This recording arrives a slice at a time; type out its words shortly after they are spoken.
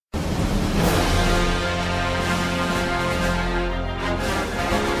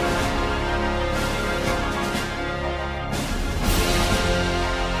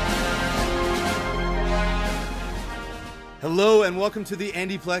Hello and welcome to the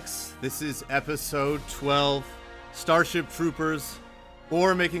Andyplex. This is episode 12, Starship Troopers,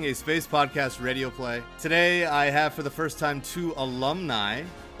 or Making a Space Podcast radio play. Today I have for the first time two alumni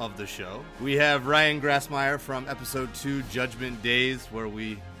of the show. We have Ryan Grassmeyer from episode 2, Judgment Days, where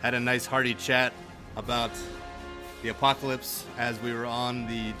we had a nice hearty chat about the apocalypse as we were on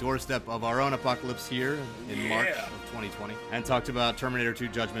the doorstep of our own apocalypse here in March of 2020, and talked about Terminator 2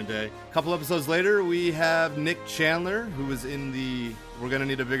 Judgment Day. A couple episodes later, we have Nick Chandler, who was in the We're Gonna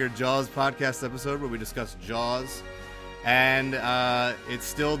Need a Bigger Jaws podcast episode where we discussed Jaws. And it's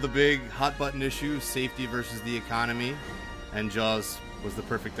still the big hot button issue, safety versus the economy, and Jaws was the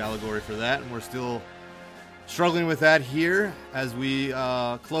perfect allegory for that, and we're still struggling with that here as we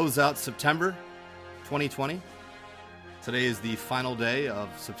close out September 2020. Today is the final day of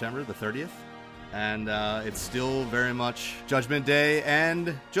September, the 30th, and it's still very much Judgment Day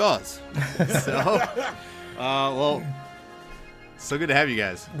and Jaws. So good to have you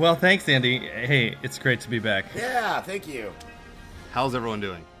guys. Well, thanks, Andy. Hey, it's great to be back. Yeah, thank you. How's everyone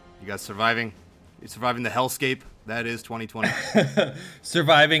doing? You guys surviving? You surviving the hellscape that is 2020?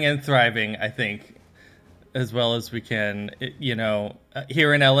 Surviving and thriving, I think, as well as we can.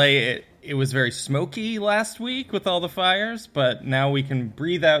 Here in LA, it was very smoky last week with all the fires, but now we can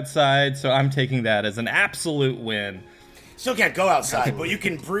breathe outside, so I'm taking that as an absolute win. Still can't go outside, but you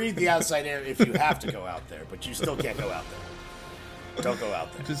can breathe the outside air if you have to go out there, but you still can't go out there. Don't go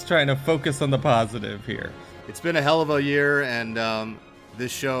out there. Just trying to focus on the positive here. It's been a hell of a year, and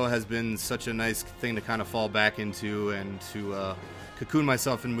this show has been such a nice thing to kind of fall back into and to cocoon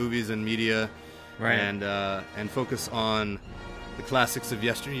myself in movies and media, right, and focus on the classics of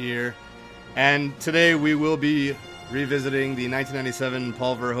yesteryear. And today we will be revisiting the 1997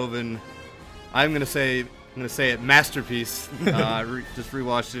 Paul Verhoeven, I'm going to say it, masterpiece. Just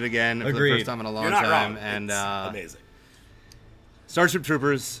rewatched it again for the first time in a long You're not time. Wrong. And it's amazing. Starship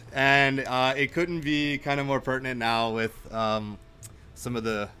Troopers, and it couldn't be kind of more pertinent now with some of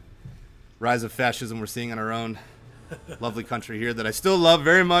the rise of fascism we're seeing in our own lovely country here that I still love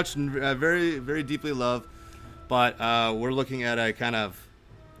very much and very, very deeply love. But we're looking at a kind of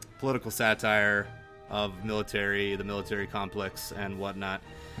political satire of the military complex and whatnot.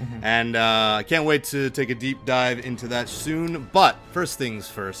 Mm-hmm. And I can't wait to take a deep dive into that soon. But first things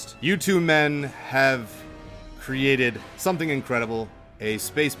first, you two men have created something incredible, a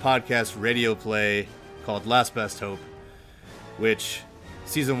space podcast radio play called Last Best Hope, which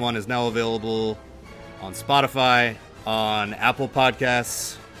season 1 is now available on Spotify, on Apple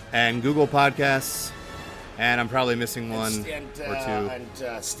Podcasts, and Google Podcasts, and I'm probably missing one or two. And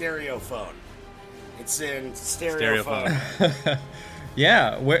Stereophone. It's in Stereophone.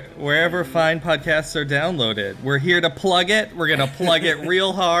 Yeah, wherever fine podcasts are downloaded. We're here to plug it. We're going to plug it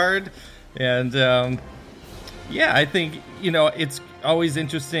real hard. And I think, it's always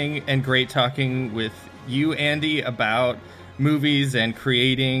interesting and great talking with you, Andy, about movies and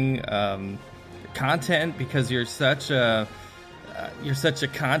creating content, because you're such a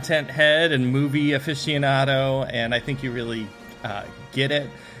content head and movie aficionado, and I think you really get it.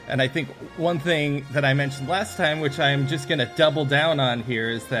 And I think one thing that I mentioned last time, which I'm just going to double down on here,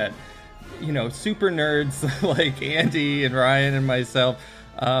 is that, super nerds like Andy and Ryan and myself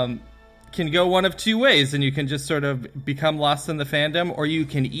can go one of two ways, and you can just sort of become lost in the fandom, or you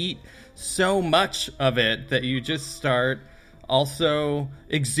can eat so much of it that you just start also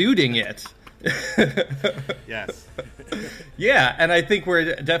exuding it. Yes. Yeah, and I think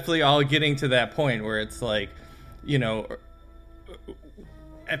we're definitely all getting to that point where it's like,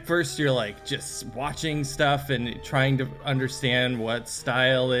 at first you're like just watching stuff and trying to understand what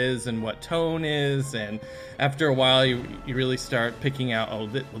style is and what tone is, and after a while you really start picking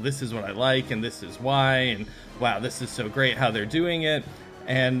out, this is what I like and this is why, and wow, this is so great how they're doing it.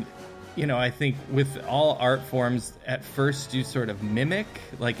 And I think with all art forms, at first you sort of mimic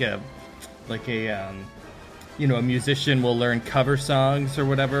like a musician will learn cover songs or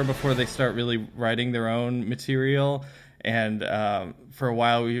whatever before they start really writing their own material. And for a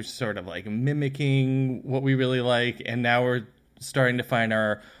while we were sort of like mimicking what we really like, and now we're starting to find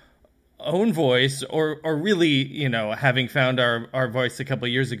our own voice, or really, having found our voice a couple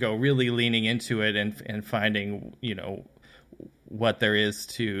of years ago, really leaning into it and finding, what there is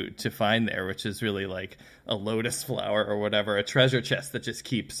to find there, which is really like a lotus flower or whatever, a treasure chest that just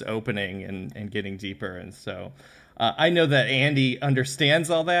keeps opening and getting deeper. And so I know that Andy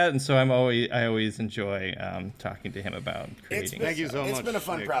understands all that, and so I always enjoy talking to him about creating. Thank you so much. It's been a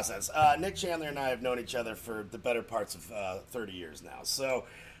fun Nick. process. Nick Chandler and I have known each other for the better parts of 30 years now. So,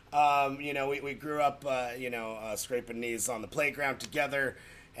 we grew up, scraping knees on the playground together.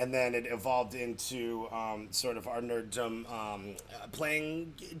 And then it evolved into sort of our nerddom,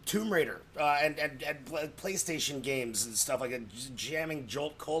 playing Tomb Raider and PlayStation games and stuff like that, jamming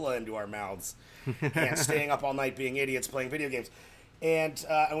Jolt Cola into our mouths and staying up all night being idiots playing video games. And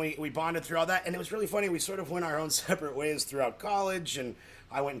we bonded through all that, and it was really funny. We sort of went our own separate ways throughout college, and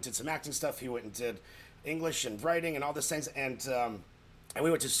I went and did some acting stuff. He went and did English and writing and all these things, and we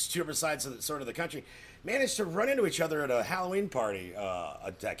went to super sides of the country. Managed to run into each other at a Halloween party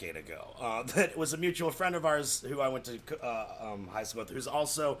a decade ago. That was a mutual friend of ours who I went to high school with, who's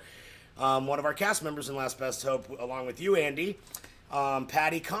also one of our cast members in Last Best Hope, along with you, Andy.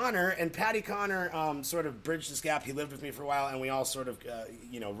 Patty Connor, and Patty Connor sort of bridged this gap. He lived with me for a while, and we all sort of,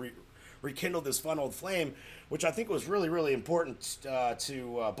 rekindled this fun old flame, which I think was really, really important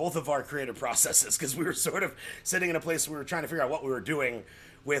to both of our creative processes, because we were sort of sitting in a place where we were trying to figure out what we were doing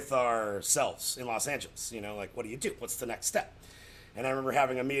with ourselves in Los Angeles. Like, what do you do? What's the next step? And I remember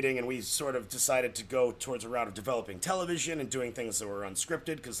having a meeting, and we sort of decided to go towards a route of developing television and doing things that were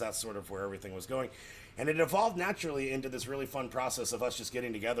unscripted, because that's sort of where everything was going. And it evolved naturally into this really fun process of us just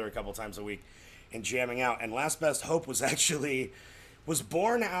getting together a couple times a week and jamming out. And Last Best Hope was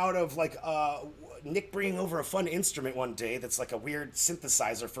born out of Nick bringing over a fun instrument one day that's like a weird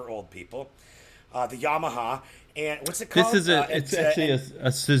synthesizer for old people, the Yamaha. And what's it called? It's actually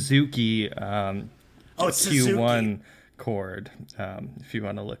a Suzuki it's Suzuki. Q1 chord. If you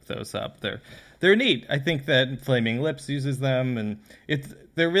want to look those up, they're neat. I think that Flaming Lips uses them, and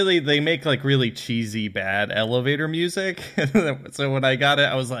they make like really cheesy bad elevator music. So when I got it,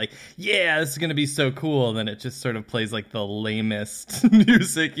 I was like, yeah, this is gonna be so cool. And then it just sort of plays like the lamest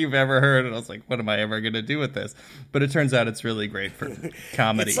music you've ever heard, and I was like, what am I ever gonna do with this? But it turns out it's really great for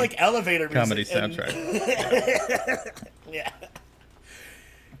comedy. It's like elevator music. Comedy soundtrack. Yeah.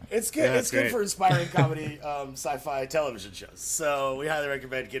 It's good. Yeah, it's good for inspiring comedy, sci-fi television shows. So we highly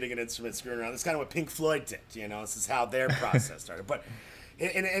recommend getting an instrument, screwing around. That's kind of what Pink Floyd did. This is how their process started. But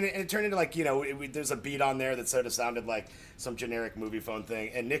it turned into there's a beat on there that sort of sounded like some generic movie phone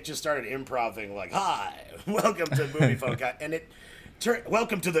thing, and Nick just started improvising like, "Hi, welcome to Movie Phone," and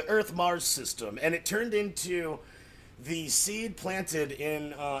welcome to the Earth Mars system, and it turned into the seed planted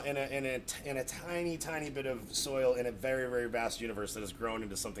in a tiny bit of soil in a very, very vast universe that has grown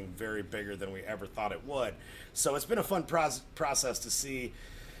into something very bigger than we ever thought it would. So it's been a fun process to see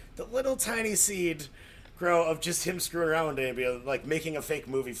the little tiny seed grow of just him screwing around and be like making a fake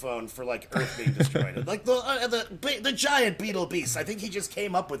movie phone for like Earth being destroyed, like the giant beetle beast. I think he just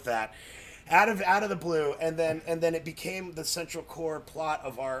came up with that out of the blue, and then it became the central core plot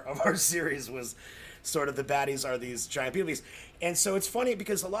of our series was sort of the baddies are these giant beetle beasts. And so it's funny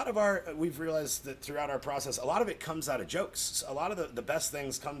because we've realized that throughout our process, a lot of it comes out of jokes. A lot of the best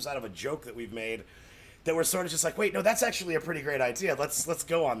things comes out of a joke that we've made that we're sort of just like, wait, no, that's actually a pretty great idea. Let's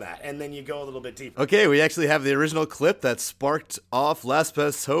go on that. And then you go a little bit deeper. Okay, we actually have the original clip that sparked off Last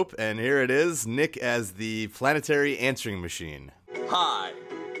Best Hope, and here it is, Nick as the planetary answering machine. Hi,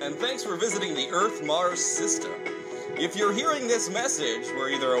 and thanks for visiting the Earth-Mars system. If you're hearing this message, we're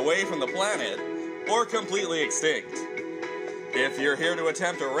either away from the planet or completely extinct. If you're here to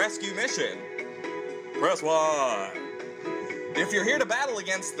attempt a rescue mission, press 1. If you're here to battle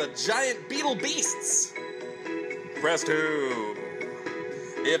against the giant beetle beasts, press 2.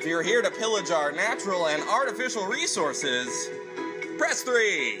 If you're here to pillage our natural and artificial resources, press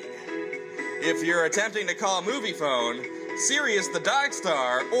 3. If you're attempting to call Movie Phone, Sirius the Dark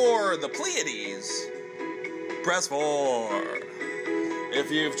Star, or the Pleiades, press 4. If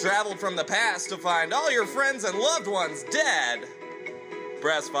you've traveled from the past to find all your friends and loved ones dead,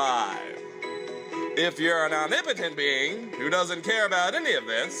 press 5. If you're an omnipotent being who doesn't care about any of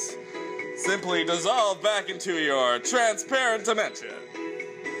this, simply dissolve back into your transparent dimension.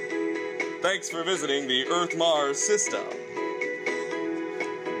 Thanks for visiting the Earth-Mars system.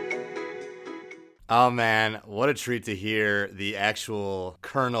 Oh man, what a treat to hear the actual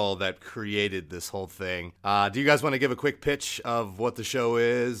kernel that created this whole thing. Do you guys want to give a quick pitch of what the show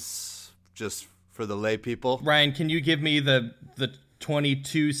is, just for the lay people? Ryan, can you give me the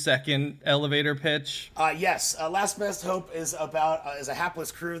 22-second elevator pitch? Yes. Last Best Hope is about is a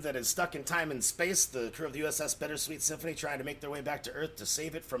hapless crew that is stuck in time and space. The crew of the USS Bittersweet Symphony trying to make their way back to Earth to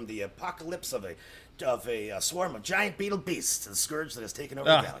save it from the apocalypse of a swarm of giant beetle beasts, the scourge that has taken over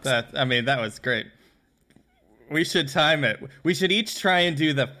the galaxy. That was great. We should time it. We should each try and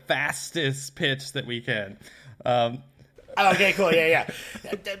do the fastest pitch that we can. Okay, cool. Yeah.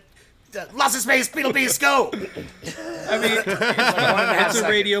 Lost in space, beetle beasts, go! I mean, it's a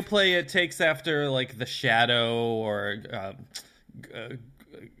radio play. It takes after like The Shadow or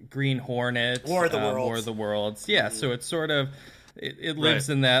Green Hornet, War of the Worlds. Yeah, so it's sort of it lives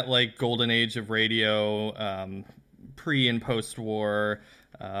in that like golden age of radio, pre and post war,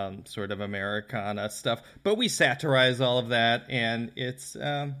 sort of Americana stuff. But we satirize all of that, and it's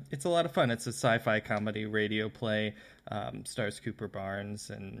a lot of fun. It's a sci-fi comedy radio play. Stars Cooper Barnes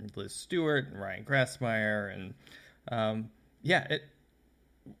and Liz Stewart and Ryan Grassmeyer, and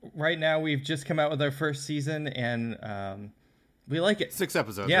right now we've just come out with our first season, and we like it. 6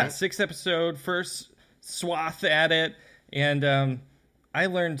 episodes. Yeah, right? 6 episode, first swath at it, and I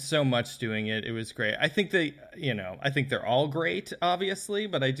learned so much doing it. It was great. I think they're all great, obviously,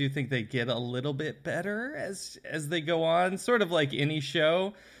 but I do think they get a little bit better as they go on. Sort of like any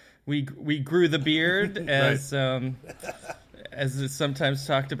show, we grew the beard as is sometimes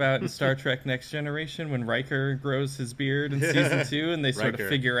talked about in Star Trek Next Generation when Riker grows his beard in season 2, and they sort of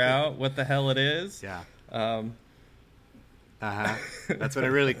figure out what the hell it is. Yeah. That's when it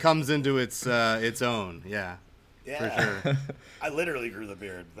really comes into its own. Yeah. Yeah. For sure. I literally grew the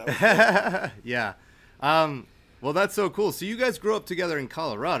beard. That was cool. Yeah. Well, that's so cool. So you guys grew up together in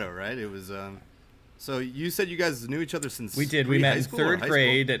Colorado, right? It was. So you said you guys knew each other since we did. We met in 3rd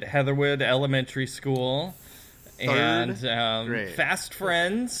grade at Heatherwood Elementary School, and fast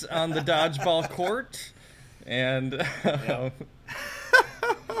friends on the dodgeball court, and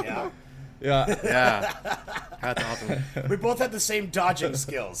Yeah. That's awesome. We both had the same dodging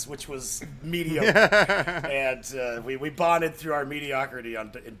skills, which was mediocre, and we bonded through our mediocrity in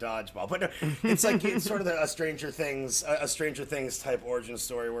dodgeball. But it's sort of a Stranger Things type origin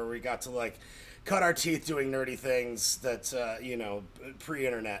story where we got to like cut our teeth doing nerdy things that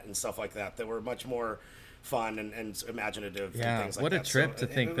pre-internet and stuff like that were much more fun and imaginative. Yeah, and things like what a that. trip so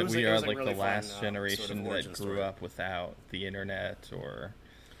to think that we are like really the last fun, generation sort of that grew story. up without the internet or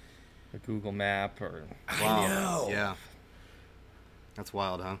a Google Map or. I know. Yeah. That's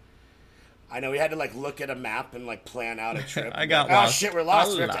wild, huh? I know we had to like look at a map and like plan out a trip. I got oh lost. shit, we're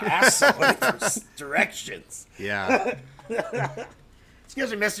lost. We have to ask somebody for directions. Yeah.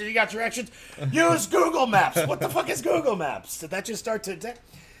 Excuse me, mister, you got directions? Use Google Maps. What the fuck is Google Maps? Did that just start today?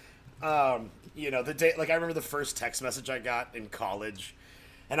 The day, like I remember the first text message I got in college,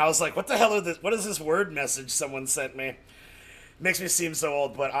 and I was like, what the hell what is this word message someone sent me? Makes me seem so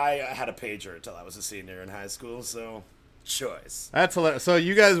old, but I had a pager until I was a senior in high school, so choice. That's hilarious. So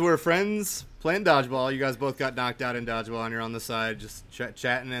you guys were friends playing dodgeball. You guys both got knocked out in dodgeball, and you're on the side just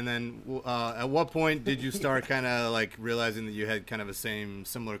chatting. And then at what point did you start kind of like realizing that you had kind of a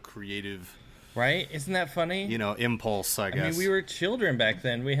similar creative, right? Isn't that funny? Impulse, I guess. I mean, we were children back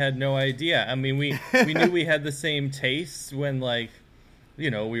then. We had no idea. I mean, we knew we had the same tastes when, like,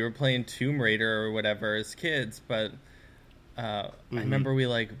 we were playing Tomb Raider or whatever as kids, but I remember we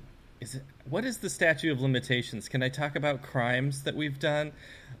like, what is the statute of limitations? Can I talk about crimes that we've done?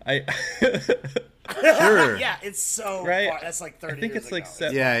 Sure. Yeah, it's so right. far. That's like 30 I think years it's like ago.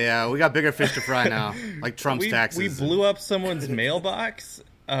 Yeah. We got bigger fish to fry now, like Trump's taxes. We blew up someone's mailbox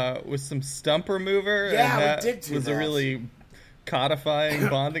with some stump remover. Yeah, and that we did do was that. a really codifying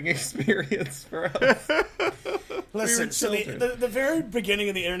bonding experience for us. Listen, so the very beginning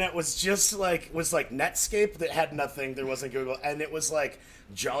of the internet was just like Netscape that had nothing. There wasn't Google, and it was like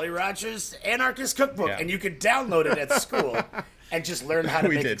Jolly Roger's Anarchist Cookbook, Yeah. and you could download it at school and just learn how to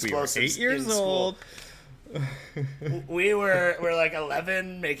make explosives. We were 8 years old. We were like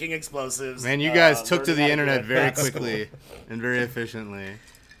 11 making explosives. Man, you guys took to learning the how do internet it very at school. quickly and very efficiently.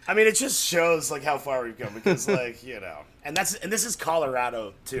 I mean, it just shows like how far we've come because, like, and this is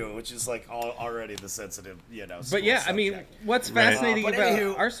Colorado too, which is like already the sensitive, But yeah, I mean, what's fascinating But about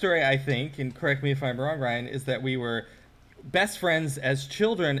anywho- our story, I think, and correct me if I'm wrong, Ryan, is that we were best friends as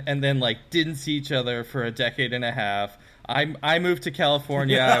children and then like didn't see each other for a decade and a half. I moved to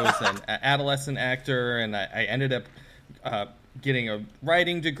California. I was an adolescent actor, and I ended up getting a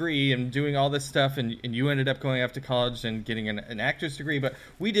writing degree and doing all this stuff, and you ended up going off to college and getting an actor's degree. But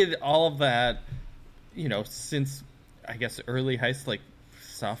we did all of that, since I guess early high school, like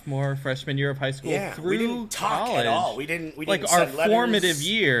sophomore, freshman year of high school, through we didn't talk college. at all. We didn't Like our send letters. formative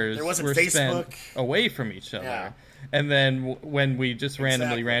years There wasn't were Facebook. spent away from each other. Yeah. And then when we just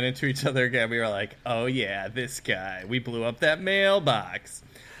randomly Exactly. ran into each other again, we were like, oh yeah, this guy. We blew up that mailbox.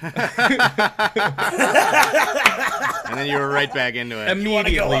 And then you were right back into it.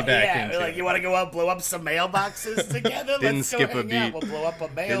 Immediately back into like, it. you want to go out, blow up some mailboxes together? Didn't Let's skip go a hang out. beat. We'll blow up a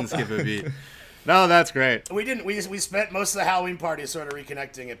mailbox. Didn't skip a beat. No, that's great. We didn't. We spent most of the Halloween party sort of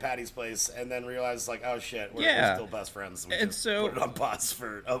reconnecting at Patty's place, and then realized like, oh shit, we're still best friends. We And just so- put it on pause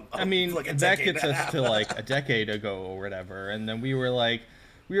for. I mean, like a that decade gets and a us half. to like a decade ago or whatever. And then we were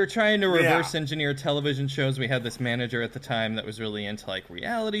trying to reverse engineer television shows. We had this manager at the time that was really into like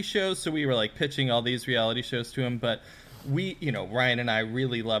reality shows. So we were like pitching all these reality shows to him. But Ryan and I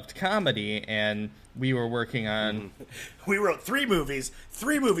really loved comedy, and we were working on. We wrote three movies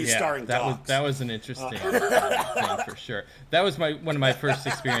starring dogs. That was an interesting thing for sure. That was one of my first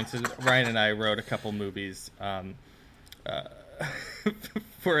experiences. Ryan and I wrote a couple movies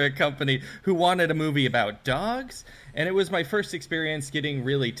for a company who wanted a movie about dogs, and it was my first experience getting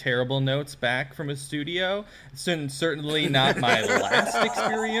really terrible notes back from a studio. Certainly not my last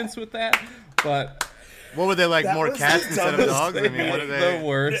experience with that, but. What were they like? More cats instead of dogs? I mean, what are they? The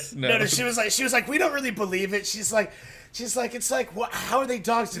worst. No, she was like, we don't really believe it. She's like, it's like, what? How are they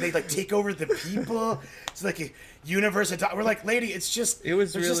dogs? Do they like take over the people? It's like a universe of dogs. We're like, lady, it's just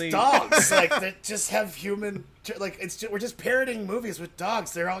just dogs. Like they just have human. Like we're just parroting movies with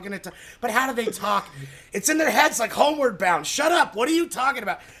dogs. They're all gonna talk. But how do they talk? It's in their heads like Homeward Bound. Shut up. What are you talking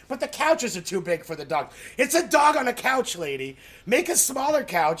about? But the couches are too big for the dog. It's a dog on a couch, lady. Make a smaller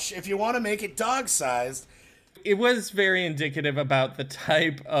couch if you want to make it dog-sized. It was very indicative about the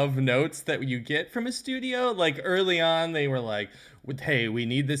type of notes that you get from a studio. Like early on, they were like, hey, we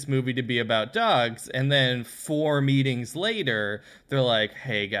need this movie to be about dogs. And then 4 meetings later, they're like,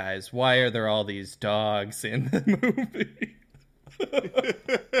 hey guys, why are there all these dogs in the movie?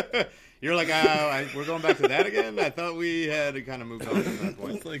 You're like, we're going back to that again? I thought we had kind of moved on from that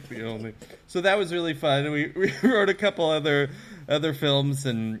point. It's like the only. So that was really fun. We wrote a couple other films,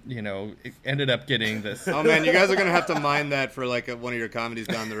 and it ended up getting this. Oh man, you guys are gonna have to mind that for like one of your comedies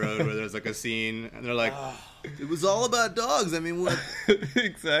down the road where there's like a scene and they're like, it was all about dogs. I mean, what?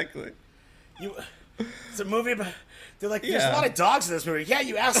 Exactly. It's a movie about. They're like, there's a lot of dogs in this movie. Yeah,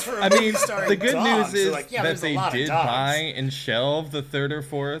 you asked for a movie starring the good dogs. news is like, that they did buy and shelve the 3rd or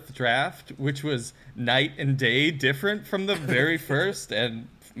 4th draft, which was night and day different from the very first and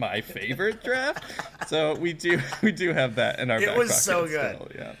my favorite draft. So we do have that in our back pocket. It was so good.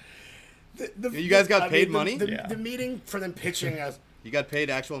 Still, yeah. You guys got paid money? The meeting for them pitching us. You got paid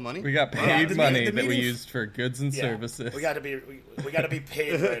actual money? We got paid money that we used for goods and services. We got to be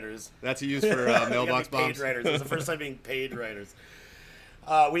paid writers. That's used for mailbox bombs. Paid writers. It was the first time being paid writers.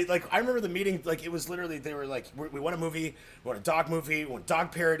 I remember the meeting. Like it was literally they were like, we want a movie, we want a dog movie, we want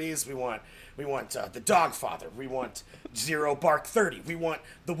dog parodies, we want The Dog Father, we want Zero Bark 30, we want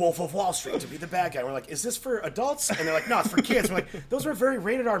The Wolf of Wall Street to be the bad guy. We're like, is this for adults? And they're like, no, it's for kids. We're like, those were very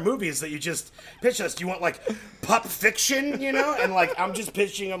rated R movies that you just pitched us. Do you want like Pup Fiction, And like I'm just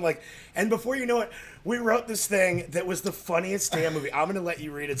pitching. I'm like, and before you know it, we wrote this thing that was the funniest damn movie. I'm gonna let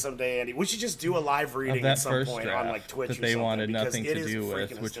you read it someday, Andy. We should just do a live reading at some point on like Twitch that or they something, wanted nothing to do with,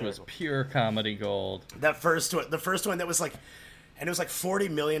 which hysterical. was pure comedy gold. The first one that was like, and it was like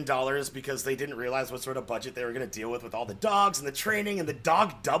 $40 million because they didn't realize what sort of budget they were going to deal with all the dogs and the training and the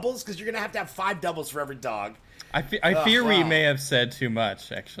dog doubles, because you're going to have 5 doubles for every dog. I fear we may have said too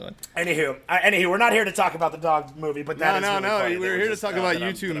much, actually. Anywho, we're not here to talk about the dog movie, but that no. Funny. We're here to talk about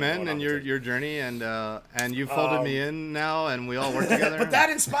you two men and your journey, and you folded me in now, and we all work together. But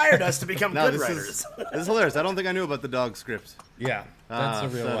that inspired us to become good writers. This is hilarious. I don't think I knew about the dog script. Yeah, that's a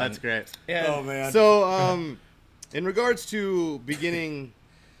real one. That's great. And, oh man. So, in regards to beginning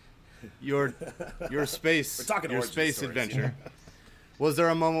your space adventure, was there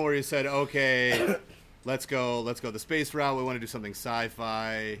a moment where you said, okay, let's go the space route, we want to do something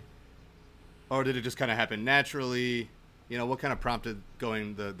sci-fi, or did it just kind of happen naturally? What kind of prompted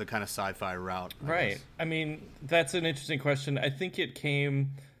going the kind of sci-fi route? Right. I mean, that's an interesting question. I think it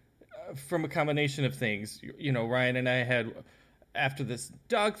came from a combination of things. Ryan and I had, after this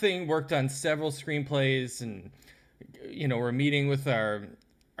dog thing, worked on several screenplays, and we're meeting with our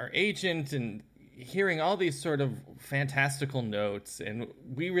agent and hearing all these sort of fantastical notes, and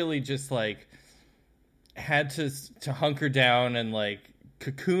we really just like had to hunker down and like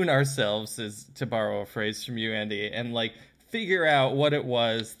cocoon ourselves, as to borrow a phrase from you, Andy, and like figure out what it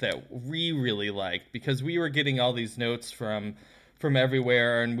was that we really liked, because we were getting all these notes from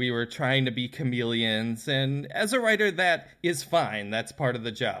everywhere, and we were trying to be chameleons, and as a writer that is fine. That's part of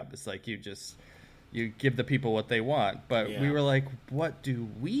the job. It's like you give the people what they want. But we were like, what do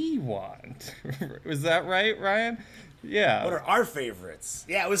we want? Was that right, Ryan? Yeah. What are our favorites?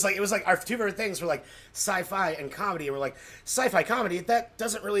 Yeah, it was like our 2 favorite things were like sci-fi and comedy. And we're like, sci-fi comedy, that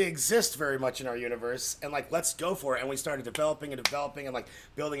doesn't really exist very much in our universe. And like, let's go for it. And we started developing and like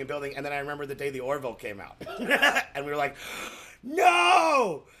building. And then I remember the day the Orville came out. And we were like,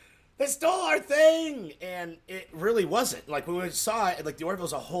 no! They stole our thing, and it really wasn't. Like when we saw it, like the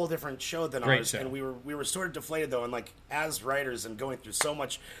Orville's a whole different show than Great ours, show. and we were sort of deflated though. And like as writers and going through so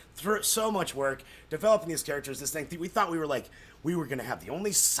much work developing these characters, this thing, we thought we were gonna have the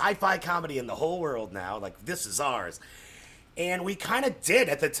only sci-fi comedy in the whole world now. Like this is ours, and we kind of did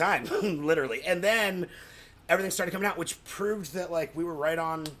at the time, literally. And then everything started coming out, which proved that like we were right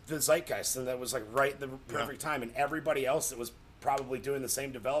on the zeitgeist, and that was like right the perfect time. And everybody else that was probably doing the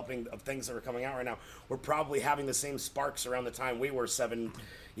same developing of things that were coming out right now were probably having the same sparks around the time we were 7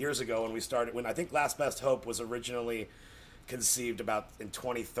 years ago when we started. When I think Last Best Hope was originally conceived about in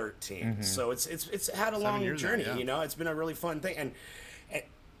 2013. So it's had a long journey. Now, yeah. You know, it's been a really fun thing, and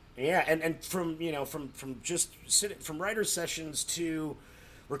from from writer sessions to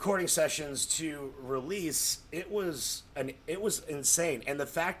recording sessions to release, it was insane. And the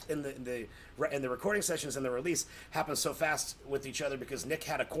fact in the recording sessions and the release happened so fast with each other because Nick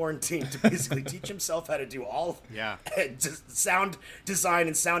had a quarantine to basically teach himself how to do all just sound design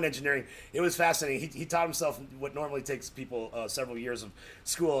and sound engineering. It was fascinating. He taught himself what normally takes people several years of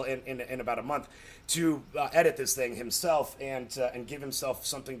school in about a month to edit this thing himself and give himself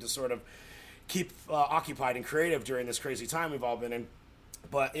something to sort of keep occupied and creative during this crazy time we've all been in.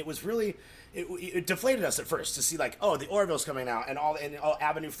 But it was really, it deflated us at first to see like, oh, the Orville's coming out and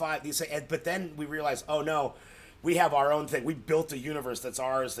Avenue 5. But then we realized, oh no, we have our own thing. We built a universe that's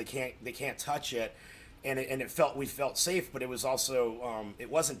ours. They can't touch it, we felt safe. But it was also, it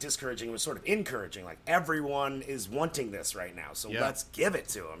wasn't discouraging. It was sort of encouraging. Like everyone is wanting this right now, so let's give it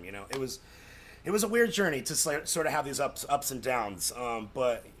to them. You know, it was a weird journey to sort of have these ups and downs.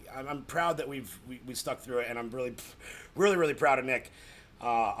 But I'm proud that we stuck through it, and I'm really proud of Nick.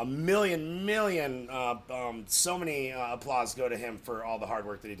 A million, so many applause go to him for all the hard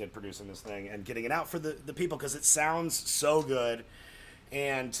work that he did producing this thing and getting it out for the people, because it sounds so good,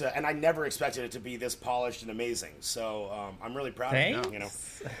 and I never expected it to be this polished and amazing. So I'm really proud of him. You know,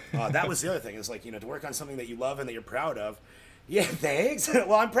 that was the other thing, is like, you know, to work on something that you love and that you're proud of. Yeah, thanks.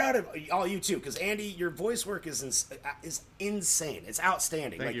 Well, I'm proud of all you too, because Andy, your voice work is insane. It's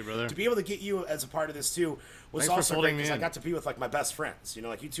outstanding. Thank you, brother. To be able to get you as a part of this too was Thanks also for great, folding me because I in. got to be with like my best friends. You know,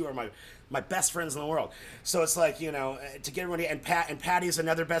 like you two are my best friends in the world. So it's like, you know, to get everybody, and Patty's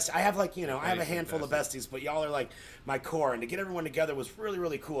another best. I have like, you know, I have a handful of besties, but y'all are like my core. And to get everyone together was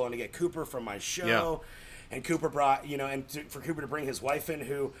really cool. And to get Cooper from my show, and Cooper brought, you know, for Cooper to bring his wife in,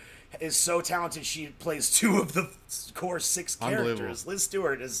 who is so talented. She plays 2 of the core 6 characters. Liz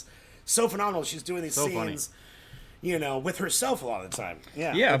Stewart is so phenomenal. She's doing these scenes, funny, you know, with herself a lot of the time.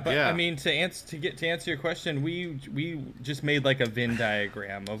 I mean, to answer your question, we just made like a Venn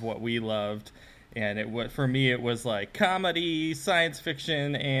diagram of what we loved, and for me it was like comedy, science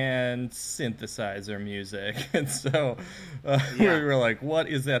fiction, and synthesizer music. And so we were like, what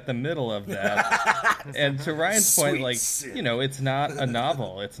is at the middle of that? And to Ryan's point, like, you know, it's not a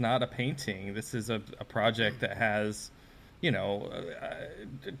novel, it's not a painting. This is a project that has, you know,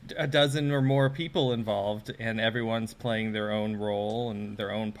 a dozen or more people involved, and everyone's playing their own role and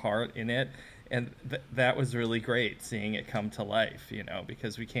their own part in it. And that was really great, seeing it come to life, you know,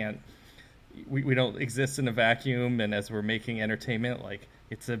 because we don't exist in a vacuum, and as we're making entertainment, like,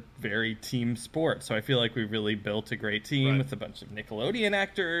 it's a very team sport. So I feel like we really built a great team with a bunch of Nickelodeon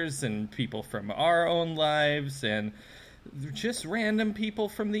actors and people from our own lives, and just random people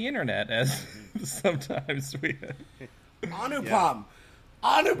from the internet, as sometimes we... Anupam,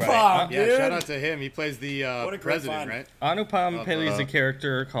 right. Dude. Yeah, shout out to him. He plays the president, right? Anupam plays a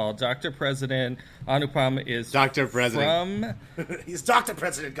character called Dr. President. Anupam is Dr. President. He's Dr.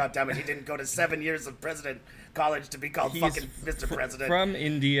 President, goddammit. He didn't go to 7 years of president college to be called fucking Mr. President. From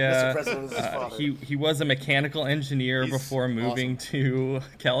India. Mr. President was his father. He was a mechanical engineer before moving to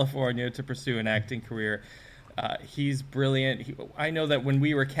California to pursue an acting career. He's brilliant. I know that when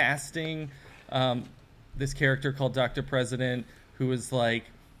we were casting this character called Dr. President, who was like,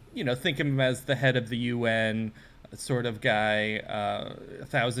 you know, think of him as the head of the UN sort of guy,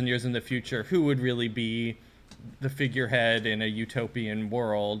 1,000 years in the future, who would really be the figurehead in a utopian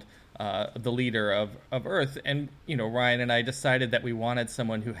world, the leader of Earth. And, you know, Ryan and I decided that we wanted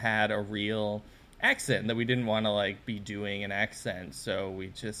someone who had a real accent, that we didn't want to, like, be doing an accent. So we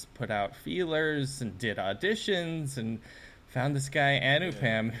just put out feelers and did auditions and found this guy,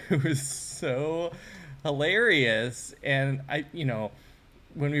 Anupam, who was so hilarious. And I, you know,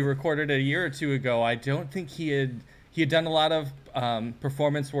 when we recorded it a year or two ago, I don't think he had done a lot of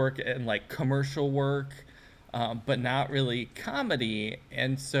performance work and like commercial work, but not really comedy.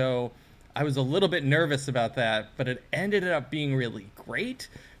 And so I was a little bit nervous about that, but it ended up being really great,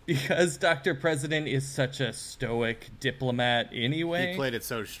 because Dr. President is such a stoic diplomat anyway. He played it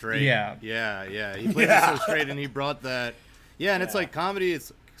so straight. Yeah. He played it so straight, and he brought that. Yeah, and it's like comedy.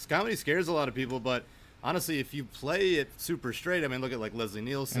 Comedy scares a lot of people, but honestly, if you play it super straight, I mean, look at like Leslie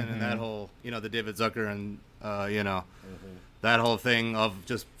Nielsen and that whole, you know, the David Zucker and, you know, that whole thing of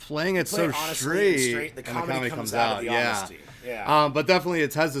just playing it Play so honestly and straight, the and the comedy comes out out. of the Yeah. honesty. Yeah. But definitely,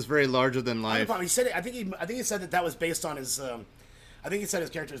 it has this very larger than life. He said it. I think he said that was based on his. I think he said his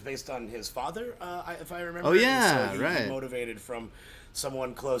character is based on his father, if I remember. Oh, yeah, and so right. He motivated from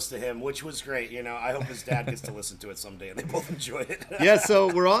someone close to him, which was great. You know, I hope his dad gets to listen to it someday, and they both enjoy it. Yeah, so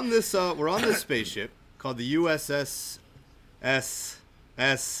we're on this spaceship called the USS S.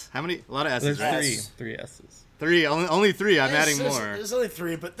 How many? A lot of S's. There's Right? three S's. Three. Only three. I'm adding more. There's only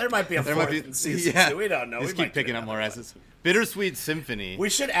three, but there might be a fourth in season two. We don't know. Just We keep might picking get up more another S's. Bittersweet Symphony. We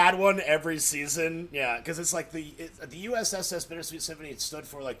should add one every season, yeah, because it's like the USSS Bittersweet Symphony. It stood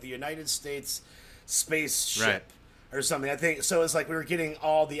for like the United States Space Ship Right. or something. I think so. It's like we were getting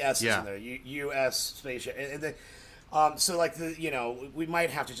all the S's Yeah. in there. U.S. spaceship, and then so like we might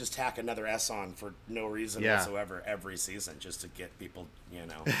have to just tack another S on for no reason Yeah. whatsoever every season just to get people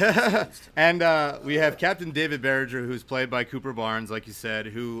And we have Captain David Berringer, who's played by Cooper Barnes, like you said,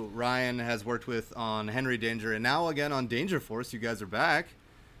 who Ryan has worked with on Henry Danger, and now again on Danger Force. You guys are back.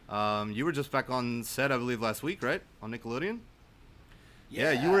 You were just back on set, I believe, last week, right? On Nickelodeon?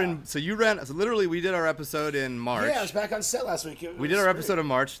 Yeah, you were in. So you ran. So literally, we did our episode in March. Yeah, I was back on set last week. We did our episode in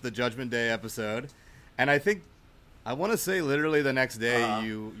March, the Judgment Day episode, and I want to say literally the next day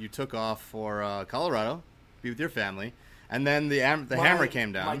you took off for Colorado, be with your family, and then the hammer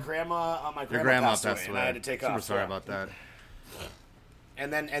came down. My grandma Your grandma passed away, passed and away. I had to take Super off. sorry yeah. about that.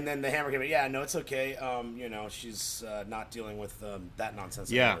 And then the hammer came in. Yeah, no, it's okay. She's not dealing with that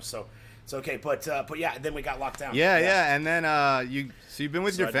nonsense Yeah. anymore. So it's okay. But yeah, then we got locked down. Yeah, and then you've been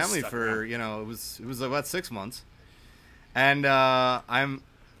with So your I just family stuck for around. it was about 6 months, and I'm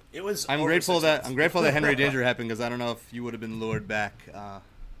It was. I'm over grateful 6 that months. I'm grateful that Henry Danger happened, because I don't know if you would have been lured back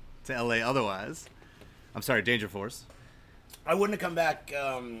to LA otherwise. I'm sorry, Danger Force. I wouldn't have come back.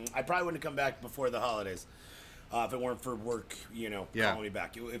 I probably wouldn't have come back before the holidays if it weren't for work. Yeah. Calling me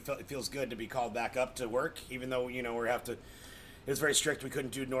back. It feels good to be called back up to work, even though we have to. It was very strict. We couldn't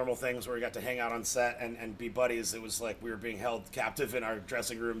do normal things where we got to hang out on set and be buddies. It was like we were being held captive in our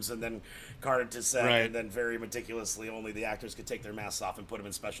dressing rooms and then carted to set, Right. and then very meticulously only the actors could take their masks off and put them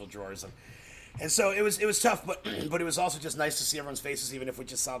in special drawers. And so it was tough, but it was also just nice to see everyone's faces, even if we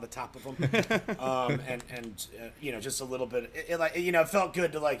just saw the top of them, and just a little bit. It felt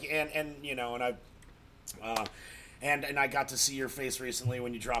good to and I got to see your face recently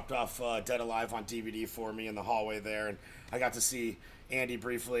when you dropped off Dead Alive on DVD for me in the hallway there, and I got to see Andy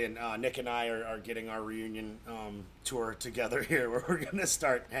briefly, and Nick and I are getting our reunion tour together here, where we're going to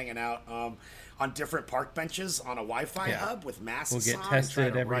start hanging out on different park benches on a Wi-Fi hub with masks We'll get on and tested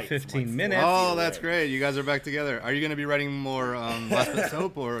trying to every write 15 from minutes. 4 Oh, feet that's away. great. You guys are back together. Are you going to be writing more Last Best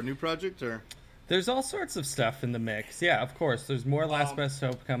Hope or a new project, or? There's all sorts of stuff in the mix. Yeah, of course. There's more Last Best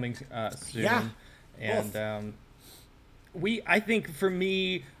Hope coming soon. Yeah. And I think for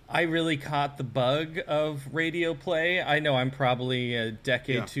me, I really caught the bug of radio play. I know I'm probably a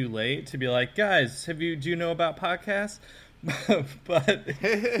decade too late to be like, guys, do you know about podcasts? But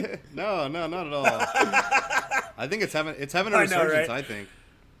No, not at all. I think it's having a I know, resurgence. right? I think,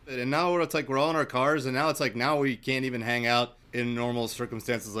 and now it's like we're all in our cars, and now it's like now we can't even hang out in normal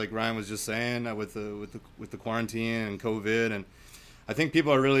circumstances, like Ryan was just saying, with the quarantine and COVID, and I think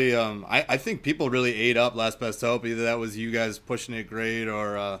people are really I think people really ate up Last Best Hope. Either that was you guys pushing it great,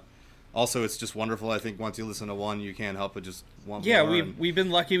 or also it's just wonderful. I think once you listen to one, you can't help but just want more. we've been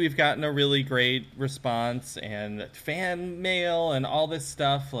lucky. We've gotten a really great response and fan mail and all this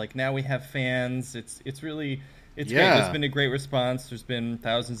stuff. Like now we have fans. It's great. There's been a great response. There's been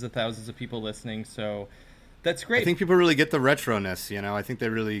thousands of people listening. So that's great. I think people really get the retroness. I think they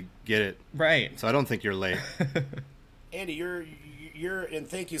really get it. Right. So I don't think you're late. Andy, you're and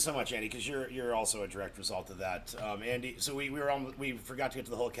thank you so much, Andy, because you're also a direct result of that. Andy, so we forgot to get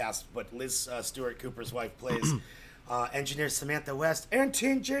to the whole cast, but Liz Stewart, Cooper's wife, plays engineer Samantha West, and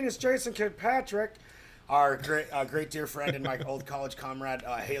teen genius Jason Kirkpatrick, our great dear friend and my old college comrade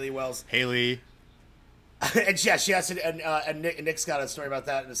Haley Wells. Haley. And yeah, she has to, and Nick's got a story about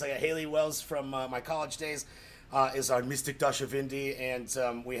that. And it's like Haley Wells from my college days is our Mystic Dashavindi,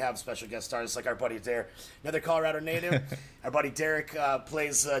 and we have special guest stars like our buddy Derek, another Colorado native. Our buddy Derek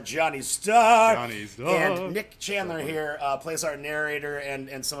plays Johnny Starr. Johnny Starr. And Nick Chandler here plays our narrator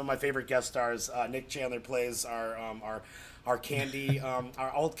and some of my favorite guest stars. Nick Chandler plays our candy,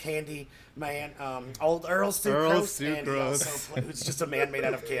 our old candy man, old Earl Stu Gross, and he also who's just a man made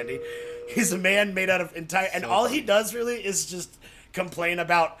out of candy. He's a man made out of and all he does really is just complain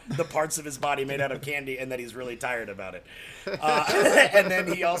about the parts of his body made out of candy and that he's really tired about it. And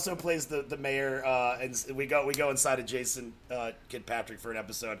then he also plays the mayor, and we go inside of Jason Kirkpatrick for an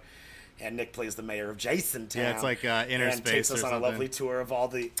episode. and Nick plays the mayor of Jasontown. Yeah, it's like Inner and Space takes us or on a something. lovely tour of all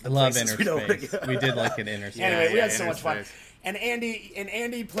the I love places Inner we don't Space. really- We did like an Inner Space. Anyway, we had yeah, so Inner much fun. Space. And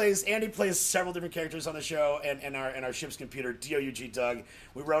Andy plays several different characters on the show, and our ship's computer, DOUG Doug.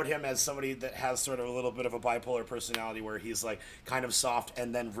 We wrote him as somebody that has sort of a little bit of a bipolar personality, where he's like kind of soft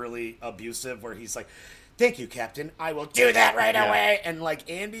and then really abusive, where he's like, "Thank you, Captain. I will do that right away." And like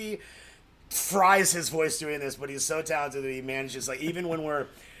Andy fries his voice doing this, but he's so talented that he manages, like, even when we're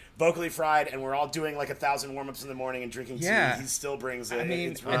vocally fried and we're all doing like 1,000 warm-ups in the morning and drinking tea, he still brings it. I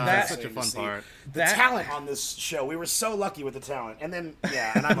mean, it's really that's such a fascinating fun to see part. the talent on this show. We were so lucky with the talent. And then,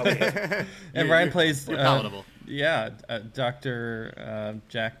 and I'm okay. And Ryan plays you're palatable. Dr.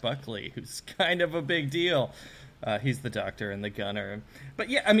 Jack Buckley, who's kind of a big deal. He's the doctor and the gunner. But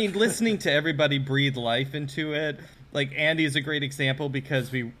yeah, I mean, listening to everybody breathe life into it, like Andy is a great example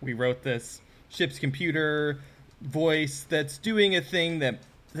because we wrote this ship's computer voice that's doing a thing that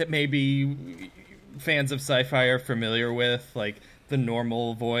maybe fans of sci-fi are familiar with, like the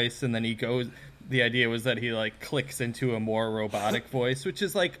normal voice, and then the idea was that he like clicks into a more robotic voice, which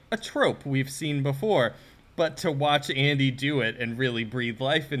is like a trope we've seen before. But to watch Andy do it and really breathe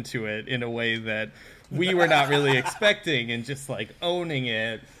life into it in a way that we were not really expecting and just like owning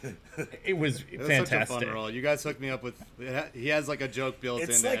it, it was fantastic. Such a fun role. You guys hooked me up with. He has like a joke built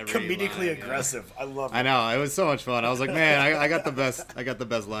It's into like every comedically line, aggressive. I love it. I know, it was so much fun. I was like, man, I got the best. I got the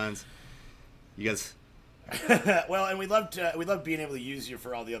best lines. You guys. Well, and we loved being able to use you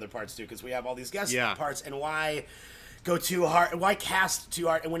for all the other parts too, because we have all these guest parts. And why go too hard? Why cast too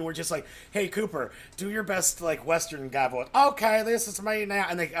hard? And when we're just like, hey Cooper, do your best like Western guy voice. Okay, this is me now.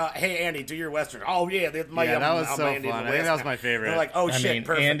 And they, hey Andy, do your Western. Oh yeah, that was so Andy fun. I think that was my favorite. They're like, oh I shit, mean,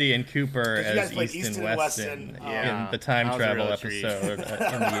 perfect. Andy and Cooper Did you guys as play Easton and Weston in the time That was a travel real treat. episode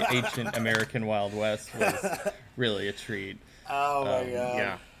in the ancient American Wild West was really a treat. Oh my god.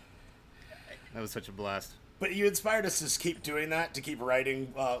 Yeah, that was such a blast. But you inspired us to keep doing that, to keep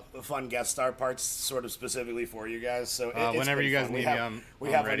writing fun guest star parts, sort of specifically for you guys. So it's whenever been you guys fun. need me, we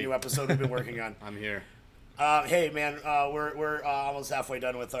I'm have ready. a new episode we've been working on. I'm here. Hey man, we're almost halfway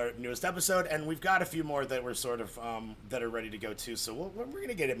done with our newest episode, and we've got a few more that we're sort of that are ready to go too. So we're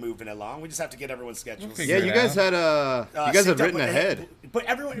gonna get it moving along. We just have to get everyone's schedules. figure Yeah, it you guys had synced up written with- ahead. But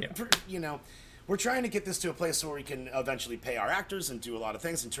everyone, we're trying to get this to a place where we can eventually pay our actors and do a lot of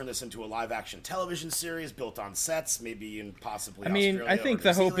things and turn this into a live action television series built on sets, maybe in possibly. I mean, Australia I think or the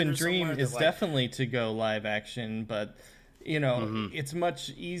New hope Zealand and or dream somewhere is that, definitely to go live action, but it's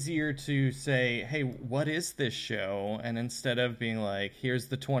much easier to say, hey, what is this show? And instead of being like, here's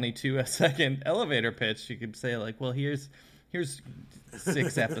the 22-second elevator pitch, you could say like, well, here's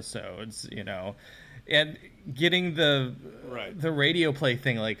 6 episodes, and getting the radio play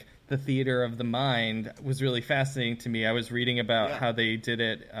thing, like the theater of the mind, was really fascinating to me. I was reading about how they did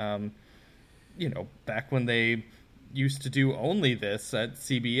it, back when they used to do only this at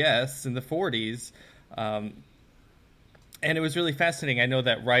CBS in the 40s. And it was really fascinating. I know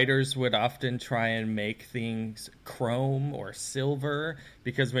that writers would often try and make things chrome or silver,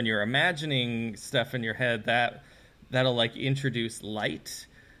 because when you're imagining stuff in your head, that'll like introduce light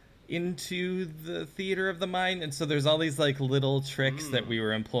into the theater of the mind. And so there's all these like little tricks that we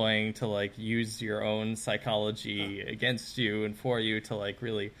were employing to like use your own psychology against you and for you to like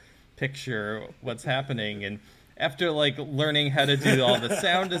really picture what's happening. And after like learning how to do all the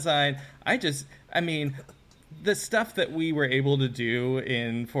sound design, the stuff that we were able to do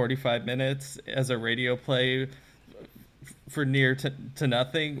in 45 minutes as a radio play for near to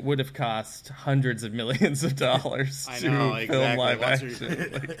nothing would have cost hundreds of millions of dollars to film live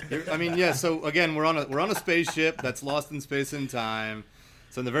action. So again, we're on a spaceship that's lost in space and time.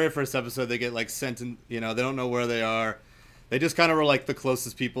 So in the very first episode, they get like sent in. They don't know where they are. They just kind of were like the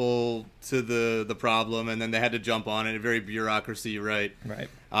closest people to the problem, and then they had to jump on it. Very bureaucracy, right? Right.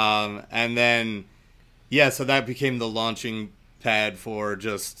 And then. Yeah, so that became the launching pad for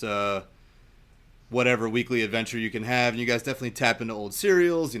just whatever weekly adventure you can have. And you guys definitely tap into old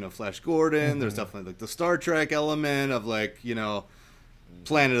serials, Flash Gordon. There's definitely like the Star Trek element of like,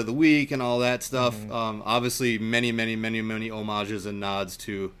 Planet of the Week and all that stuff. Obviously, many, many, many, many homages and nods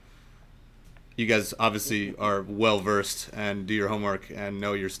to... You guys obviously are well-versed and do your homework and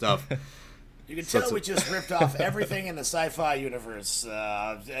know your stuff. You can tell we just ripped off everything in the sci-fi universe.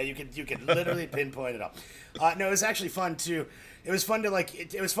 You could literally pinpoint it up. No, it was actually fun too. It was fun to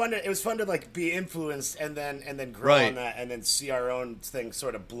like. It was fun to like be influenced and then grow on that and then see our own thing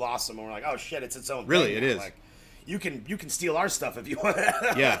sort of blossom. And we're like, oh shit, it's its own. Really, thing. it is. Like, you can steal our stuff if you want.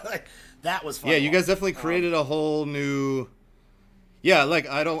 Yeah, like, that was fun. Yeah, you guys definitely created a whole new. Yeah, like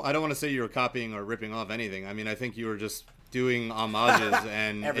I don't want to say you were copying or ripping off anything. I mean, I think you were just doing homages,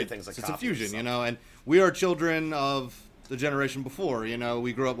 and Everything's it's a a copy of fusion, something. you know. And we are children of the generation before, you know.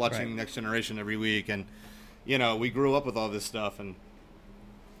 We grew up watching Right. Next Generation every week, and you know, we grew up with all this stuff, and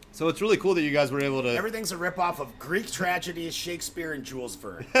so it's really cool that you guys were able to. Everything's a ripoff of Greek tragedies, Shakespeare, and Jules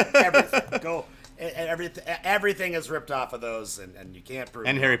Verne. Everything. Everything is ripped off of those, and you can't prove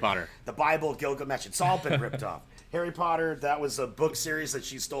And it. Harry Potter. The Bible, Gilgamesh, it's all been ripped off. Harry Potter, that was a book series that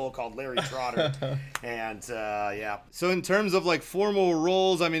she stole called Larry Trotter. And, yeah. So in terms of like formal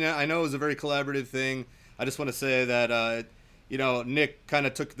roles, I mean, I know it was a very collaborative thing. I just want to say that, you know, Nick kind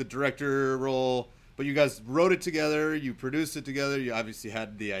of took the director role, but you guys wrote it together, you produced it together, you obviously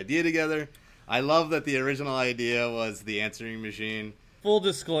had the idea together. I love that the original idea was the answering machine. Full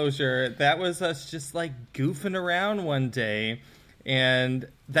disclosure, that was us just like goofing around one day, and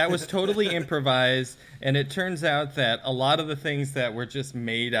that was totally improvised. And it turns out that a lot of the things that were just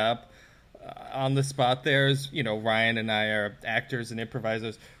made up on the spot there is, you know, Ryan and I are actors and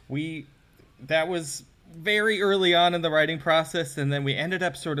improvisers. That was very early on in the writing process, and then we ended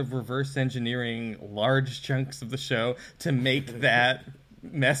up sort of reverse engineering large chunks of the show to make that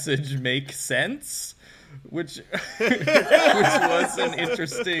message make sense. Which was an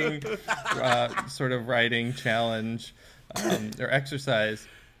interesting sort of writing challenge or exercise.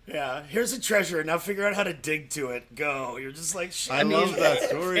 Yeah, here's a treasure. Now figure out how to dig to it. Go. You're just like, shit. I love that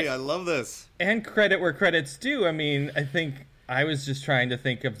story. I love this. And credit where credit's due. I mean, I think I was just trying to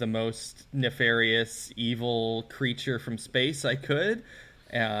think of the most nefarious, evil creature from space I could.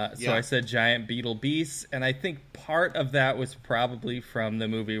 So I said giant beetle beasts, and I think part of that was probably from the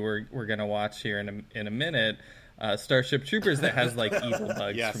movie we're gonna watch here in a minute, Starship Troopers, that has like evil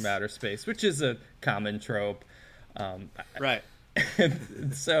bugs Yes. from outer space, which is a common trope. Right.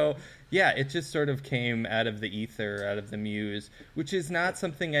 And so yeah, it just sort of came out of the ether, out of the muse, which is not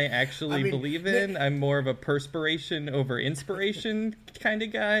something I actually believe in. I'm more of a perspiration over inspiration kind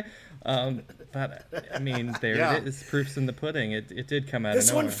of guy. But I mean, there it is. Proof's in the pudding. It did come out. This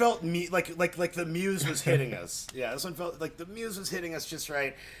of one nowhere. felt like the muse was hitting us. Yeah, this one felt like the muse was hitting us just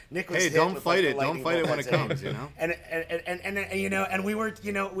right. Nick was Hey, hit don't with, fight like, it. the Don't lightning fight it bolt when it that day. comes, you know? And you know, and we worked,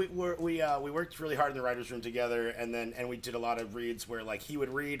 you know, we worked really hard in the writers' room together, and we did a lot of reads where like he would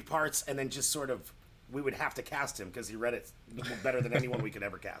read parts and then just sort of we would have to cast him because he read it better than anyone we could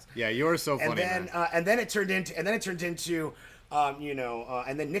ever cast. Yeah, you're so funny, And then man. and then it turned into you know,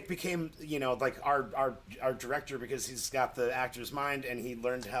 and then Nick became, you know, like our director because he's got the actor's mind and he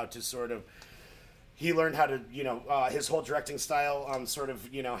learned how to, you know, his whole directing style sort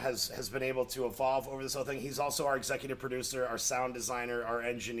of, you know, has been able to evolve over this whole thing. He's also our executive producer, our sound designer, our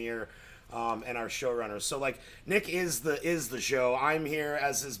engineer, and our showrunner. So like Nick is the show. I'm here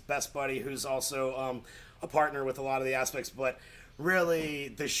as his best buddy, who's also a partner with a lot of the aspects, but really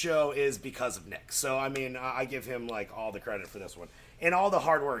the show is because of Nick. So I mean, I give him like all the credit for this one and all the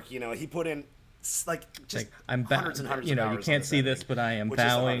hard work. You know, he put in like just I'm hundreds and hundreds you know, of you hours can't on see this this, but I am which is the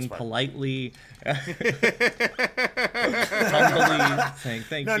bowing hardest part. politely, humbly saying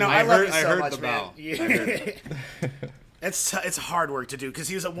thank No, you. no, I love you I so heard much, the man. bow. Yeah. It's hard work to do because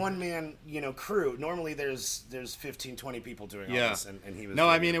he was a one-man, you know, crew. Normally there's 15, 20 people doing all this, and he was. No,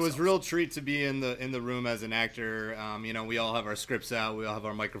 I doing mean it was himself. a real treat to be in the room as an actor. You know, we all have our scripts out, we all have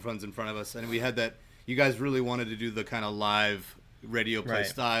our microphones in front of us, and we had that. You guys really wanted to do the kind of live radio play Right,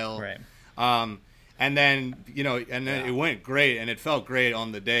 style, right. And then it went great, and it felt great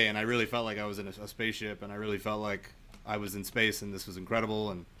on the day, and I really felt like I was in a spaceship, and I really felt like I was in space, and this was incredible,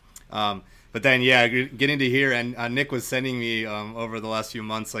 and. But then, yeah, getting to hear, and Nick was sending me over the last few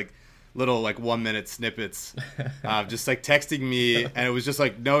months, like, little, like, 1-minute snippets, just, like, texting me, and it was just,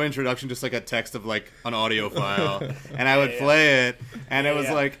 like, no introduction, just, like, a text of, like, an audio file, and I would play it, and it was,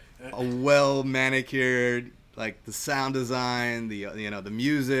 like, a well-manicured, like, the sound design, the, you know, the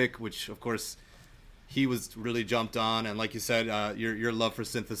music, which, of course, he was really jumped on, and like you said, your love for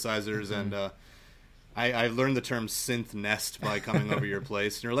synthesizers, and, I learned the term synth nest by coming over your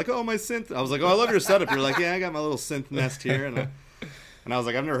place. And you're like, oh, my synth. I was like, oh, I love your setup. You're like, yeah, I got my little synth nest here. And I was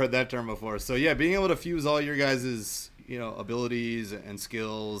like, I've never heard that term before. So, yeah, being able to fuse all your guys' you know, abilities and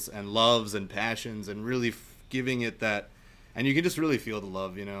skills and loves and passions and really giving it that. And you can just really feel the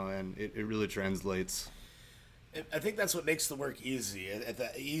love, you know, and it really translates. I think that's what makes the work easier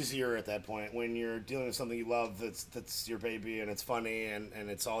at that point when you're dealing with something you love that's your baby and it's funny and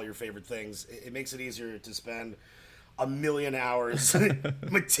it's all your favorite things. It makes it easier to spend a million hours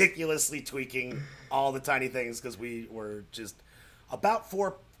meticulously tweaking all the tiny things because we were just about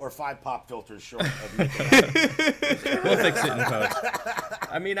 4 or 5 pop filters short of making it. We'll fix it in post.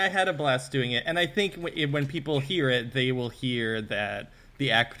 I mean, I had a blast doing it, and I think when people hear it, they will hear that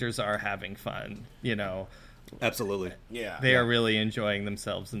the actors are having fun, you know. Absolutely. Yeah. They are really enjoying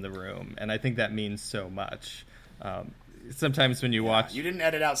themselves in the room, and I think that means so much. Sometimes when you watch... You didn't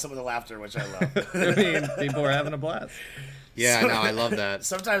edit out some of the laughter, which I love. I mean, people are having a blast. Yeah, no, I love that.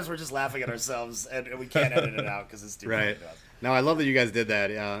 Sometimes we're just laughing at ourselves, and we can't edit it out because it's too right. funny to us. No, I love that you guys did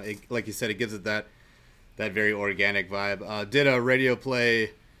that. Like you said, it gives it that very organic vibe. Did a radio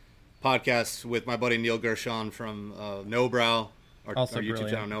play podcast with my buddy Neil Gershon from Nobrow, our YouTube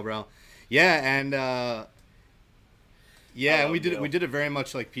channel Nobrow. Yeah, and and we did it very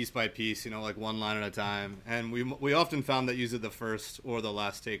much like piece by piece, like one line at a time. And we often found that usually the first or the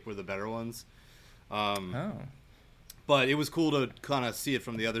last take were the better ones. But it was cool to kind of see it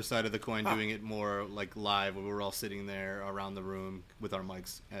from the other side of the coin, doing it more like live, where we were all sitting there around the room with our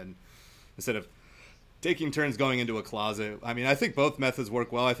mics, and instead of taking turns going into a closet. I mean, I think both methods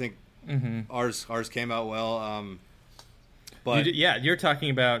work well. I think ours came out well. But you're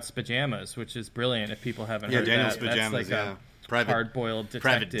talking about Spajamas, which is brilliant. If people haven't heard Daniel's that, Pajamas, that's like a hard-boiled detective.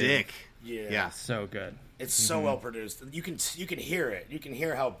 Private Dick. Yeah. So good. It's so well produced. You can hear it. You can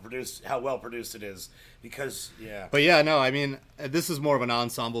hear how well produced it is because But yeah, no, I mean, this is more of an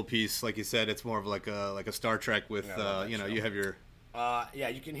ensemble piece, like you said. It's more of like a Star Trek with you have your.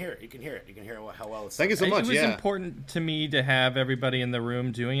 You can hear it. You can hear how well it's. Thank you so much. It was important to me to have everybody in the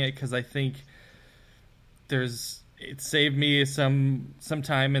room doing it because I think it saved me some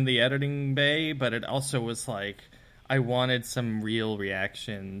time in the editing bay, but it also was like I wanted some real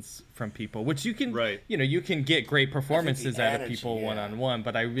reactions from people, which you can, you can get great performances out of people one-on-one,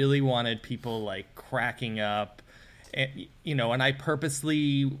 but I really wanted people like cracking up, and, and I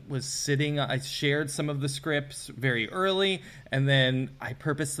purposely I shared some of the scripts very early, and then I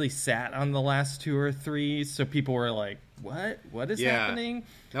purposely sat on the last 2 or 3, so people were like, what is happening?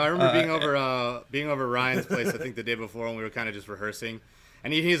 No, I remember being over Ryan's place, I think the day before, when we were kind of just rehearsing.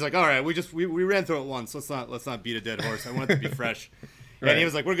 And he's like, all right, we ran through it once. Let's not beat a dead horse. I want it to be fresh. And he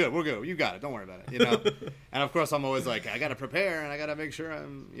was like, we're good. You got it. Don't worry about it. And of course, I'm always like, I got to prepare and I got to make sure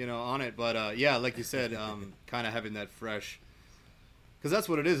I'm, on it. But like you said, kind of having that fresh, because that's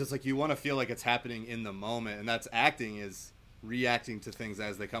what it is. It's like you want to feel like it's happening in the moment, and that's acting is reacting to things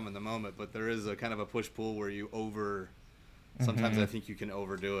as they come in the moment. But there is a kind of a push pull where you sometimes I think you can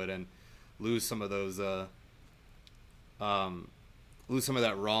overdo it and lose some of those, lose some of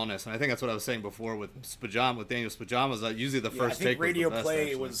that rawness, and I think that's what I was saying before with Daniel's Pajamas. Usually the first take was radio the best,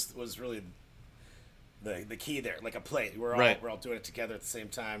 play actually. was really the key there, like a play. We're all doing it together at the same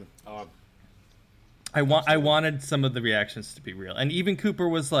time. I wanted some of the reactions to be real, and even Cooper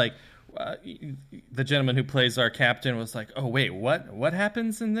was like, the gentleman who plays our captain was like, "Oh wait, what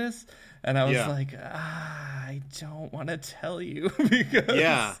happens in this?" And I was like, I don't want to tell you because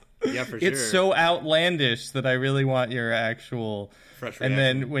yeah, for sure. It's so outlandish that I really want your actual fresh reaction.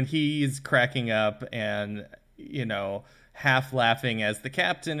 And then when he's cracking up and half laughing as the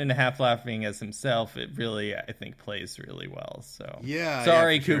captain and half laughing as himself, it really, I think, plays really well. So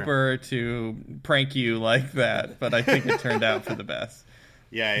sorry, Cooper, to prank you like that, but I think it turned out for the best.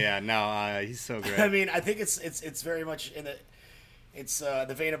 No, he's so great. I mean, I think it's very much in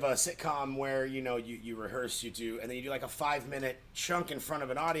the vein of a sitcom where you rehearse, you do, and then you do like a 5-minute chunk in front of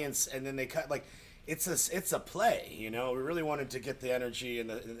an audience, and then they cut like it's a play. We really wanted to get the energy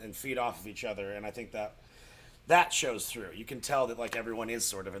and feed off of each other, and I think that shows through. You can tell that like everyone is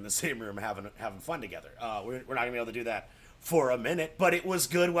sort of in the same room having fun together. We're not gonna be able to do that for a minute, but it was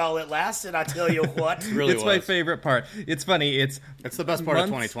good while it lasted. I tell you what, it's my favorite part. It's funny. It's the best part of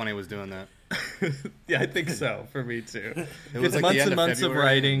 2020 was doing that. Yeah, I think so. For me too. It's like months and months of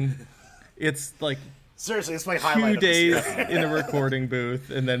writing. It's like seriously, it's my highlight. 2 days in a recording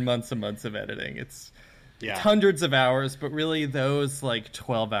booth, and then months and months of editing. It's hundreds of hours, but really those like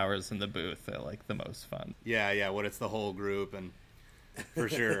 12 hours in the booth are like the most fun. Yeah. When it's the whole group, and for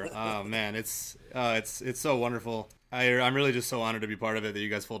sure. Oh man, it's so wonderful. I'm really just so honored to be part of it that you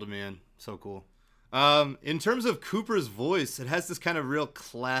guys folded me in. So cool. In terms of Cooper's voice, it has this kind of real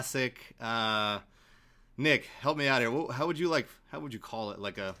classic. Nick, help me out here. How would you call it?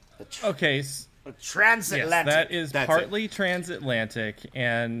 Like a transatlantic. Yes, that's partly transatlantic,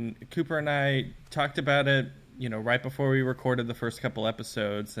 and Cooper and I talked about it, right before we recorded the first couple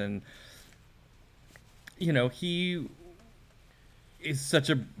episodes, and he is such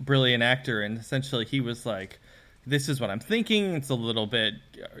a brilliant actor, and essentially he was like, this is what I'm thinking. It's a little bit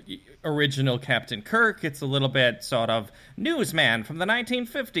original Captain Kirk. It's a little bit sort of newsman from the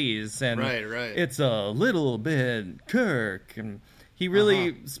 1950s. And right. It's a little bit Kirk. And he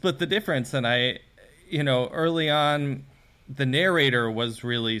really split the difference. And early on, the narrator was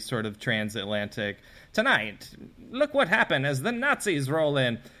really sort of transatlantic. Tonight, look what happened as the Nazis roll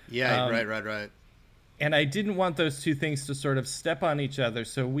in. Yeah, right. and I didn't want those two things to sort of step on each other.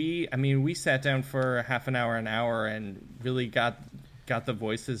 So we sat down for half an hour, and really got the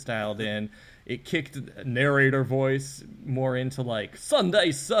voices dialed in. It kicked narrator voice more into like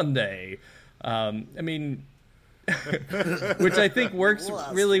Sunday. Which I think works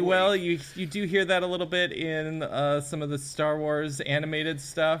really well. You do hear that a little bit in some of the Star Wars animated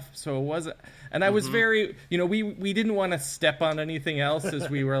stuff. So it wasn't, and I was very, we didn't want to step on anything else as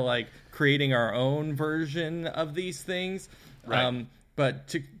we were like creating our own version of these things. Right.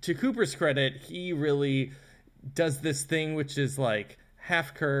 But to Cooper's credit, he really does this thing which is like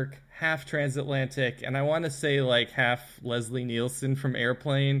half Kirk, half transatlantic, and I want to say like half Leslie Nielsen from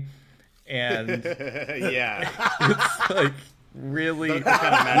Airplane. And Yeah. it's like really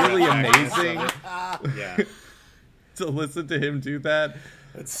amazing Yeah. to listen to him do that.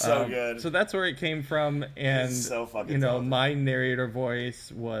 It's so good. So that's where it came from. And It's so fucking talented. my narrator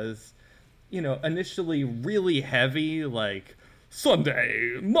voice was, initially really heavy, like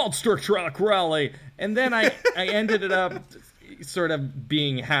Sunday monster truck rally, and then I ended it up sort of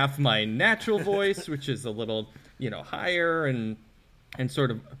being half my natural voice, which is a little higher and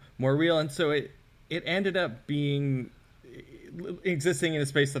sort of more real, and so it ended up existing in a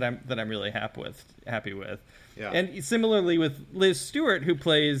space that I'm really happy with. Yeah. And similarly with Liz Stewart, who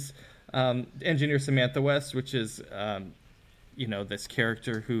plays Engineer Samantha West, which is this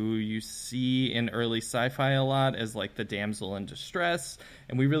character who you see in early sci-fi a lot as like the damsel in distress,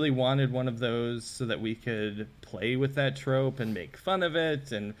 and we really wanted one of those so that we could play with that trope and make fun of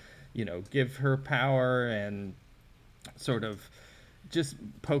it, and give her power and sort of just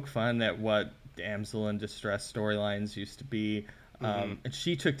poke fun at what damsel in distress storylines used to be. And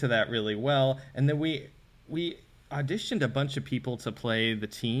she took to that really well. And then we auditioned a bunch of people to play the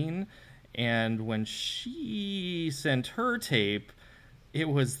teen. And when she sent her tape, it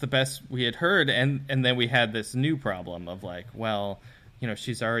was the best we had heard. And then we had this new problem of like, well,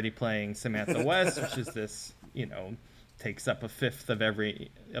 she's already playing Samantha West, which is this, takes up a fifth of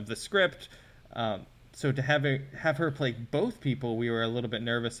the script. So to have her play both people, we were a little bit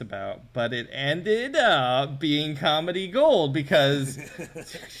nervous about, but it ended up being comedy gold because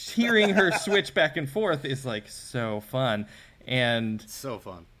hearing her switch back and forth is like so fun. And So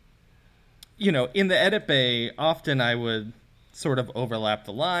fun. in the edit bay, often I would sort of overlap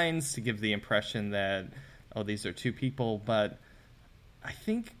the lines to give the impression that, oh, these are two people, but I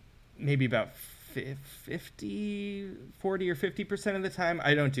think maybe about 40 or 50% of the time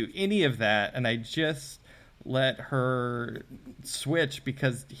I don't do any of that, and I just let her switch,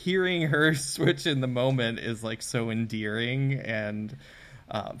 because hearing her switch in the moment is like so endearing and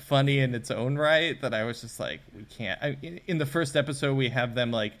funny in its own right that I was just like, we can't. In the first episode we have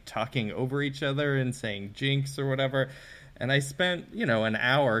them like talking over each other and saying jinx or whatever, and I spent an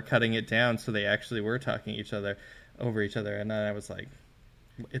hour cutting it down so they actually were talking over each other, and then I was like,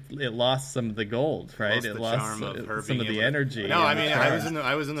 it lost some of the gold, right? It lost charm of her some of the energy. No, I mean, I was in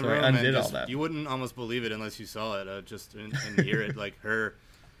the So room, I and undid all just, that. you wouldn't almost believe it unless you saw it, and hear it, like her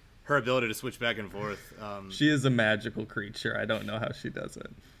ability to switch back and forth. She is a magical creature. I don't know how she does it.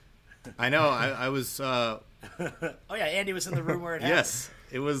 I know. I was. Oh yeah, Andy was in the room where it happened. Yes,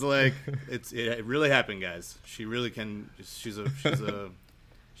 it was like it really happened, guys. She really can. She's a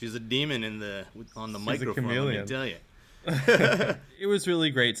demon on the microphone. Let chameleon. me tell you. It was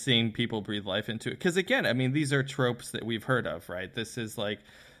really great seeing people breathe life into it, because again, I mean, these are tropes that we've heard of, right? This is like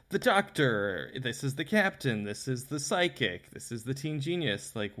the doctor, this is the captain, this is the psychic, this is the teen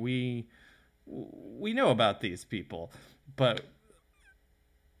genius. Like we know about these people, but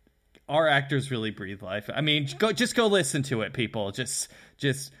our actors really breathe life. I mean, go listen to it, people. Just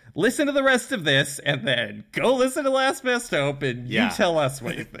listen to the rest of this, and then go listen to Last Best Hope, and you tell us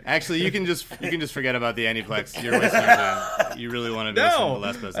what you think. Actually, you can just forget about the Andyplex. You're wasting your time. You really want to listen to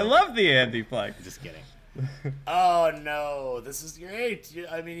Last Best I Hope. love the Andyplex. Just kidding. Oh no, this is great.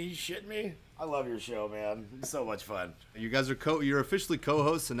 I mean, you shitting me? I love your show, man. It's so much fun. You guys are you're officially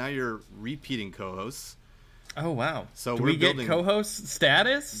co-hosts, and now you're repeating co-hosts. Oh wow! So do we're we get building co-host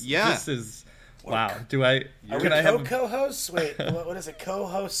status? Yeah. This is wow. Do I? Are Can we I have? co-hosts? Wait, what is it?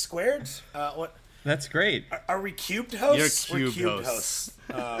 Co-host squared? What? That's great. Are we cubed hosts? You're We're cubed cubed hosts.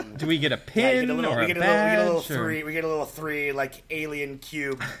 Do we get a Yeah, pin or a badge? three. We get a little three, like Alien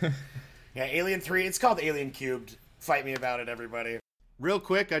Cube. Yeah, Alien 3. It's called Alien Cubed. Fight me about it, everybody. Real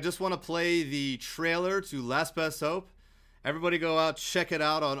quick, I just want to play the trailer to Last Best Hope. Everybody go out, check it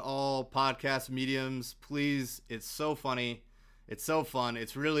out on all podcast mediums, please. It's so funny. It's so fun.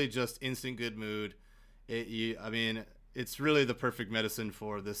 It's really just instant good mood. It's really the perfect medicine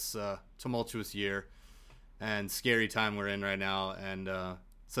for this tumultuous year and scary time we're in right now. And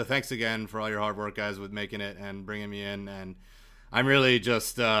So thanks again for all your hard work, guys, with making it and bringing me in. And I'm really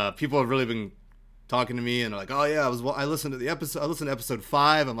just people have really been talking to me and like, oh yeah, I listened to the episode. I listened to episode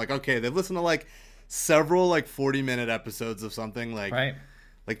 5. I'm like, okay, they've listened to like several like 40-minute episodes of something like Right.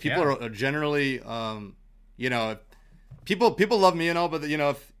 Like people are generally, people love me and all, but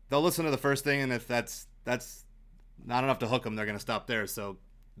if they'll listen to the first thing, and if that's not enough to hook them, they're gonna stop there. So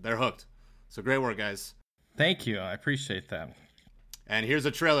they're hooked. So great work, guys. Thank you. I appreciate that. And here's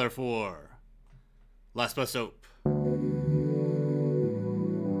a trailer for Last Bus Soap.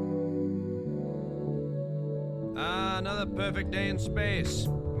 Another perfect day in space.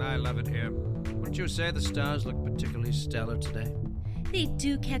 I love it here. Wouldn't you say the stars look particularly stellar today? They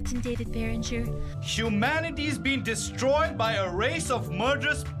do, Captain David Berenger. Humanity's been destroyed by a race of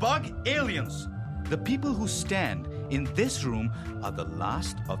murderous bug aliens. The people who stand in this room are the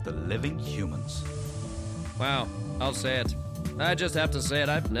last of the living humans. Wow, I'll say it. I just have to say it,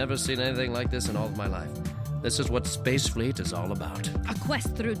 I've never seen anything like this in all of my life. This is what Space Fleet is all about. A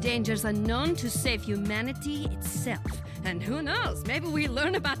quest through dangers unknown to save humanity itself. And who knows, maybe we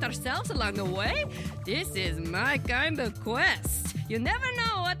learn about ourselves along the way? This is my kind of quest. You never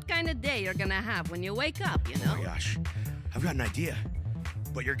know what kind of day you're gonna have when you wake up, you know? Oh my gosh, I've got an idea,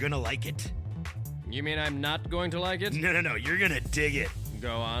 but you're gonna like it. You mean I'm not going to like it? No, you're gonna dig it.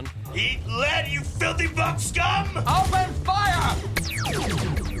 Go on. Eat lead, you filthy bug scum! Open fire!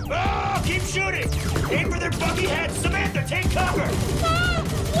 Oh, keep shooting! Aim for their buggy heads! Samantha, take cover! Oh,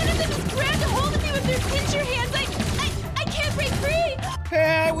 one of them just grabbed a hold of me with their pincher hands. I can't break free.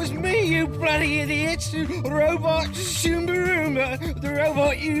 It was me, you bloody idiots! Robot Shumbaruma, the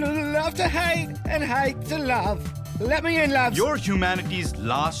robot you love to hate and hate to love. Let me in, lads. You're humanity's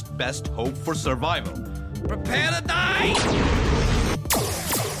last best hope for survival. Prepare to die!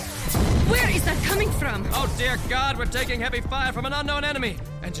 Where is that coming from? Oh dear God, we're taking heavy fire from an unknown enemy.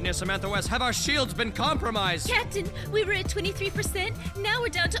 Engineer Samantha West, have our shields been compromised? Captain, we were at 23%. Now we're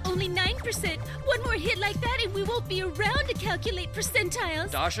down to only 9%. One more hit like that and we won't be around to calculate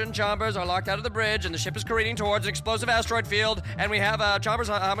percentiles. Dasha and Chambers are locked out of the bridge, and the ship is careening towards an explosive asteroid field. And we have, Chambers,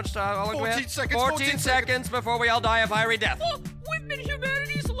 how much, how long do we have? 14 seconds, 14 seconds before we all die a fiery death. Oh, we've been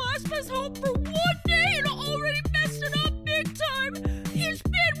humanity's last best hope for one day and already messed it up big time. It's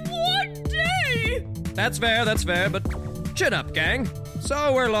been one day. That's fair, but chin up, gang.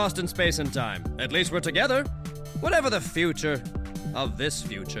 So we're lost in space and time. At least we're together. Whatever the future of this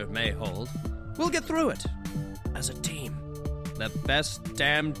future may hold, we'll get through it. As a team. The best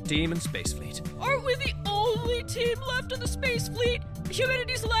damn team in Space Fleet. Aren't we the only team left in the space fleet?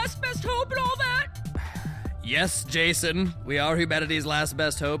 Humanity's last best hope and all that? Yes, Jason, we are humanity's last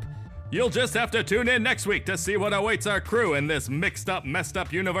best hope. You'll just have to tune in next week to see what awaits our crew in this mixed up, messed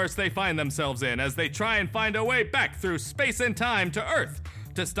up universe they find themselves in as they try and find a way back through space and time to Earth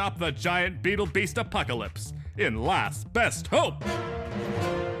to stop the giant beetle beast apocalypse in Last Best Hope.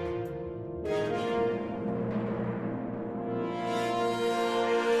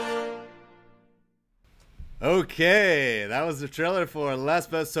 Okay, that was the trailer for Last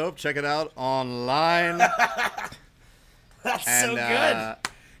Best Hope. Check it out online. That's so good.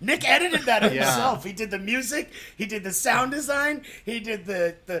 Nick edited that himself. He did the music, he did the sound design, he did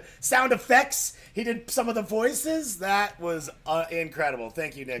the sound effects, he did some of the voices. That was incredible.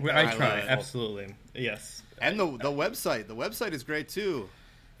 Thank you, Nick. I try, absolutely. Yes. And the website. The website is great, too.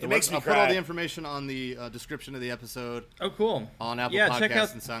 It makes me I'll cry. put all the information on the description of the episode. Oh, cool. On Apple Yeah, Podcasts check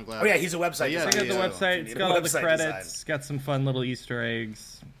out, and SoundCloud. Oh, yeah, he's a website designer. Check out the website. It's got all the Website credits. design. It's got some fun little Easter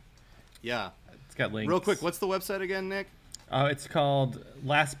eggs. Yeah. It's got links. Real quick, what's the website again, Nick? It's called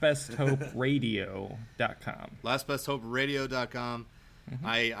lastbesthoperadio.com. lastbesthoperadio.com.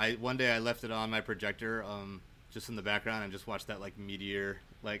 I one day I left it on my projector just in the background and just watched that like meteor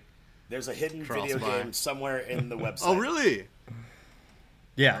like There's a hidden Cross video by. game somewhere in the website. Oh, really?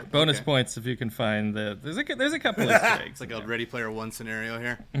 Yeah, bonus Okay. points if you can find there's a couple Easter eggs. It's like a Ready Player One scenario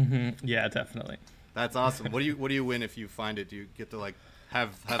here. Yeah, definitely. That's awesome. What do you win if you find it? Do you get to like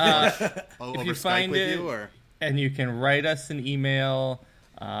have lunch over you Skype find with it, you or? And you can write us an email.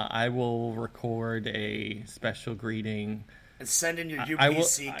 I will record a special greeting. And send in your UPC I will,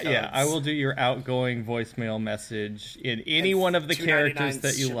 codes. yeah, I will do your outgoing voicemail message in any one of the characters $2.99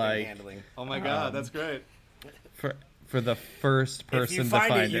 that you shipping like. handling. Oh my God, that's great. For the first person If you to find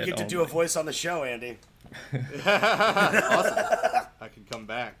find it, you get to only. do a voice on the show, Andy. Awesome. I can come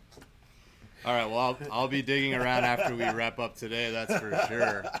back. All right. Well, I'll be digging around after we wrap up today. That's for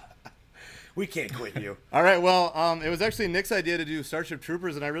sure. We can't quit you. All right. Well, it was actually Nick's idea to do Starship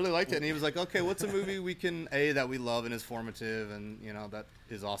Troopers, and I really liked it. And he was like, "Okay, what's a movie we can that we love and is formative, and that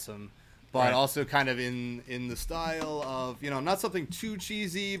is awesome." but Right. also kind of in the style of, not something too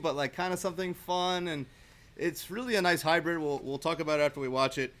cheesy, but like kind of something fun. And it's really a nice hybrid. We'll talk about it after we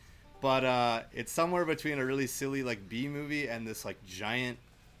watch it. But it's somewhere between a really silly like B movie and this like giant,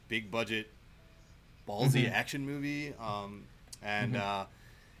 big budget, ballsy action movie.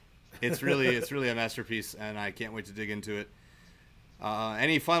 It's really a masterpiece, and I can't wait to dig into it.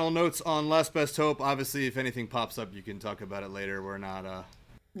 Any final notes on Last Best Hope? Obviously, if anything pops up, you can talk about it later. We're not.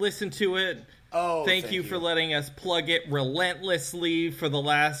 Listen to it. Oh, thank you for letting us plug it relentlessly for the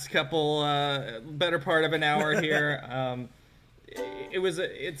last couple, better part of an hour here.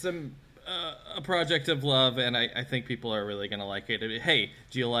 It's a project of love, and I think people are really going to like it. Hey,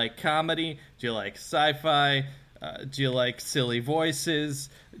 do you like comedy? Do you like sci-fi? Do you like silly voices?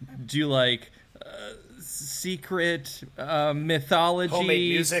 Do you like secret mythology? Homemade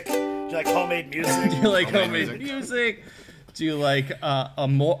music? Do you like homemade music? Do you like homemade music? Do you like a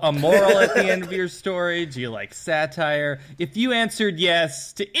moral at the end of your story? Do you like satire? If you answered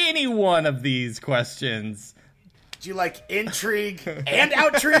yes to any one of these questions... Do you like intrigue and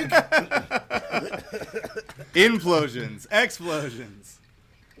outrigue? Implosions, explosions.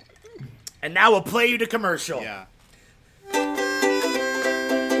 And now we'll play you to commercial. Yeah.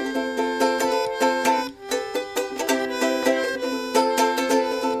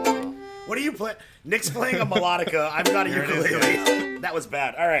 What are you playing? Nick's playing a melodica. I've got a ukulele. That was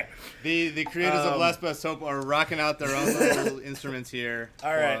bad. All right. The creators of Last Best Hope are rocking out their own little instruments here.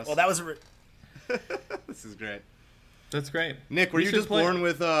 All right. Well, that was This is great. That's great. Nick, were you just born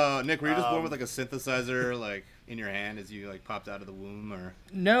with like a synthesizer like in your hand as you like popped out of the womb, or?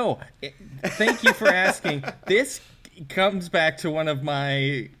 No. Thank you for asking. This comes back to one of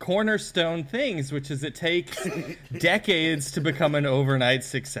my cornerstone things, which is it takes decades to become an overnight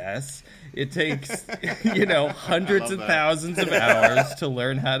success. It takes, hundreds and thousands of hours to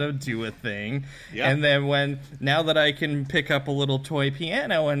learn how to do a thing. Yep. And then now that I can pick up a little toy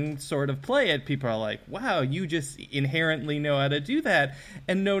piano and sort of play it, people are like, wow, you just inherently know how to do that.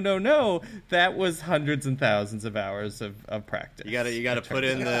 And no, that was hundreds and thousands of hours of practice. You gotta put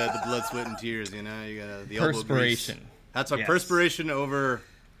in the blood, sweat, and tears, you gotta, the elbow perspiration. Grease. That's what perspiration over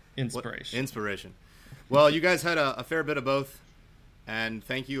inspiration. Inspiration. Well, you guys had a fair bit of both. And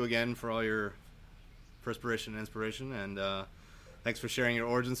thank you again for all your perspiration and inspiration, and thanks for sharing your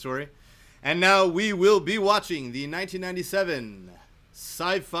origin story. And now we will be watching the 1997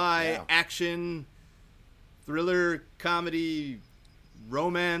 sci-fi action thriller comedy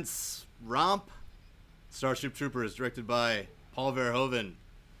romance romp Starship Troopers, directed by Paul Verhoeven,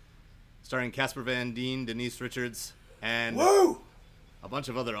 starring Casper Van Dien, Denise Richards, and a bunch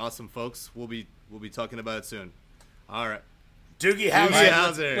of other awesome folks. We'll be talking about it soon. All right. Doogie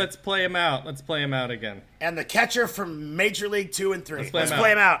Howser. Let's play him out. Let's play him out again. And the catcher from Major League 2 and 3. Let's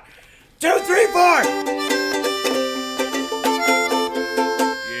play him out. 2, 3, 4!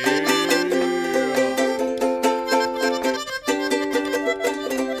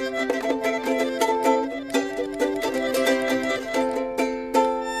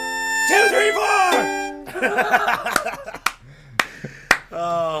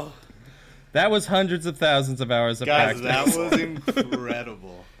 Oh. That was hundreds of thousands of hours of practice. That was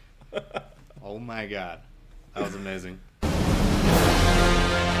incredible. Oh my god. That was amazing.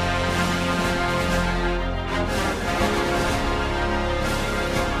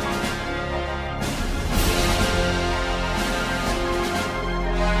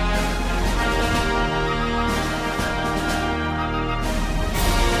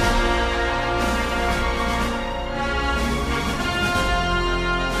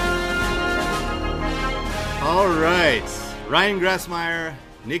 All right, Ryan Grassmeyer,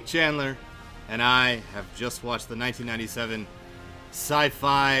 Nick Chandler, and I have just watched the 1997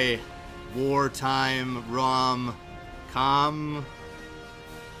 sci-fi wartime rom-com.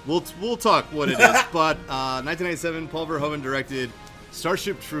 We'll talk what it is, but 1997, Paul Verhoeven directed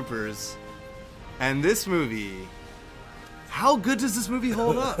Starship Troopers, and this movie. How good does this movie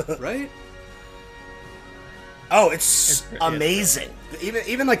hold up? Right? Oh, it's amazing.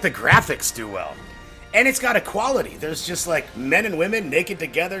 Even like the graphics do well. And it's got equality. There's just like men and women naked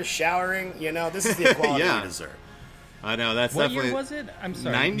together, showering. This is the equality we deserve. I know, that's what definitely... year was it? I'm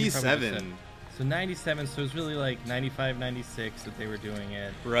sorry. 97. So 97, so it was really like 95, 96 that they were doing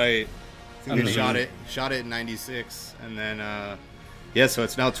it. Right. I think they shot it in 96. And then, so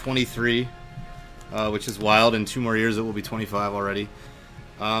it's now 23, which is wild. In 2 more years, it will be 25 already.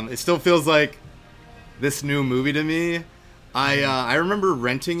 It still feels like this new movie to me. I remember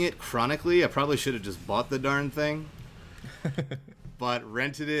renting it chronically. I probably should have just bought the darn thing. But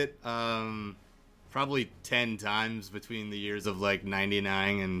rented it probably 10 times between the years of like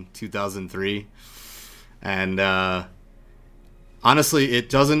 99 and 2003. And honestly, it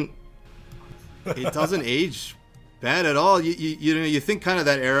doesn't age bad at all. You know, you think kind of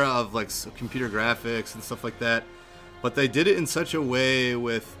that era of like computer graphics and stuff like that, but they did it in such a way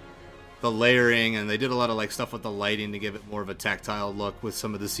with the layering, and they did a lot of like stuff with the lighting to give it more of a tactile look with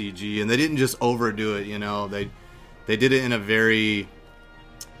some of the CG, and they didn't just overdo it. You know, they did it in a very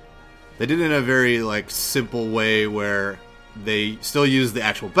like simple way where they still used the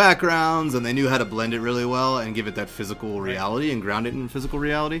actual backgrounds, and they knew how to blend it really well and give it that physical reality and ground it in physical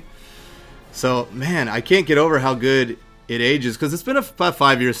reality. So, man, I can't get over how good it ages, because it's been about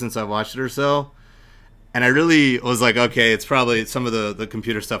 5 years since I watched it or so. And I really was like, okay, it's probably some of the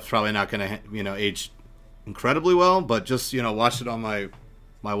computer stuff's probably not going to, you know, age incredibly well, but just, you know, watched it on my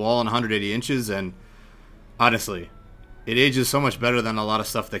wall on 180 inches, and honestly, it ages so much better than a lot of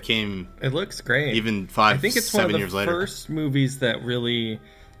stuff that came. It looks great. Even 5, 7 years later. First movies that really,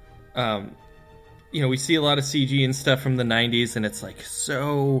 you know, we see a lot of CG and stuff from the 90s, and it's like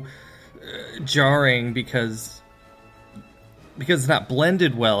so jarring because it's not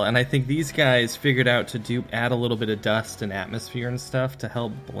blended well. And I think these guys figured out to add a little bit of dust and atmosphere and stuff to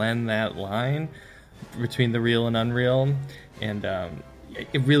help blend that line between the real and unreal. And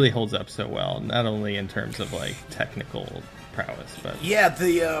it really holds up so well, not only in terms of like technical prowess, but yeah,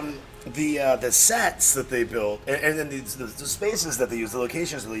 the sets that they built and then the spaces that they used, the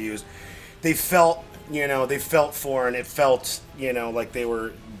locations that they used, they felt foreign. It felt, you know, like they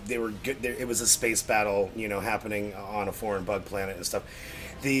were good. It was a space battle, you know, happening on a foreign bug planet and stuff.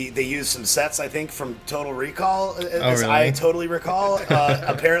 They used some sets, I think, from Total Recall, as really? I totally recall.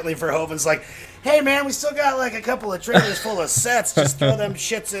 Apparently, Verhoeven's like, hey man, we still got like a couple of trailers full of sets. Just throw them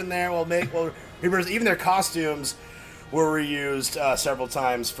shits in there. Even their costumes were reused several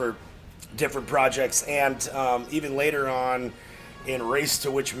times for different projects, and even later on in Race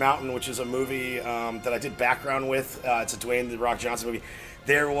to Witch Mountain, which is a movie that I did background with. It's a Dwayne "The Rock" Johnson movie.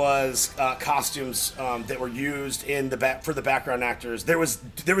 There was costumes that were used in for the background actors. There was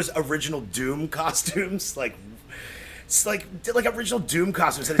original Doom costumes, like original Doom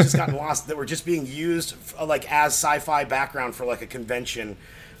costumes that had just gotten lost, that were just being used like as sci-fi background for like a convention,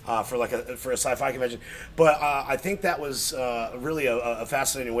 for a sci-fi convention. But I think that was really a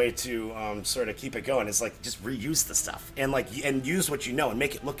fascinating way to sort of keep it going. It's like just reuse the stuff and use what you know and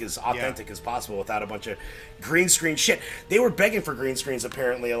make it look as authentic as possible without a bunch of green screen shit. They were begging for green screens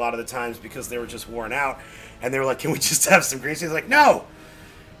apparently a lot of the times because they were just worn out, and they were like, "Can we just have some green screens?" Like, no.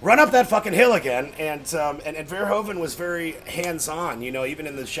 Run up that fucking hill again, and Verhoeven was very hands-on, you know, even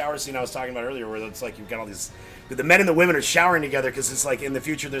in the shower scene I was talking about earlier, where it's like you've got all these, the men and the women are showering together because it's like in the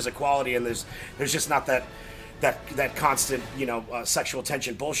future there's equality and there's just not that constant, you know, sexual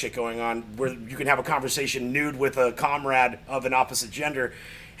tension bullshit going on where you can have a conversation nude with a comrade of an opposite gender,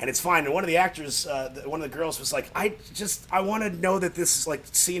 and it's fine. And one of the actors, one of the girls was like, I want to know that this like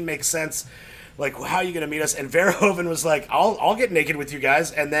scene makes sense. Like, how are you going to meet us? And Verhoeven was like, I'll get naked with you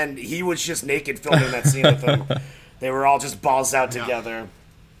guys. And then he was just naked filming that scene with them. They were all just balls out together.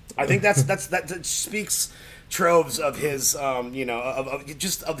 I think that speaks troves of his, you know,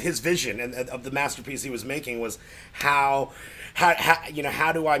 of his vision and of the masterpiece he was making was how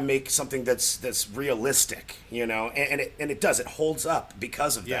do I make something that's realistic, you know? And it does. It holds up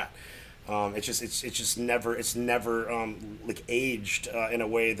because of that. It's never like aged in a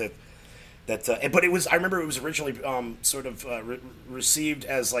way that. But it was. I remember it was originally sort of received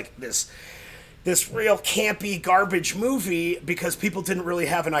as like this real campy garbage movie because people didn't really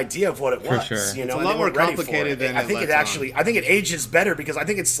have an idea of what it was. For sure. You know, it's a lot more complicated than I think it ages better because I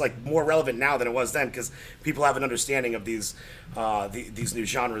think it's like more relevant now than it was then because people have an understanding of these new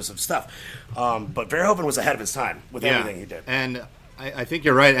genres of stuff. But Verhoeven was ahead of his time with everything he did. And I think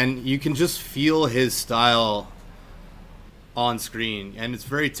you're right, and you can just feel his style on screen, and it's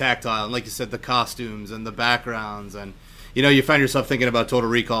very tactile, and like you said, the costumes and the backgrounds, and you know, you find yourself thinking about Total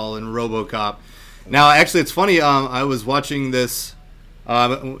Recall and RoboCop. Now, actually, it's funny. I was watching this. I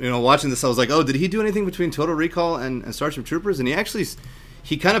was like, oh, did he do anything between Total Recall and Starship Troopers? And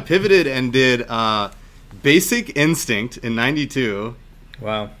he kind of pivoted and did Basic Instinct in '92.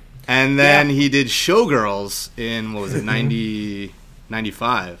 Wow. And then he did Showgirls in, what was it,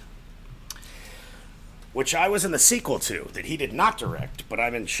 95. Which I was in the sequel to, that he did not direct, but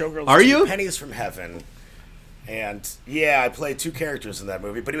I'm in Showgirls. Are you? Pennies from Heaven. And yeah, I played two characters in that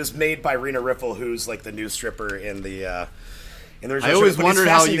movie, but it was made by Rena Riffle, who's like the new stripper in the original. I always show. wondered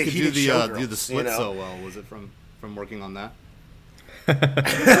how you could do the split so well. Was it from working on that?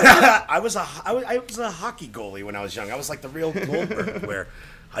 I was a hockey goalie when I was young. I was like the real Goldberg, where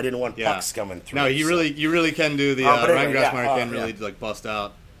I didn't want pucks coming through. No, you really can do the anyway, Ryan Grassmeyer can really like bust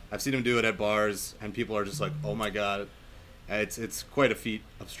out. I've seen him do it at bars, and people are just like, "Oh my god!" It's quite a feat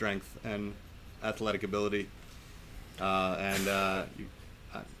of strength and athletic ability. I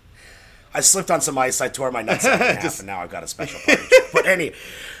slipped on some ice. I tore my nuts out in half, and now I've got a special party.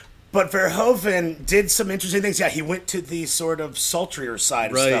 But Verhoeven did some interesting things. Yeah, he went to the sort of sultrier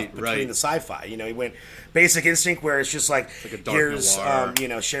side of stuff between the sci-fi. You know, he went Basic Instinct, where it's just like a dark here's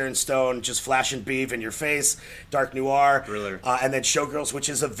noir. Sharon Stone just flashing beef in your face, dark noir, Thriller. And then Showgirls, which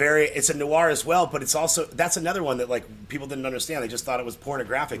is it's a noir as well, but it's also that's another one that like people didn't understand. They just thought it was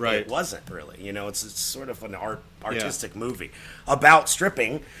pornographic, but it wasn't really. You know, it's sort of an artistic movie about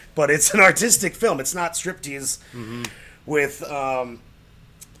stripping, but it's an artistic film. It's not striptease with.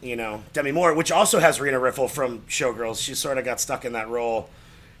 Demi Moore, which also has Rena Riffle from Showgirls. She sort of got stuck in that role,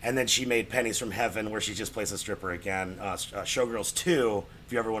 and then she made Pennies from Heaven, where she just plays a stripper again. Showgirls 2,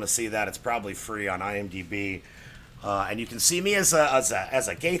 if you ever want to see that, it's probably free on IMDb. And you can see me as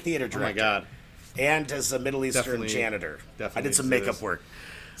a gay theater director. Oh my God. And as a Middle Eastern janitor. I did some makeup work.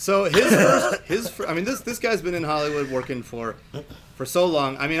 So this guy's been in Hollywood working for so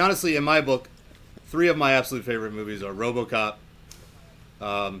long. I mean, honestly, in my book, 3 of my absolute favorite movies are RoboCop,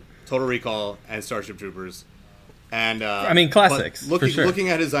 Total Recall, and Starship Troopers. And classics. Looking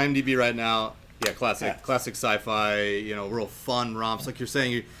at his IMDb right now, classic sci-fi, real fun romps. Like you're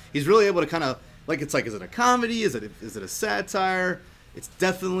saying, he's really able to kind of is it a comedy? Is it a satire? It's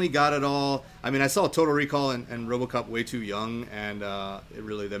definitely got it all. I mean, I saw Total Recall and RoboCop way too young, and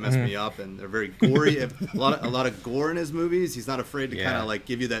they messed me up. And they're very gory. a lot of gore in his movies. He's not afraid to kind of like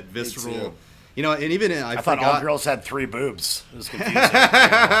give you that visceral. And even I thought forgot, all girls had 3 boobs. It was confusing.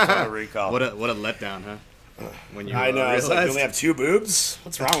 Total Recall. What a letdown, huh? When you I know. It's like, you only have 2 boobs?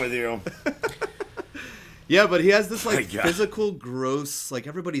 What's wrong with you? Yeah, but he has this physical, gross, like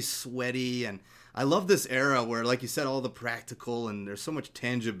everybody's sweaty, and I love this era where, like you said, all the practical and there's so much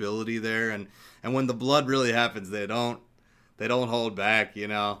tangibility there, and when the blood really happens, they don't hold back,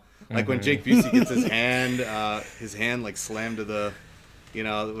 Like when Jake Busey gets his hand like slammed to the.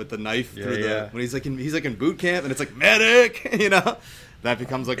 With the knife through when he's like in boot camp, and it's like medic, that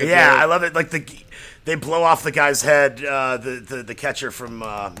becomes like a joke. I love it. Like they blow off the guy's head, the catcher from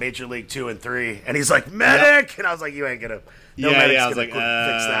Major League 2 and 3, and he's like medic, and I was like, you ain't gonna. I was like, fix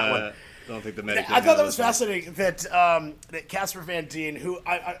that one. I don't think the medic. I thought that was fascinating that Casper Van Dien, who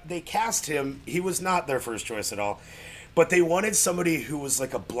they cast him, he was not their first choice at all, but they wanted somebody who was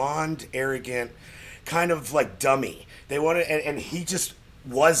like a blonde, arrogant, kind of like dummy. They wanted, and he just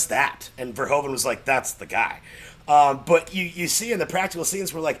was that, and Verhoeven was like, that's the guy. But you see in the practical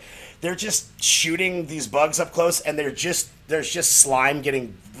scenes where like they're just shooting these bugs up close, and there's just slime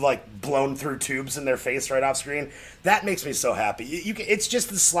getting like blown through tubes in their face right off screen. That makes me so happy. It's just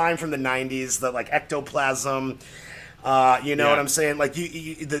the slime from the 90s, the like ectoplasm. You know what I'm saying? Like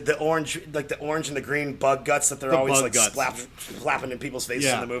the orange, like the orange and the green bug guts that they're always like flapping in people's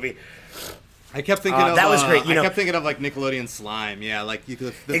faces in the movie. I kept thinking of that was great. I kept thinking of like Nickelodeon slime. Yeah, like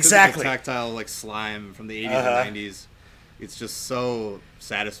the exactly tactile like slime from the 80s and 90s. It's just so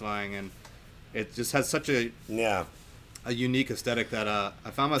satisfying, and it just has such a unique aesthetic that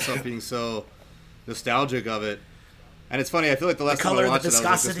I found myself being so nostalgic of it. And it's funny. I feel like the last time I watched it,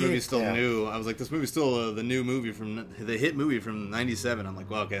 I was like, this movie's still new. I was like, this movie's still the new movie from the hit movie from '97. I'm like,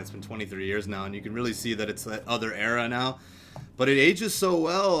 well, okay, it's been 23 years now, and you can really see that it's that other era now. But it ages so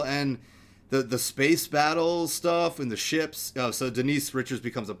well, and the space battle stuff and the ships. So Denise Richards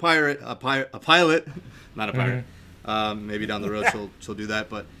becomes a pilot, not a pirate. Maybe down the road she'll do that.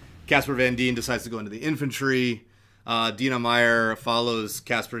 But Casper Van Dien decides to go into the infantry. Dina Meyer follows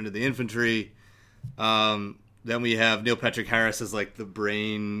Casper into the infantry. Then we have Neil Patrick Harris as like the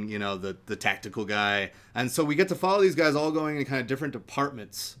brain, the tactical guy. And so we get to follow these guys all going in kind of different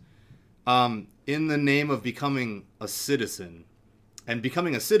departments in the name of becoming a citizen. And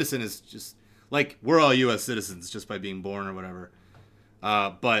becoming a citizen is just like we're all U.S. citizens just by being born or whatever.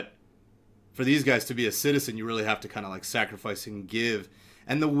 But for these guys to be a citizen, you really have to kind of like sacrifice and give.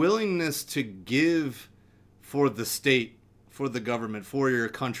 And the willingness to give for the state, for the government, for your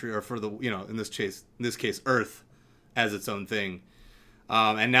country, or for the, in this case, Earth as its own thing.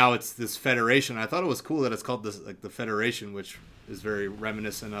 And now it's this federation. I thought it was cool that it's called this, like the Federation, which is very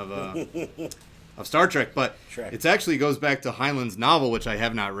reminiscent of Star Trek. But it actually goes back to Heinlein's novel, which I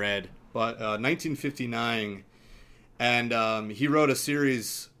have not read, but 1959. And he wrote a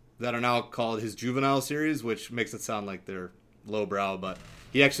series that are now called his Juvenile series, which makes it sound like they're lowbrow, but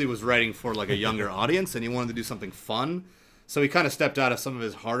he actually was writing for like a younger audience, and he wanted to do something fun. So he kind of stepped out of some of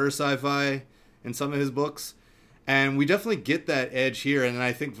his harder sci-fi in some of his books. And we definitely get that edge here, and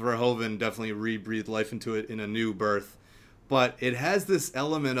I think Verhoeven definitely rebreathed life into it in A New Birth. But it has this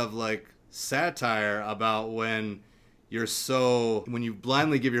element of, like, satire about when you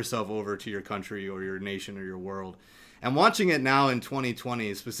blindly give yourself over to your country or your nation or your world. And watching it now in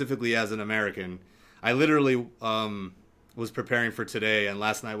 2020, specifically as an American, I literally was preparing for today, and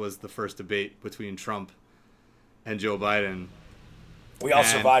last night was the first debate between Trump and Joe Biden. We all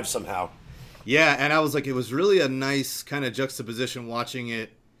survived somehow. Yeah, and I was like, it was really a nice kind of juxtaposition watching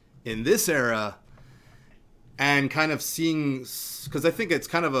it in this era and kind of seeing, because I think it's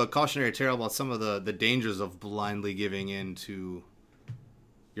kind of a cautionary tale about some of the dangers of blindly giving in to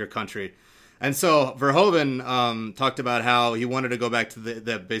your country. And so Verhoeven talked about how he wanted to go back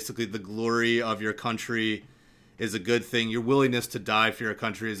to basically the glory of your country is a good thing. Your willingness to die for your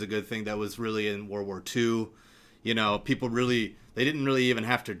country is a good thing. That was really in World War II. You know, people really, they didn't really even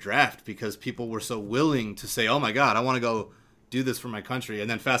have to draft because people were so willing to say, oh my God, I want to go do this for my country. And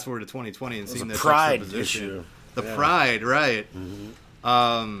then fast forward to 2020 and seeing this pride issue. The pride, right.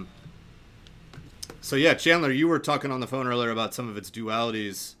 Mm-hmm. So yeah, Chandler, you were talking on the phone earlier about some of its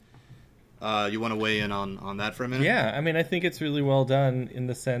dualities. You want to weigh in on that for a minute? Yeah, I mean, I think it's really well done in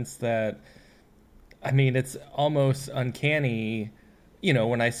the sense that, I mean, it's almost uncanny. You know,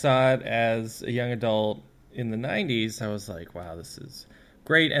 when I saw it as a young adult in the 90s, I was like, wow, this is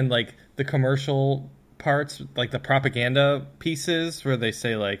great. And like the commercial parts, like the propaganda pieces where they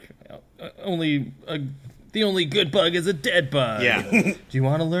say like, the only good bug is a dead bug. Yeah. Do you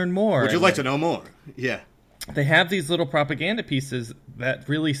want to learn more? Would you like to know more? Yeah. They have these little propaganda pieces that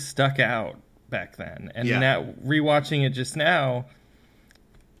really stuck out back then. And now rewatching it just now,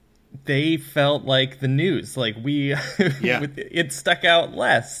 they felt like the news. Like it stuck out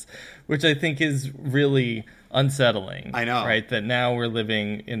less, which I think is really unsettling. I know. Right? That now we're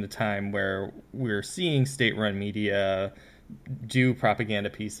living in a time where we're seeing state-run media do propaganda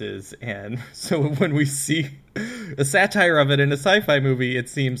pieces, and so when we see a satire of it in a sci-fi movie, it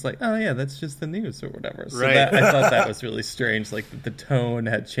seems like, oh yeah, that's just the news or whatever. So right. I thought that was really strange, like the tone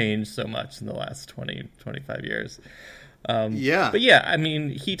had changed so much in the last 25 years. But yeah, I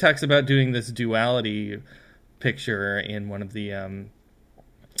mean, he talks about doing this duality picture in one of the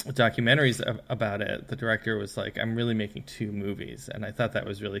documentaries about it. The director was like, I'm really making two movies, and I thought that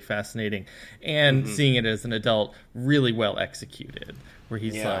was really fascinating, and seeing it as an adult, really well executed, where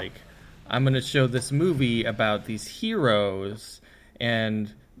he's like, I'm going to show this movie about these heroes,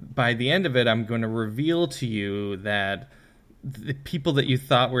 and by the end of it, I'm going to reveal to you that the people that you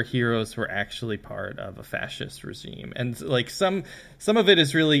thought were heroes were actually part of a fascist regime. And like some of it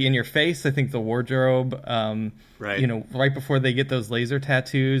is really in your face. I think the wardrobe, right. You know, right before they get those laser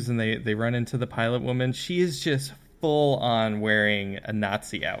tattoos and they run into the pilot woman, she is just full on wearing a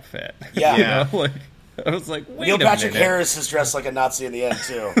Nazi outfit. Yeah. You know? Like, I was like, wait Neil a minute. Patrick Harris is dressed like a Nazi in the end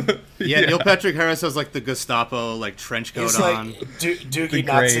too. Yeah, Neil Patrick Harris has like the Gestapo like trench coat he's on. Like Dookie The gray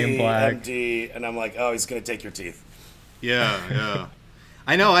Nazi and black. MD, and I'm like, oh, he's gonna take your teeth. Yeah.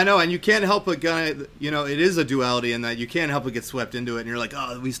 I know, and you can't help but you know, it is a duality in that you can't help but get swept into it, and you're like,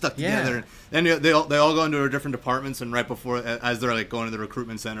 oh, we stuck together. And then they all go into their different departments, and right before, as they're like going to the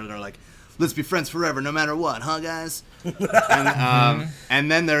recruitment center, they're like, let's be friends forever, no matter what, huh, guys? And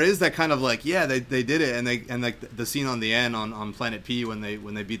then there is that kind of like, yeah, they did it, and like the scene on the end on Planet P when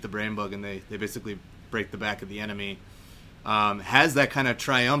they beat the brain bug and they basically break the back of the enemy, has that kind of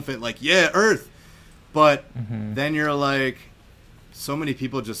triumphant like, yeah, Earth. But then you're like, so many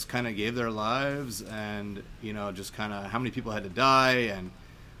people just kind of gave their lives, and you know, just kind of how many people had to die, and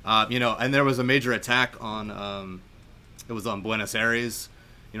you know, and there was a major attack on it was on Buenos Aires,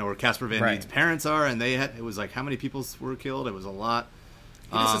 you know, where Casper Van Dien's parents are, and it was like how many people were killed? It was a lot.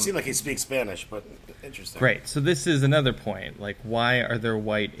 He doesn't seem like he speaks Spanish, but interesting. Right. So this is another point. Like, why are there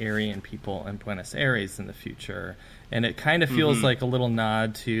white Aryan people in Buenos Aires in the future? And it kind of feels like a little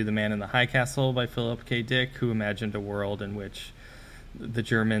nod to The Man in the High Castle by Philip K. Dick, who imagined a world in which the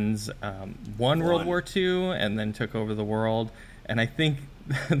Germans won World War II and then took over the world. And I think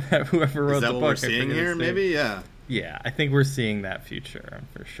that whoever wrote the book... Is that what we're seeing here, maybe? Yeah. Yeah, I think we're seeing that future,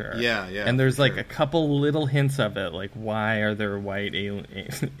 for sure. Yeah. And there's like a couple little hints of it, like why are there white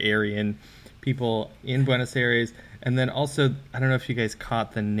Aryan people in Buenos Aires? And then also, I don't know if you guys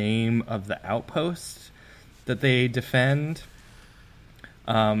caught the name of the outpost that they defend.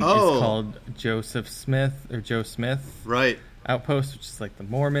 It's called Joseph Smith or Joe Smith. Right. outpost, which is like the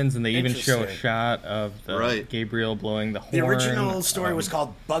Mormons, and they even show a Interesting. shot of the Gabriel blowing the horn. The original story was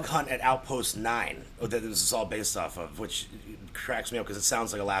called Bug Hunt at Outpost 9, that this is all based off of, which cracks me up because it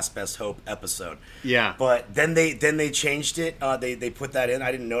sounds like a Last Best Hope episode. Yeah. But then they changed it. They put that in.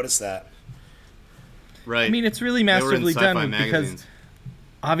 I didn't notice that. Right. I mean, it's really They were in masterfully sci-fi done magazines. because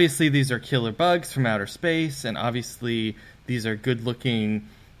obviously these are killer bugs from outer space, and obviously these are good-looking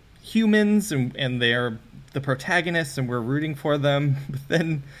humans, and they're the protagonists, and we're rooting for them. But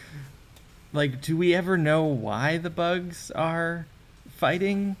then, like, do we ever know why the bugs are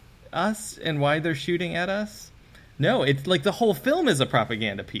fighting us and why they're shooting at us? No, it's like the whole film is a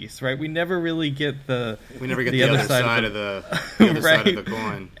propaganda piece, right? We never really get the other side of the other side of the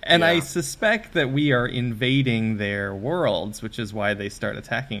coin. And Yeah. I suspect that we are invading their worlds, which is why they start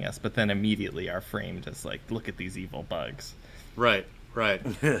attacking us, but then immediately are framed as like, look at these evil bugs. Right.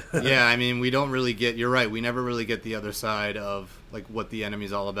 Yeah, I mean, we don't really get. You're right. We never really get the other side of like what the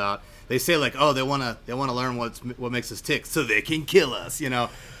enemy's all about. They say like, oh, they want to learn what makes us tick, so they can kill us. You know,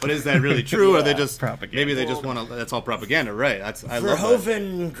 but is that really true, or they just propaganda? Maybe they just want to. That's all propaganda, right? I love that.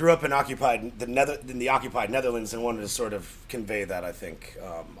 Verhoeven grew up in the occupied Netherlands and wanted to sort of convey that, I think,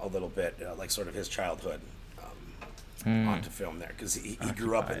 a little bit, like sort of his childhood onto film there, because he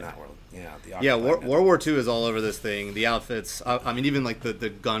grew up in that world. Yeah, World War II is all over this thing. The outfits, I mean, even like the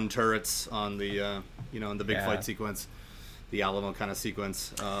gun turrets on the in the big fight sequence, the Alamo kind of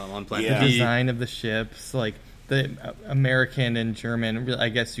sequence on Planet The B. design of the ships, like the American and German, I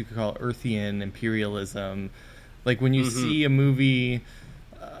guess you could call it Earthian imperialism. Like when you see a movie,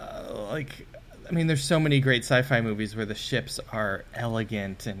 I mean, there's so many great sci-fi movies where the ships are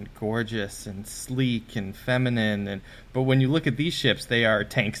elegant and gorgeous and sleek and feminine, but when you look at these ships, they are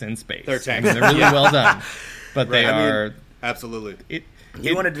tanks in space. They're tanks. I mean, they're really well done, but they are absolutely.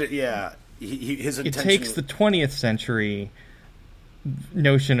 He wanted to, his It intention. takes the 20th century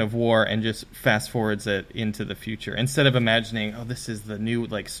notion of war and just fast forwards it into the future, instead of imagining, oh, this is the new,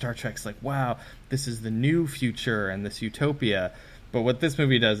 like Star Trek's like, wow, this is the new future and this utopia. But what this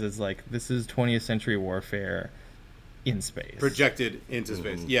movie does is like, this is 20th century warfare in space, projected into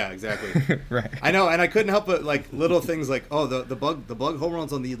space. Yeah, exactly. Right. I know, and I couldn't help but like little things like, oh, the bug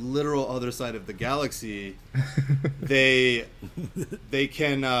homeworld's on the literal other side of the galaxy. they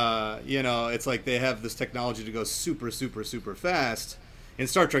can it's like they have this technology to go super super super fast. In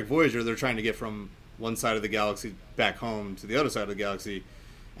Star Trek Voyager, they're trying to get from one side of the galaxy back home to the other side of the galaxy,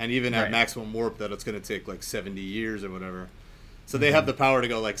 and even at maximum warp that it's going to take like 70 years or whatever. So they have the power to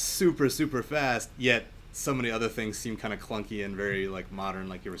go like super super fast, yet so many other things seem kind of clunky and very like modern,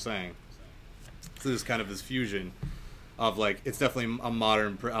 like you were saying. So there's kind of this fusion of like, it's definitely a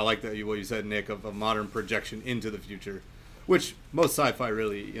modern, I like that what you said, Nick, of a modern projection into the future, which most sci-fi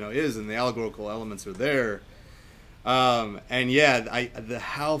really is, and the allegorical elements are there. And yeah,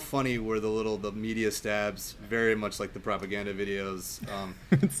 how funny were the media stabs, very much like the propaganda videos.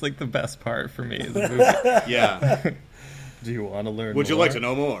 It's like the best part for me of the movie. Yeah. Do you want to learn Would you more? like to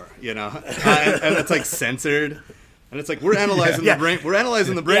know more? And it's like censored, and it's like we're analyzing the brain. We're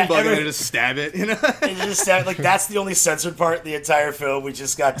analyzing the brain bug, and they just stab it. They just stab, like that's the only censored part in the entire film. We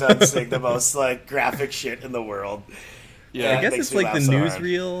just got done seeing the most like graphic shit in the world. Yeah, I guess it's like the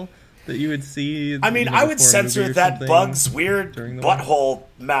newsreel that you would see. I mean, I would censor that bug's weird during the butthole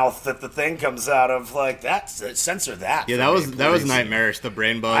mouth that the thing comes out of. Like censor that. Yeah, for that was please. nightmarish. The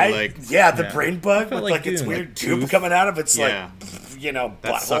brain bug, the brain bug with like like its Dune, weird like tube tooth. coming out of its Yeah. like that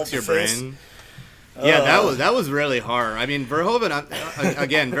butthole sucks your face. brain. Yeah, that was really hard. I mean,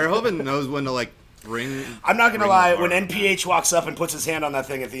 Verhoeven knows when to like bring. I'm not gonna bring lie. the When horror. NPH walks up and puts his hand on that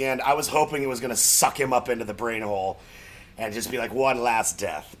thing at the end, I was hoping it was gonna suck him up into the brain hole and just be like one last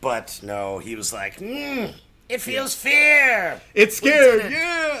death. But no, he was like, it feels fear. It's scared. did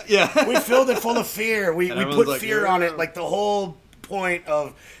it. Yeah. We filled it full of fear. We everyone's put like, fear yeah. on it. Like the whole point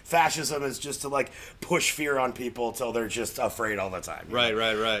of fascism is just to like push fear on people till they're just afraid all the time. Right.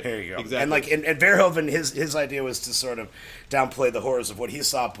 Here you go. Exactly. And like and Verhoeven, his idea was to sort of downplay the horrors of what he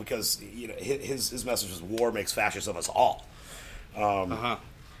saw, because his message was war makes fascists of us all.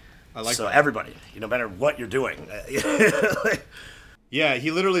 I like so that. everybody, no matter what you're doing. Yeah,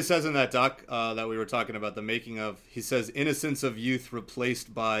 he literally says in that doc that we were talking about, the making of, he says, innocence of youth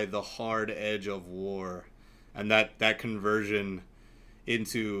replaced by the hard edge of war. And that conversion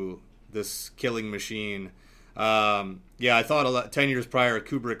into this killing machine. I thought 10 years prior,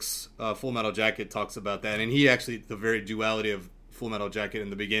 Kubrick's Full Metal Jacket talks about that. And he actually, the very duality of Full Metal Jacket in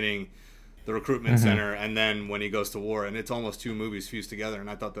the beginning, the recruitment center, and then when he goes to war. And it's almost two movies fused together. And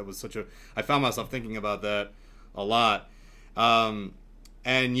I thought that was I found myself thinking about that a lot.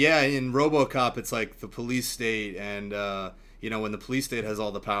 And yeah, in RoboCop, it's like the police state, and when the police state has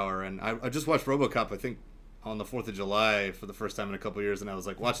all the power. And I just watched RoboCop, I think, on the 4th of July for the first time in a couple of years, and I was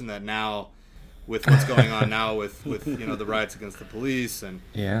like watching that now with what's going on now with the riots against the police and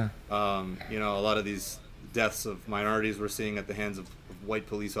a lot of these deaths of minorities we're seeing at the hands of white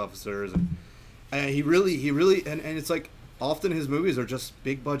police officers, and he really and it's like often his movies are just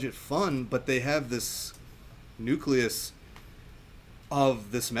big budget fun, but they have this nucleus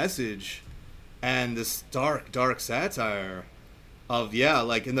of this message and this dark satire of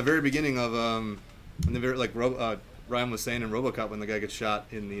like in the very beginning of Ryan was saying in RoboCop, when the guy gets shot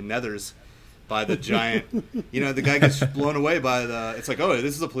in the nethers by the giant, the guy gets blown away by it's like, oh,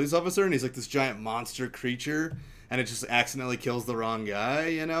 this is a police officer, and he's like this giant monster creature, and it just accidentally kills the wrong guy.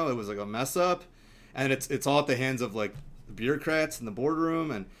 It was like a mess up, and it's all at the hands of like the bureaucrats in the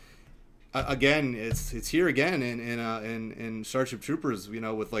boardroom, and again, it's here again in Starship Troopers,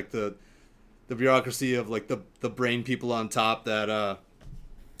 with like the bureaucracy of like the brain people on top that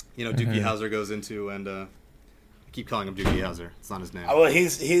Doogie Howser goes into, and I keep calling him Doogie Howser. It's not his name. Oh, well,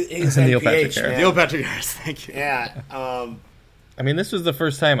 he's Neil Patrick NPH, Harris. Neil Patrick Harris. Thank you. Yeah. I mean, this was the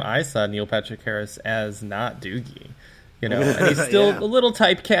first time I saw Neil Patrick Harris as not Doogie. And he's still a little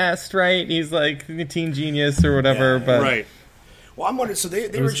typecast, right? He's like a teen genius or whatever, but right. Well, I'm wondering. So they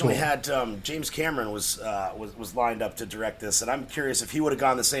originally cool. had James Cameron was lined up to direct this, and I'm curious if he would have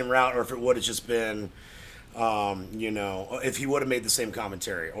gone the same route, or if it would have just been, if he would have made the same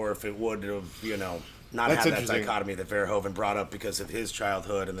commentary, or if it would have, not That's have that interesting. dichotomy that Verhoeven brought up because of his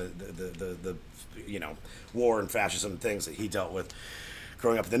childhood and the war and fascism things that he dealt with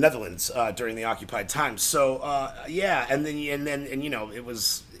growing up in the Netherlands during the occupied times. So and then it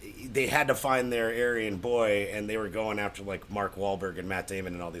was. They had to find their Aryan boy, and they were going after like Mark Wahlberg and Matt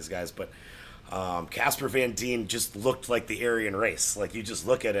Damon and all these guys. But Casper Van Dien just looked like the Aryan race. Like you just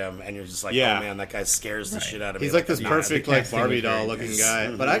look at him, and you're just like, oh man, that guy scares the shit out of me. He's like this I'm perfect not- like Barbie doll looking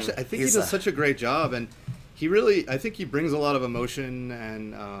guy. But actually, I think he does such a great job, and I think he brings a lot of emotion,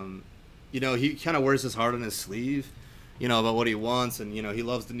 and he kind of wears his heart on his sleeve, about what he wants, and he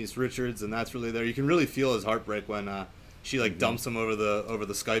loves Denise Richards, and that's really there. You can really feel his heartbreak when. She like dumps him over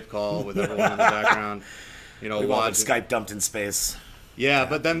the Skype call with everyone in the background. watching Skype dumped in space. Yeah,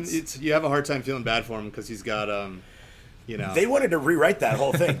 but then you have a hard time feeling bad for him because he's got They wanted to rewrite that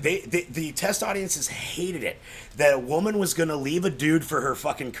whole thing. The test audiences hated it. That a woman was going to leave a dude for her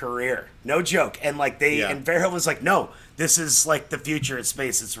fucking career. No joke. And and Verhoeven was like, no, this is like the future in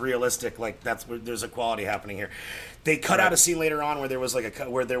space. It's realistic. Like that's where there's equality happening here. They cut out a scene later on where there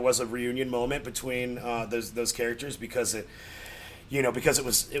was a reunion moment between those characters because it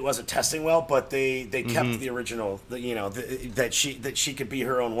wasn't testing well, but they kept the original, that she could be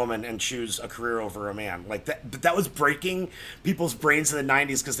her own woman and choose a career over a man like that. But that was breaking people's brains in the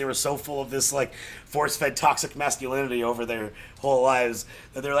 90s because they were so full of this like force-fed toxic masculinity over their whole lives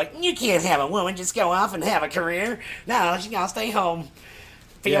that they're like, you can't have a woman just go off and have a career. No, she gotta stay home.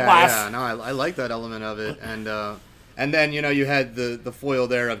 Be a wife. Yeah, no, I like that element of it, and then you had the foil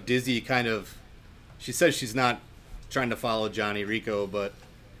there of Dizzy kind of. She says she's not trying to follow Johnny Rico, but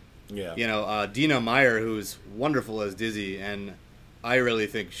Dina Meyer, who's wonderful as Dizzy, and I really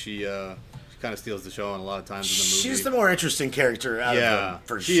think she kind of steals the show on a lot of times in the movie. She's the more interesting character out of them,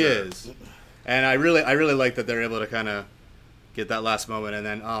 for sure. She is, and I really like that they're able to kind of get that last moment, and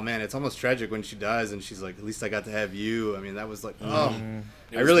then oh man, it's almost tragic when she dies, and she's like, at least I got to have you. I mean, that was like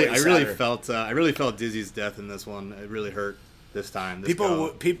I really felt Dizzy's death in this one. It really hurt this time.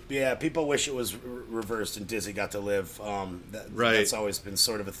 People wish it was reversed and Dizzy got to live. That's always been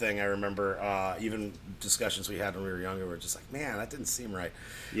sort of a thing. I remember even discussions we had when we were younger. We were just like, man, that didn't seem right.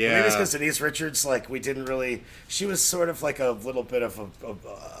 Yeah, maybe it's because Denise Richards, like, we didn't really. She was sort of like a little bit of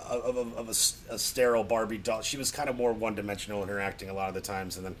a sterile Barbie doll. She was kind of more one dimensional in her acting a lot of the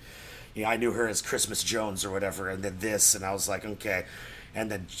times, and then I knew her as Christmas Jones or whatever, and then this, and I was like, okay. And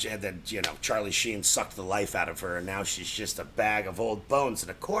then Charlie Sheen sucked the life out of her, and now she's just a bag of old bones in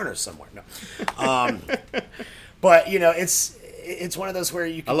a corner somewhere. No, but it's one of those where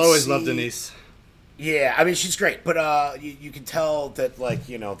you can. I'll always love Denise. Yeah, I mean she's great, but you can tell that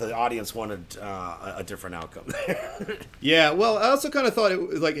the audience wanted a different outcome. Yeah, well, I also kind of thought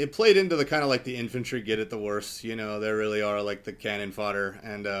it played into the kind of like the infantry get it the worst. They really are like the cannon fodder,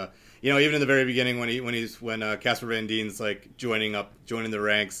 and. Even in the very beginning when Casper Van Dien's like joining the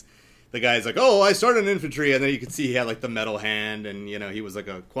ranks, the guy's like, "Oh, I started in infantry," and then you could see he had like the metal hand, and he was like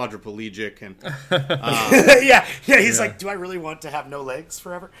a quadriplegic, and he's like, "Do I really want to have no legs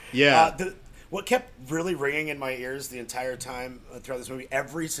forever?" Yeah. What kept really ringing in my ears the entire time throughout this movie,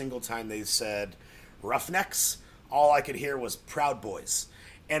 every single time they said Roughnecks, all I could hear was Proud Boys,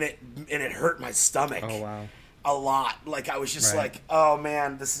 and it hurt my stomach. Oh wow. a lot. Like, I was just like, oh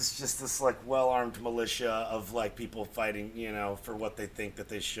man, this is just this like well-armed militia of like people fighting, you know, for what they think that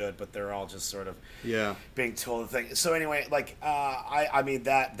they should, but they're all just sort of being told the thing. So anyway, like, I mean,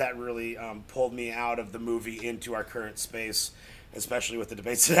 that really pulled me out of the movie into our current space, especially with the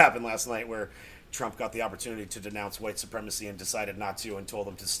debates that happened last night where Trump got the opportunity to denounce white supremacy and decided not to and told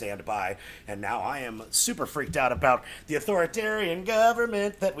them to stand by. And now I am super freaked out about the authoritarian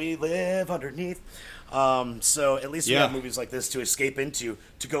government that we live underneath. So at least we have movies like this to escape into,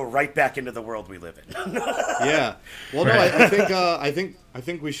 to go right back into the world we live in. Yeah. Well, no, I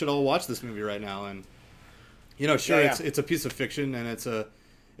think we should all watch this movie right now. And, you know, sure, it's a piece of fiction and it's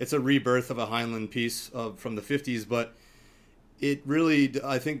a rebirth of a Heinlein piece from the 50s, but it really,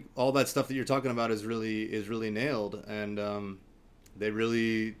 I think all that stuff that you're talking about is really nailed, and they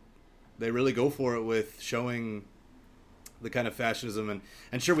really go for it with showing the kind of fascism,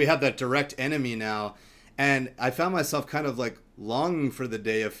 and sure, we have that direct enemy now, and I found myself kind of like longing for the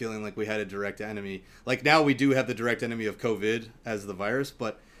day of feeling like we had a direct enemy. Like now we do have the direct enemy of COVID as the virus,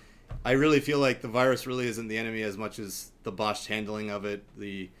 but I really feel like the virus really isn't the enemy as much as the botched handling of it,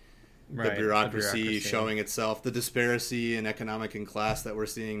 the bureaucracy showing itself, the disparity in economic and class that we're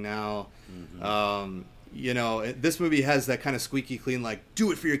seeing now. Mm-hmm. You know, this movie has that kind of squeaky clean, like,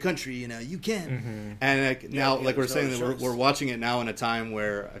 do it for your country, you know, you can. Mm-hmm. And now, like we're saying, we're watching it now in a time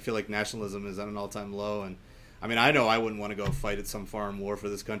where I feel like nationalism is at an all-time low. And, I mean, I know I wouldn't want to go fight at some foreign war for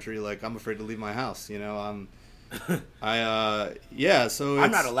this country. Like, I'm afraid to leave my house, you know. So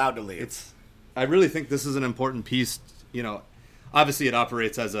I'm not allowed to leave. I really think this is an important piece, you know. Obviously, it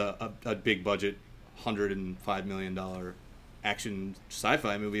operates as a big budget, $105 million action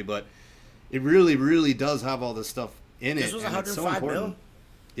sci-fi movie, but it really, really does have all this stuff in it. This was $105 million?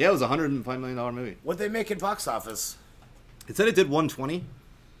 Yeah, it was a $105 million movie. What'd they make in box office? It said it did 120.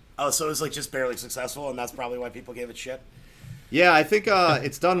 Oh, so it was like just barely successful, and that's probably why people gave it shit? Yeah, I think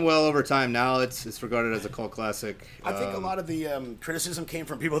it's done well over time now. It's regarded as a cult classic. I think a lot of the criticism came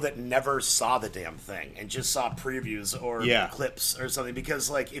from people that never saw the damn thing and just saw previews or clips or something. Because,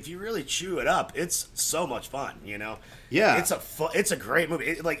 like, if you really chew it up, it's so much fun, you know? Yeah. It's a great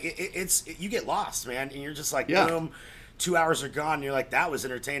movie. You get lost, man, and you're just like, boom, 2 hours are gone, and you're like, that was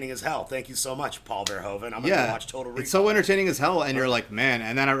entertaining as hell. Thank you so much, Paul Verhoeven. I'm going to watch Total Recall. It's so entertaining as hell, and you're like, man.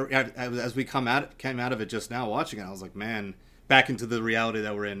 And then as we came out of it just now watching it, I was like, man, back into the reality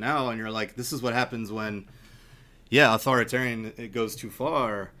that we're in now, and you're like, this is what happens when authoritarian, it goes too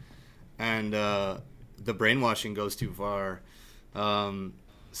far, and the brainwashing goes too far.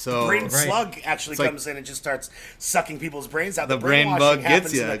 So the brain slug actually comes in and just starts sucking people's brains out. The brain bug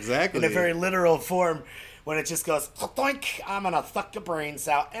gets you, exactly, in a very literal form, when it just goes, "Doink, I'm gonna suck your brains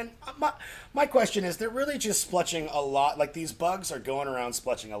out." And my question is, they're really just splutching a lot. Like, these bugs are going around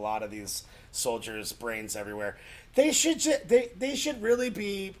splutching a lot of these soldiers' brains everywhere. They should really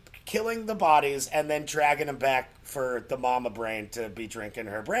be killing the bodies and then dragging them back for the mama brain to be drinking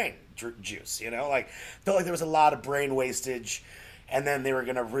her brain juice. You know, like, felt like there was a lot of brain wastage, and then they were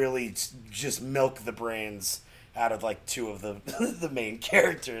gonna really just milk the brains out of like two of the main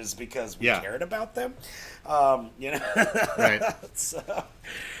characters because we cared about them. You know, right?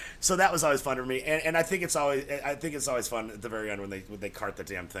 So that was always fun for me, and I think it's always fun at the very end when they cart the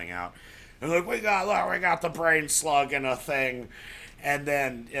damn thing out. And like, we got the brain slug in a thing, and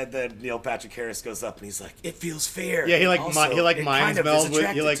then Neil Patrick Harris goes up and he's like, "It feels fair." Yeah, he mind melds with.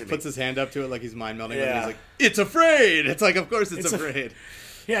 He like puts his hand up to it like he's mind melding. Yeah. And he's like, "It's afraid." It's like, of course it's afraid.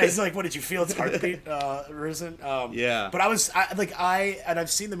 Yeah, he's like, "What did you feel its heartbeat risen?" Yeah. But I've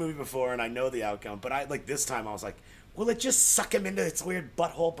seen the movie before and I know the outcome. But this time I was like, will it just suck him into its weird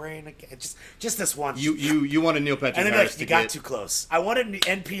butthole brain again? Just this once. You wanted Neil Patrick Harris you got too close. I wanted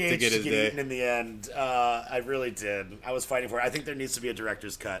NPH to get eaten in the end. I really did. I was fighting for it. I think there needs to be a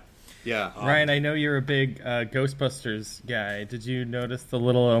director's cut. Yeah. Ryan, I know you're a big Ghostbusters guy. Did you notice the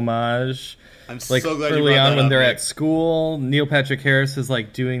little homage? I'm so glad early you brought on that when up, they're Nick. at school, Neil Patrick Harris is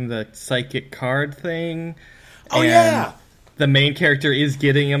like doing the psychic card thing. Oh, yeah. The main character is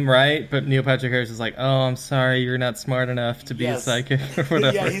getting him right, but Neil Patrick Harris is like, "Oh, I'm sorry, you're not smart enough to be a psychic," or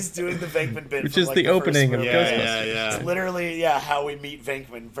whatever. Yeah, he's doing the Venkman bit, which is the opening of Ghostbusters. Yeah. It's literally how we meet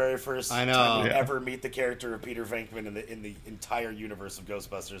Venkman, very first time we ever meet the character of Peter Venkman in the entire universe of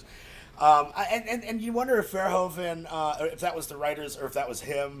Ghostbusters. And you wonder if Verhoeven, if that was the writers or if that was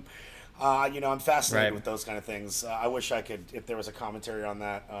him. I'm fascinated with those kind of things. I wish I could, if there was a commentary on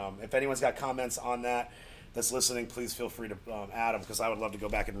that. If anyone's got comments on that that's listening, please feel free to add them, because I would love to go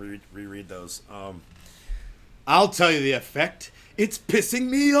back and reread those. I'll tell you the effect. It's pissing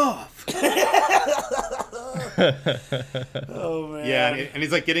me off. Oh, man. Yeah, and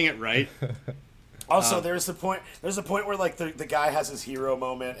he's like getting it right. Also, there's a point where like the guy has his hero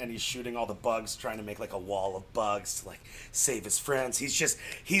moment and he's shooting all the bugs, trying to make like a wall of bugs to like save his friends. He's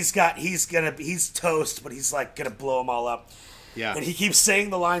toast, but he's like gonna blow them all up. Yeah. And he keeps saying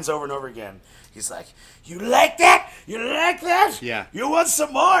the lines over and over again. He's like, "You like that? You like that? Yeah. You want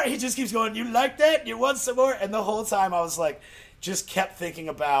some more?" He just keeps going, "You like that? You want some more?" And the whole time I was like, just kept thinking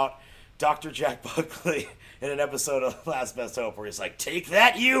about Dr. Jack Buckley in an episode of Last Best Hope where he's like, "Take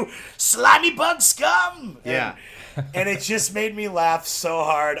that, you slimy bug scum!" Yeah. And it just made me laugh so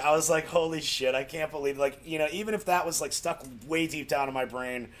hard. I was like, holy shit, I can't believe, like, you know, even if that was like stuck way deep down in my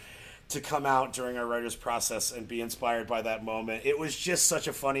brain to come out during our writer's process and be inspired by that moment, it was just such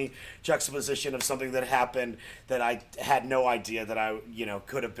a funny juxtaposition of something that happened that I had no idea that I, you know,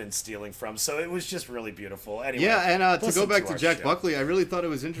 could have been stealing from. So it was just really beautiful. Anyway, Yeah, and to listen go back to our Jack show. Buckley, I really thought it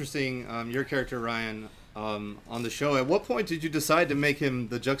was interesting, your character, Ryan, on the show. At what point did you decide to make him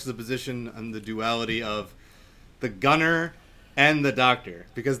the juxtaposition and the duality of the gunner and the doctor?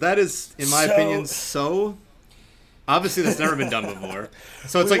 Because that is, in my opinion, so... Obviously, that's never been done before.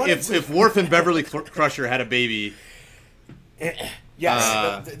 So it's like if Worf and Beverly Crusher had a baby...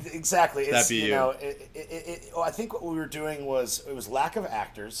 Yes, exactly. It's, that'd be you. Know, I think what we were doing was lack of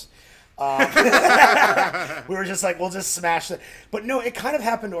actors. We were just like, we'll just smash it. But no, it kind of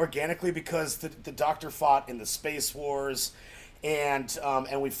happened organically because the Doctor fought in the Space Wars, and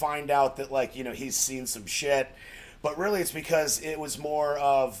we find out that, like, you know, he's seen some shit. But really, it's because it was more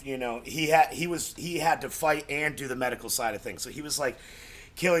of, you know, he had to fight and do the medical side of things. So he was like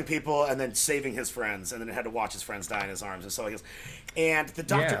killing people and then saving his friends, and then had to watch his friends die in his arms and stuff like this. And the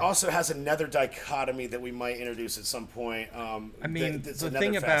Doctor also has another dichotomy that we might introduce at some point. I mean, the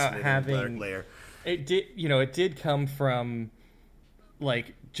thing about having layer. It did come from,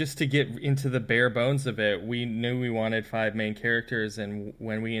 like, just to get into the bare bones of it. We knew we wanted 5 main characters, and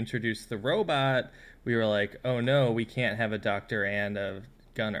when we introduced the robot, we were like, oh no, we can't have a doctor and a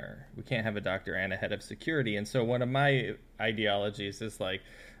gunner. We can't have a doctor and a head of security. And so one of my ideologies is, like,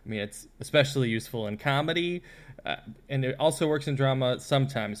 I mean, it's especially useful in comedy, and it also works in drama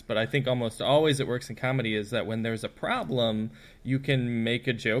sometimes, but I think almost always it works in comedy, is that when there's a problem, you can make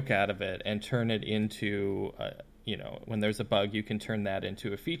a joke out of it and turn it into, you know, when there's a bug, you can turn that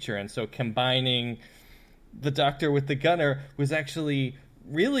into a feature. And so combining the doctor with the gunner was actually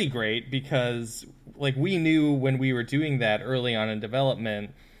really great because, like, we knew when we were doing that early on in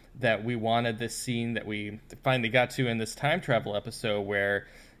development that we wanted this scene that we finally got to in this time travel episode where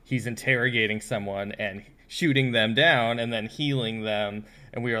he's interrogating someone and shooting them down and then healing them.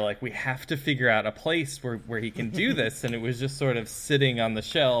 And we were like, we have to figure out a place where he can do this. And it was just sort of sitting on the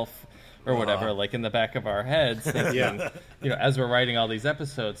shelf or whatever, like in the back of our heads, thinking, you know, as we're writing all these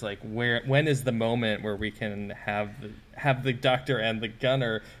episodes, like, when is the moment where we can have the doctor and the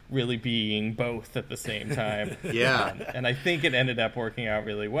gunner really being both at the same time? Yeah. And I think it ended up working out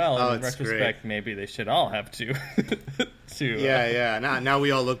really well. And in retrospect, maybe they should all have two. Now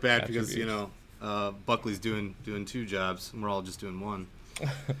we all look bad because, you know, Buckley's doing 2 jobs and we're all just doing 1.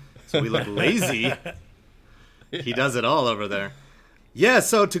 So we look lazy. He does it all over there. Yeah,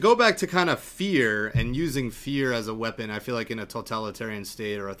 so to go back to kind of fear and using fear as a weapon, I feel like in a totalitarian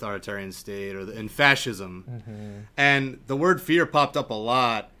state or authoritarian state or in fascism, and the word fear popped up a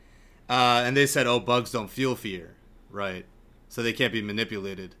lot, and they said, oh, bugs don't feel fear, right? So they can't be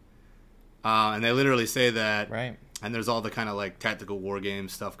manipulated. And they literally say that, right? And there's all the kind of like tactical war game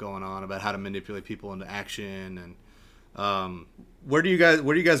stuff going on about how to manipulate people into action. And where do you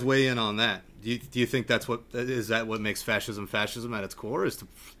guys weigh in on that? Do you think that's what makes fascism at its core, is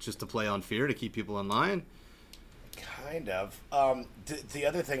just to play on fear to keep people in line? Kind of. The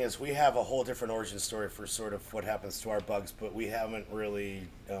other thing is we have a whole different origin story for sort of what happens to our bugs, but we haven't really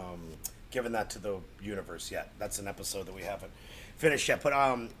given that to the universe yet. That's an episode that we haven't finished yet. But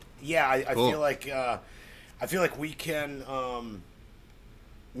yeah, I cool. I feel like we can.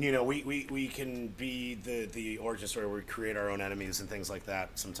 You know, we can be the origin story where we create our own enemies and things like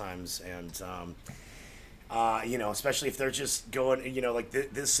that sometimes, and you know, especially if they're just going, you know, like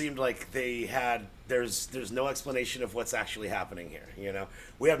this seemed like they had there's no explanation of what's actually happening here. You know,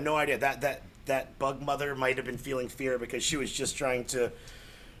 we have no idea that bug mother might have been feeling fear because she was just trying to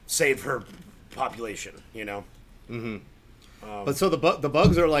save her population. You know. Mm-hmm. But so the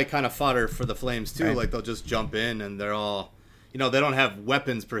bugs are like kind of fodder for the flames too. Right. Like they'll just jump in and they're all. You know, they don't have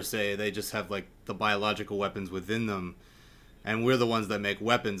weapons per se. They just have, like, the biological weapons within them. And we're the ones that make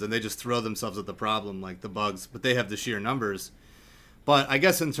weapons. And they just throw themselves at the problem, like the bugs. But they have the sheer numbers. But I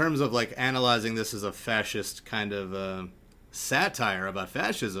guess in terms of, like, analyzing this as a fascist kind of satire about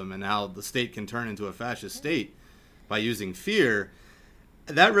fascism and how the state can turn into a fascist state by using fear,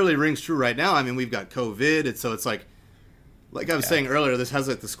 that really rings true right now. I mean, we've got COVID, and so it's like I was saying earlier, this has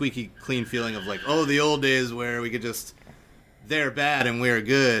like the squeaky clean feeling of like, oh, the old days where we could just, they're bad and we're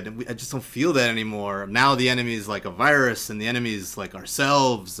good. And I just don't feel that anymore. Now the enemy is like a virus, and the enemy is like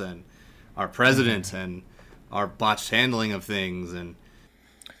ourselves and our president and our botched handling of things. And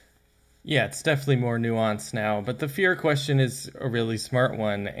yeah, it's definitely more nuanced now. But the fear question is a really smart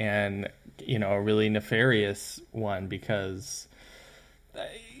one, and a really nefarious one, because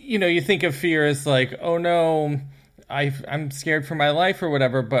you think of fear as like, oh no, I'm scared for my life or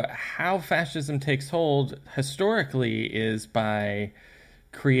whatever. But how fascism takes hold historically is by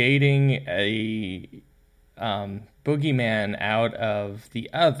creating a boogeyman out of the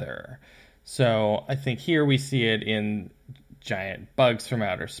other. So I think here we see it in giant bugs from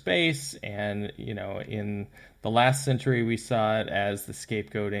outer space, and in the last century we saw it as the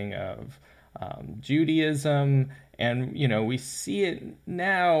scapegoating of Judaism, and we see it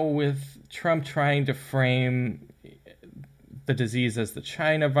now with Trump trying to frame the disease as the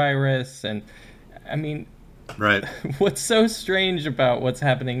China virus. And I mean, right, what's so strange about what's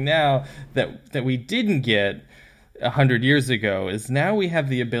happening now that we didn't get 100 years ago is now we have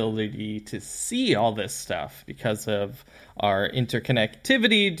the ability to see all this stuff because of our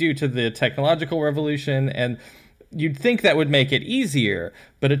interconnectivity due to the technological revolution. And you'd think that would make it easier,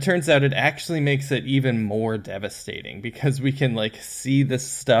 but it turns out it actually makes it even more devastating, because we can see this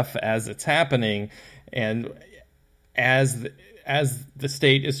stuff as it's happening, and as the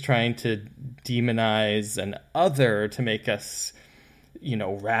state is trying to demonize an other to make us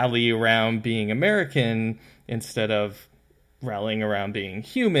rally around being American instead of rallying around being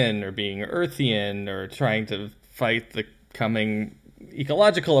human or being Earthian or trying to fight the coming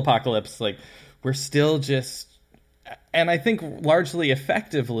ecological apocalypse. We're still just, and I think largely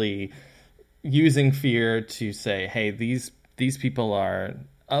effectively, using fear to say, hey, these people are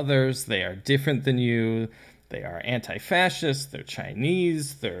others, they are different than you, they are anti-fascist, they're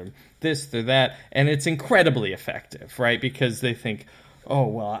Chinese, they're this, they're that, and it's incredibly effective, right? Because they think, oh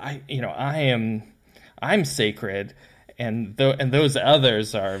well, I'm sacred, and those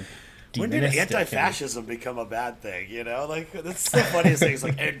others are demonistic. When did anti-fascism become a bad thing? That's the funniest thing. It's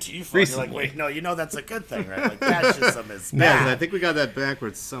like Antifa. You're like, wait, no, that's a good thing, right? Fascism is bad. Yeah, I think we got that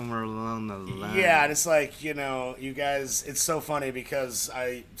backwards somewhere along the line. Yeah, and it's like, you guys, it's so funny because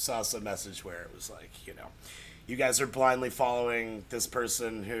I saw some message where it was like, you guys are blindly following this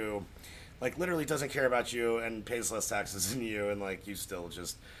person who, literally doesn't care about you and pays less taxes than you, and you still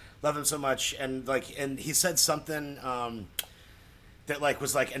just love him so much. And and he said something that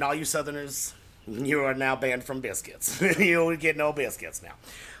was and all you Southerners, you are now banned from biscuits. You get no biscuits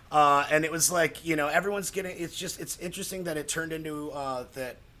now. And it was everyone's getting. It's interesting that it turned into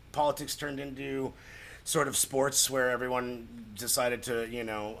that politics turned into sort of sports, where everyone decided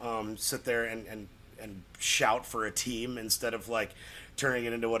to sit there and shout for a team instead of turning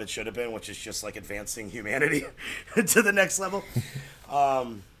it into what it should have been, which is just advancing humanity to the next level.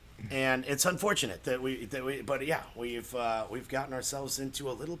 And it's unfortunate but yeah, we've gotten ourselves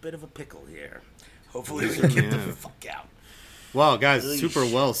into a little bit of a pickle here. Hopefully we can get the fuck out. Wow, guys, super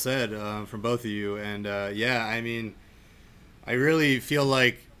well said from both of you. And I mean, I really feel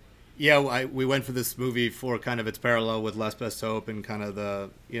like, we went for this movie for kind of its parallel with Last Best Hope and kind of the,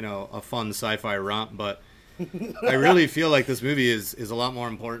 a fun sci-fi romp, but I really feel like this movie is a lot more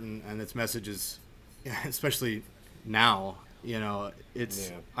important, and its message is, especially now,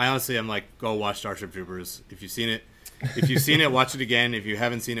 it's, I honestly am go watch Starship Troopers. If you've seen it, watch it again. If you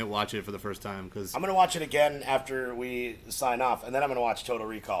haven't seen it, watch it for the first time, because I'm going to watch it again after we sign off, and then I'm going to watch Total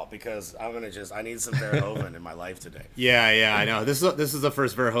Recall, because I need some Verhoeven in my life today. Yeah, I know. This is the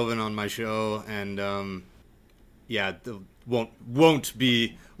first Verhoeven on my show, and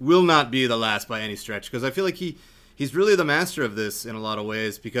will not be the last by any stretch, because I feel like he's really the master of this in a lot of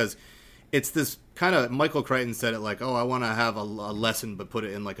ways, because it's this kind of, Michael Crichton said it I want to have a lesson but put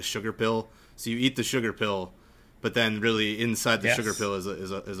it in a sugar pill. So you eat the sugar pill, but then really inside the sugar pill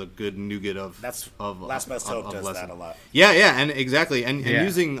is a good nougat of Last Best Hope does lesson. that a lot. Yeah, and exactly, and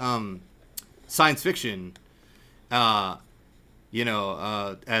using science fiction, as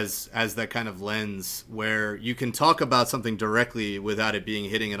that kind of lens where you can talk about something directly without it being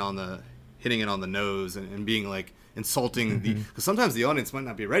hitting it on the nose and being insulting because sometimes the audience might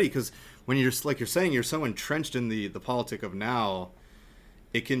not be ready, because when you're you're saying, you're so entrenched in the politic of now,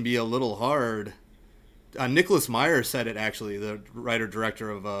 it can be a little hard. Nicholas Meyer said it, actually, the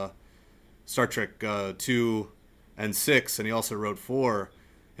writer-director of Star Trek 2 and 6, and he also wrote 4,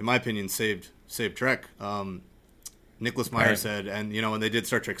 in my opinion, saved Trek. Nicholas Meyer said, and when they did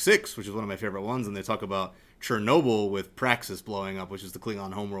Star Trek 6, which is one of my favorite ones, and they talk about Chernobyl with Praxis blowing up, which is the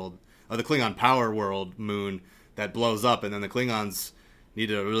Klingon homeworld, or the Klingon power world moon that blows up, and then the Klingons need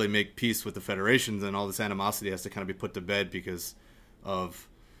to really make peace with the Federations, and all this animosity has to kind of be put to bed because of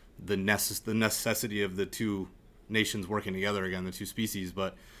the necessity of the two nations working together again, the two species.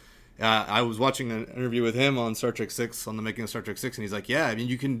 But I was watching an interview with him on Star Trek 6, on the making of Star Trek 6, and he's like, yeah, I mean,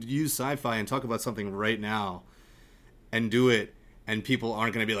 you can use sci-fi and talk about something right now and do it, and people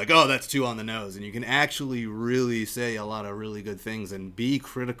aren't going to be like, oh, that's too on the nose. And you can actually really say a lot of really good things and be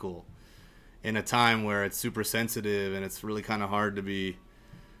critical in a time where it's super sensitive and it's really kind of hard to be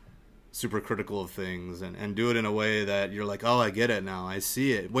super critical of things, and do it in a way that you're like, oh, I get it now, I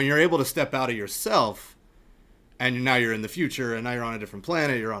see it. When you're able to step out of yourself, and now you're in the future, and now you're on a different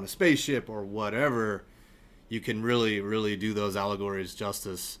planet, you're on a spaceship or whatever, you can really, really do those allegories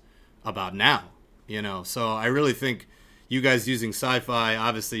justice about now, you know? So I really think you guys using sci-fi,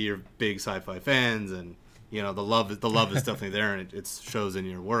 obviously you're big sci-fi fans, and, you know, the love is definitely there, and it shows in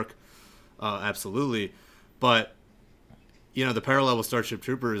your work, absolutely. But, you know, the parallel with Starship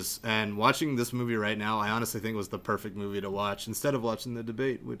Troopers, and watching this movie right now, I honestly think was the perfect movie to watch instead of watching the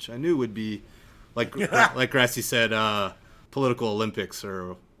debate, which I knew would be, like Grassy said, political Olympics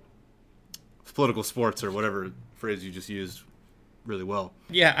or political sports or whatever phrase you just used really well.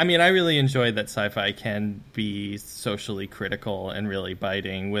 Yeah, I mean, I really enjoyed that sci-fi can be socially critical and really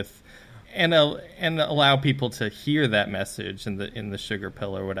biting with, and allow people to hear that message in the sugar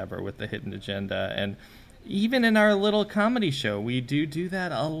pill or whatever with the hidden agenda. And even in our little comedy show, we do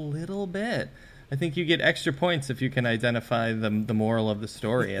that a little bit. I think you get extra points if you can identify the moral of the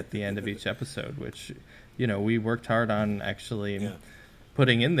story at the end of each episode, which, you know, we worked hard on actually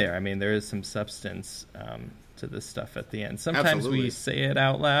putting in there. I mean, there is some substance to this stuff at the end. Sometimes Absolutely. we say it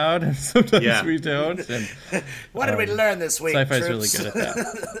out loud, and sometimes we don't. And, what did we learn this week? Sci-fi's troops? really good at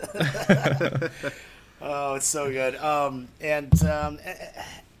that. Oh, it's so good. I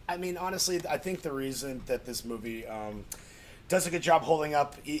mean, honestly, I think the reason that this movie does a good job holding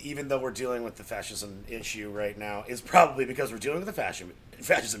up, even though we're dealing with the fascism issue right now, is probably because we're dealing with the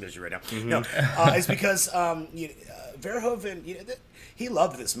fascism issue right now. Mm-hmm. No, it's because Verhoeven, he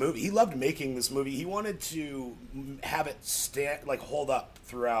loved this movie. He loved making this movie. He wanted to have it hold up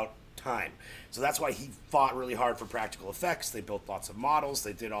throughout time. So that's why he fought really hard for practical effects. They built lots of models.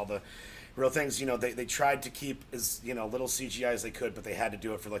 They did all the real things. You know, they tried to keep as, you know, little CGI as they could, but they had to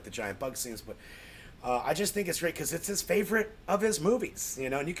do it for like the giant bug scenes. But I just think it's great because it's his favorite of his movies,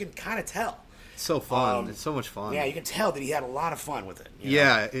 you know, and you can kind of tell. It's so fun. It's so much fun. Yeah, you can tell that he had a lot of fun with it. You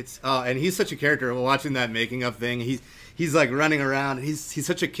Yeah, know? it's and he's such a character. Watching that making of thing, he's like running around. And he's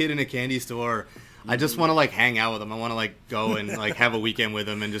such a kid in a candy store. I just want to like hang out with him. I want to like go and like have a weekend with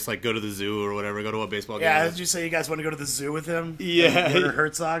him and just like go to the zoo or whatever. Go to a baseball game. Yeah, did you say you guys want to go to the zoo with him? Yeah, Werner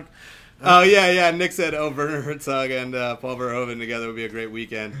Herzog. Oh yeah. Nick said, Werner Herzog and Paul Verhoeven together would be a great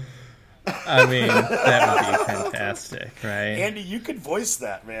weekend. I mean, that would be fantastic, right? Andy, you could voice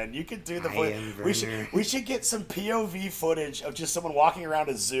that, man. You could do the voice. We should get some POV footage of just someone walking around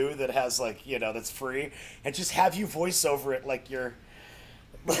a zoo that has like, you know, that's free, and just have you voice over it like you're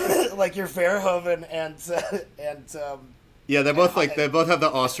like you're Verhoeven and yeah, they both have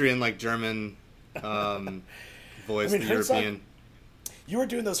the Austrian like German voice, I mean, the Herzog, European. You were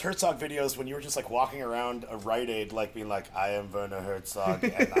doing those Herzog videos when you were just like walking around a Rite Aid, like being like, I am Werner Herzog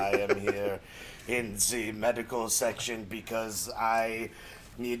and I am here in the medical section because I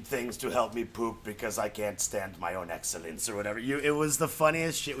need things to help me poop because I can't stand my own excellence or whatever. It was the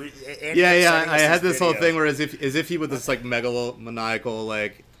funniest shit. Yeah. I had this whole thing where as if he was this like megalomaniacal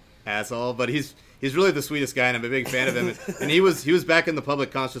like asshole, but he's really the sweetest guy, and I'm a big fan of him. And he was back in the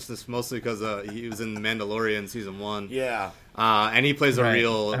public consciousness mostly because he was in The Mandalorian season 1. Yeah. And he plays a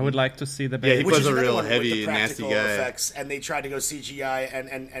real. I would like to see the. Yeah, he Which plays is a real another one with heavy, the nasty practical guy. effects, and they tried to go CGI,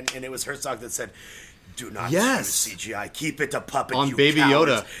 and it was Herzog that said, "Do not Yes. use CGI. Keep it a puppet." On you Baby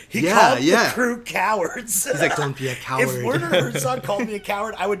cowards." Yoda. He Yeah, called yeah. the crew cowards. He's like, "Don't be a coward." If Werner Herzog called me a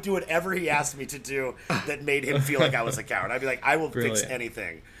coward, I would do whatever he asked me to do that made him feel like I was a coward. I'd be like, "I will fix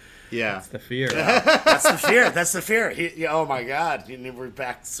anything." Yeah, That's the fear. That's the fear. That's the fear. Oh my God, we're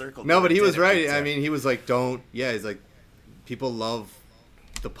back circled. No, but he was right. I mean, he was like, "Don't." Yeah, he's like, people love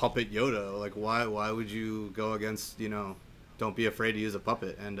the puppet Yoda. Like, why would you go against, you know, don't be afraid to use a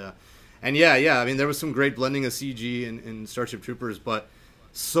puppet. And yeah, I mean, there was some great blending of CG in Starship Troopers, but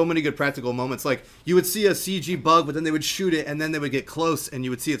so many good practical moments. Like, you would see a CG bug, but then they would shoot it, and then they would get close, and you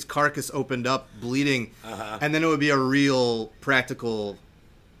would see its carcass opened up, bleeding, and then it would be a real practical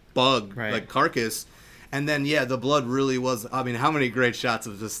bug, like carcass. And then, yeah, the blood really was, I mean, how many great shots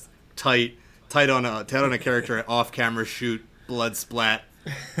of just tight on a character, off-camera shoot, blood splat,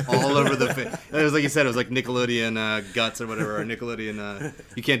 all over the face. It was like you said, it was like Nickelodeon guts or whatever, or Nickelodeon.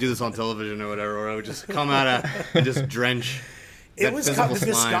 You can't do this on television or whatever, or it would just come out and just drench. It was the slime.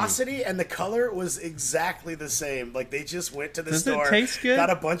 viscosity and the color was exactly the same. Like they just went to the store. Does it taste good? Got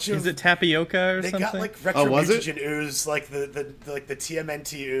a bunch of. Is it tapioca or they something? got like was it? retromutagen ooze, like the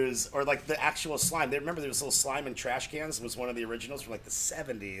TMNT ooze, or like the actual slime. They remember there was little slime in trash cans. It was one of the originals from like the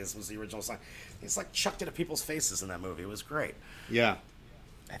 70s. Was the original slime. It's like chucked into people's faces in that movie. It was great. Yeah.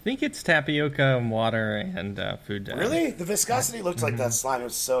 I think it's tapioca and water and food dye. Really? The viscosity looked like that slime. It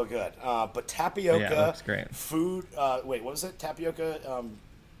was so good. But tapioca, Yeah, it looks great. food. Wait, what was it? Tapioca.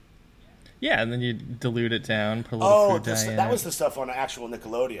 Yeah, and then you dilute it down, put a little food dye in that it. was the stuff on actual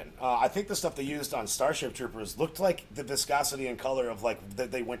Nickelodeon. I think the stuff they used on Starship Troopers looked like the viscosity and color of like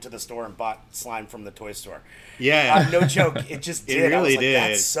they went to the store and bought slime from the toy store. Yeah. No joke. It just It did. I was really like, did.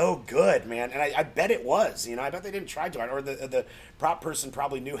 That's so good, man. And I bet it was. I bet they didn't try to, or the prop person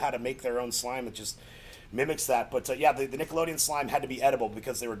probably knew how to make their own slime that just mimics that. But yeah, the Nickelodeon slime had to be edible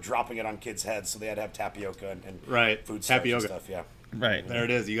because they were dropping it on kids' heads, so they had to have tapioca and Right. food starch Tapioca. and stuff. Yeah. Right. There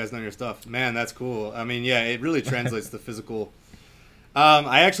it is. You guys know your stuff. Man, that's cool. I mean, yeah, it really translates the physical.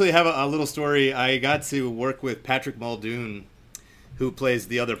 I actually have a little story. I got to work with Patrick Muldoon, who plays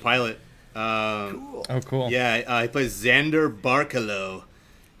the other pilot. Cool. Oh, cool. Yeah, he plays Xander Barkalow,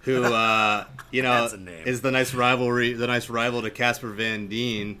 who That's a name. is the nice rival to Casper Van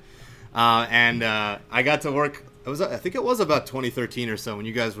Dien. And I got to work. I think it was about 2013 or so when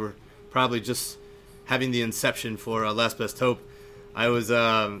you guys were probably just having the inception for Last Best Hope. I was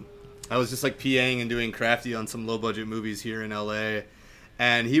just like PAing and doing crafty on some low budget movies here in LA,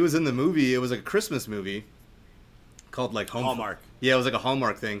 and he was in the movie. It was like a Christmas movie called like Hallmark. Yeah, it was like a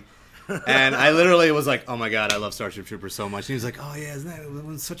Hallmark thing. And I literally was like, oh my God, I love Starship Troopers so much. And he was like, oh yeah, that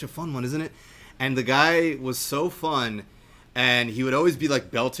was such a fun one, isn't it? And the guy was so fun, and he would always be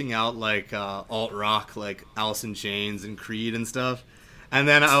like belting out like alt rock, like Alice in Chains and Creed and stuff. And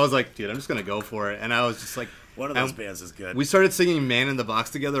then I was like, dude, I'm just gonna go for it. And I was just like, One of those bands is good. we started singing Man in the Box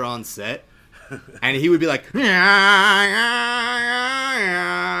together on set. And he would be like, and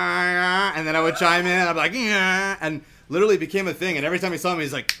then I would chime in, and I'd be like, and literally became a thing. And every time he saw me,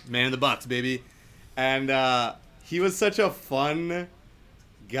 he's like, Man in the Box, baby. And he was such a fun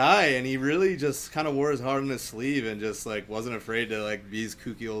guy, and he really just kind of wore his heart on his sleeve and just like wasn't afraid to like be his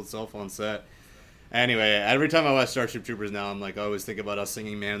kooky old self on set. Anyway, every time I watch Starship Troopers now, I'm like, I always think about us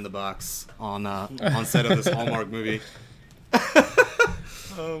singing Man in the Box on set of this Hallmark movie.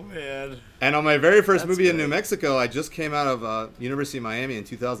 Oh man! And on my very first That's movie in good. New Mexico, I just came out of University of Miami in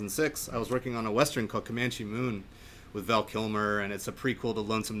 2006. I was working on a Western called Comanche Moon with Val Kilmer, and it's a prequel to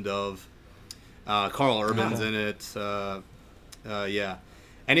Lonesome Dove. Carl Urban's in it. Yeah.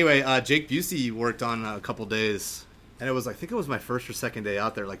 Anyway, Jake Busey worked on a couple days, and I think it was my first or second day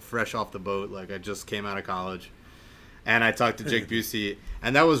out there, like fresh off the boat, like I just came out of college. And I talked to Jake Busey,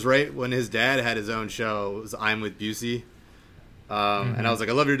 and that was right when his dad had his own show. It was I'm with Busey. And I was like,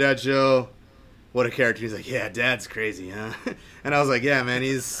 I love your dad's show. What a character. He's like, yeah, Dad's crazy, huh? And I was like, yeah, man,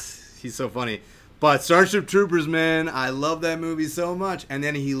 he's so funny. But Starship Troopers, man, I love that movie so much. And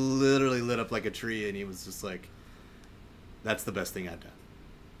then he literally lit up like a tree, and he was just like, that's the best thing I've done.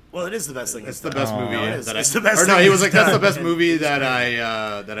 Well, it is the best thing. It's the best movie No, it is. that It's the best Or no, thing he was he's like, that's the done. best movie He's that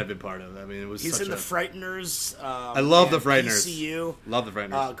great. that I've been part of. I mean, it was He's such in The a... Frighteners. I love The and Frighteners. PCU. Love The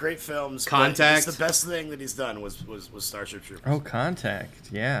Frighteners. Great films. but Contact. it's the best thing that he's done was Starship Troopers. Oh, Contact.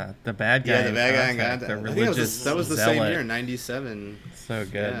 Yeah, the bad guy. Yeah, the bad guy in Contact. Contact. The I think religious that was the same zealot. year, 97. So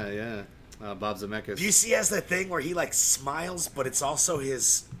good. Yeah. Bob Zemeckis. Busey has that thing where he like smiles, but it's also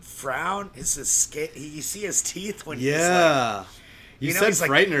his frown. It's his skin. You see his teeth when he's like, Yeah. You You know, said he's like,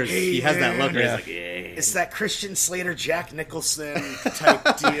 Frighteners. "Hey, he has that look where yeah. he's like, yeah. it's that Christian Slater, Jack Nicholson type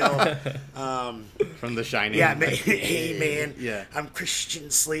deal. From The Shining. Yeah, man, hey man, Yeah. I'm Christian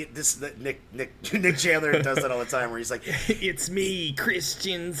Slater. This that Nick Chandler does that all the time, where he's like, It's me,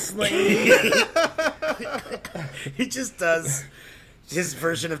 Christian Slater. he just does his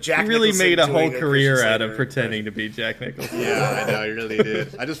version of Jack. He really Nicholson made a doing whole Christian career out of Slater. pretending to be Jack Nicholson. Yeah, I know, he really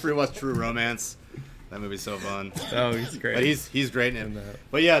did. I just rewatched True Romance. That movie's so fun. Oh, he's great. But he's great in it.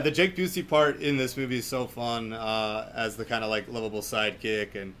 But yeah, the Jake Busey part in this movie is so fun as the kind of like lovable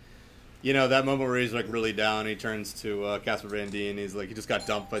sidekick, and you know that moment where he's like really down, he turns to Casper Van Dien. He's like, he just got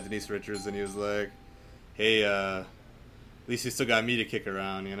dumped by Denise Richards, and he was like, "Hey, at least you still got me to kick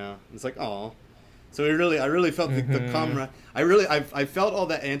around," you know. It's like, oh. So I really felt the camaraderie. I felt all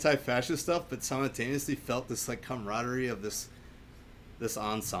that anti-fascist stuff, but simultaneously felt this like camaraderie of this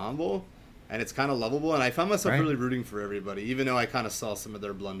ensemble. And it's kind of lovable, and I found myself really rooting for everybody, even though I kind of saw some of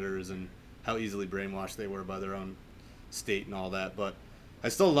their blunders and how easily brainwashed they were by their own state and all that. But I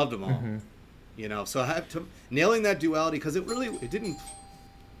still loved them all. You know, so I had to nailing that duality because it didn't.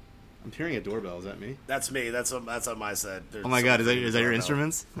 I'm hearing a doorbell. Is that me? That's me. That's on my side. Oh my god, is that your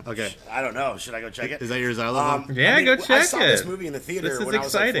instruments? Okay. I don't know. Should I go check it? Is that your xylophone? Go check it. I saw this movie in the theater This is when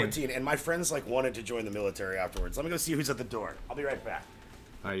exciting. I was like 14, and my friends like wanted to join the military afterwards. Let me go see who's at the door. I'll be right back.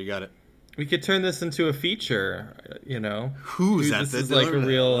 All right, you got it. We could turn this into a feature, you know. Who's at the door? This is like a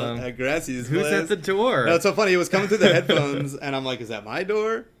real... Grassie's who's place. at the door? No, it's so funny. It was coming through the headphones, and I'm like, is that my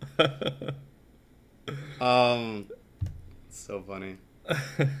door? So funny.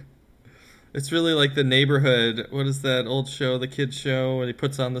 It's really like The Neighborhood. What is that old show, the kids show, where he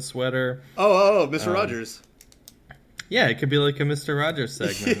puts on the sweater? Oh, Mr. Rogers. Yeah, it could be like a Mr. Rogers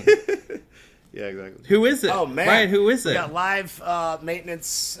segment. Yeah, exactly. Who is it? Oh man, Ryan, who is we it? got live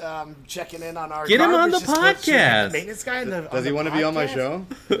maintenance checking in on our. Get him on the garbage disposal. podcast. Maintenance guy. Does he want to be on my show?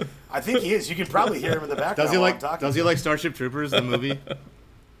 I think he is. You can probably hear him in the background. Does he like Starship Troopers, the movie?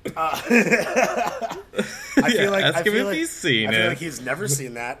 I feel like ask him if he's seen I feel it. like he's never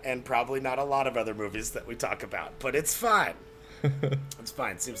seen that, and probably not a lot of other movies that we talk about. But it's fine. It's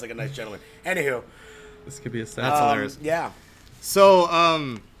fine. Seems like a nice gentleman. Anywho, This could be a That's hilarious. Yeah. So,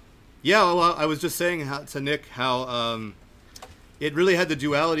 yeah, well, I was just saying to Nick how it really had the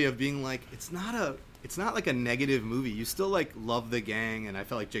duality of being like it's not like a negative movie. You still like love the gang, and I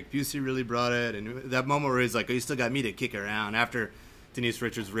felt like Jake Busey really brought it. And that moment where he's like, "Oh, you still got me to kick around," after Denise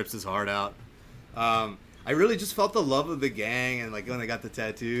Richards rips his heart out. I really just felt the love of the gang, and like when they got the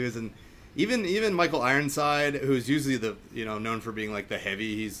tattoos, and even Michael Ironside, who's usually known for being like the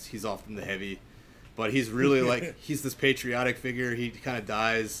heavy. He's often the heavy, but he's really like he's this patriotic figure. He kind of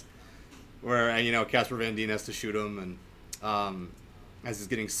dies, where Casper Van Dien has to shoot him, and as he's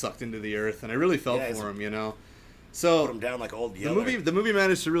getting sucked into the earth, and I really felt for him, So put him down like old Yeller. the movie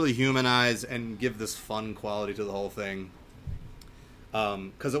managed to really humanize and give this fun quality to the whole thing.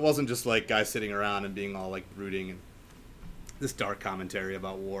 Because it wasn't just like guys sitting around and being all like brooding and this dark commentary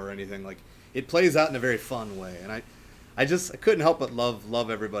about war or anything. Like it plays out in a very fun way, and I couldn't help but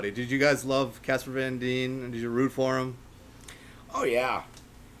love everybody. Did you guys love Casper Van Dien? Did you root for him? Oh yeah.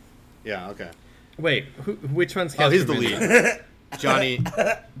 Yeah. Okay. Wait, which one's Casper? Oh, he's the Van Dien? lead. Johnny.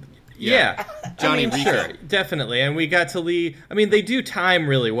 Yeah. Johnny Rico. Sure, definitely. And we got to leave. I mean, they do time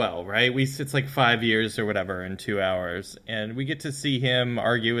really well, right? It's like 5 years or whatever in 2 hours. And we get to see him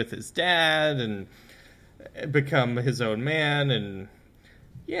argue with his dad and become his own man. And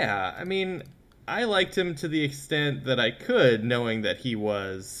yeah, I mean, I liked him to the extent that I could, knowing that he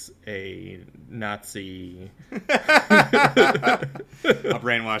was a Nazi. A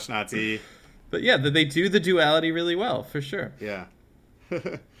brainwashed Nazi. But yeah, they do the duality really well, for sure. Yeah.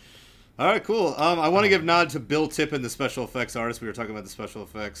 All right, cool. I want to give nod to Bill Tippin, the special effects artist. We were talking about the special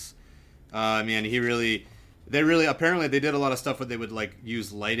effects. Man, apparently they did a lot of stuff where they would like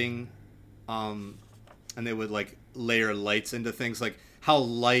use lighting, and they would like layer lights into things, like how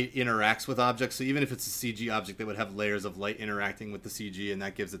light interacts with objects. So even if it's a CG object, they would have layers of light interacting with the CG, and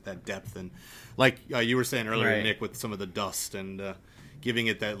that gives it that depth. And like you were saying earlier, right, Nick, with some of the dust and giving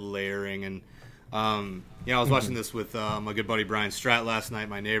it that layering. And I was watching this with my good buddy Brian Stratt last night,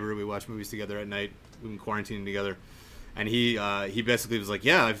 my neighbor. We watched movies together at night. We've been quarantining together, and he basically was like,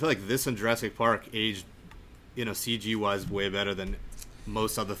 "Yeah, I feel like this and Jurassic Park aged, CG wise, way better than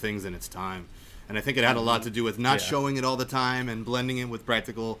most other things in its time." And I think it had a lot to do with not showing it all the time and blending it with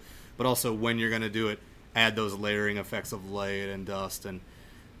practical, but also when you're going to do it, add those layering effects of light and dust. And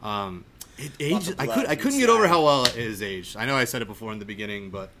it aged. I couldn't get over how well it is aged. I know I said it before in the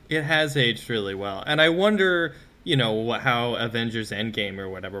beginning, but it has aged really well. And I wonder, how Avengers Endgame or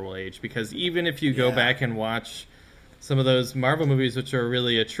whatever will age, because even if you go back and watch some of those Marvel movies, which are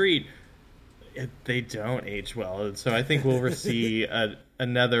really a treat, they don't age well. And so I think we'll see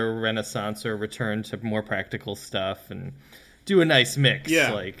another renaissance or return to more practical stuff and do a nice mix.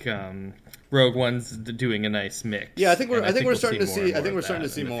 Yeah. Like Rogue One's doing a nice mix. Yeah, I think we're starting to see. I think we're starting to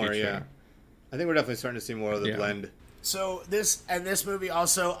see in the more. future. Yeah, I think we're definitely starting to see more of the blend. So this movie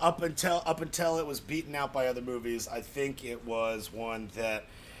also up until it was beaten out by other movies, I think it was one that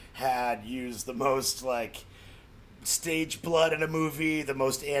had used the most like stage blood in a movie, the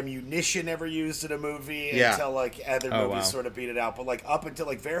most ammunition ever used in a movie, until like other movies sort of beat it out. But like up until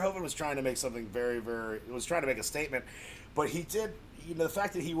like Verhoeven was trying to make something was trying to make a statement, but he did. The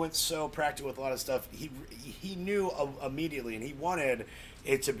fact that he went so practical with a lot of stuff, he knew immediately, and he wanted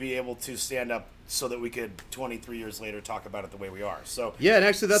it to be able to stand up so that we could 23 years later talk about it the way we are. So yeah, and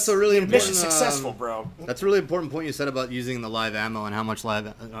actually that's a really important mission successful, bro. That's a really important point you said about using the live ammo and how much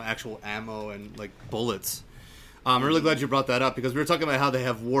actual ammo and like bullets. I'm really glad you brought that up, because we were talking about how they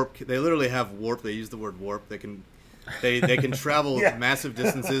have warp. They literally have warp. They use the word warp. They can They can travel massive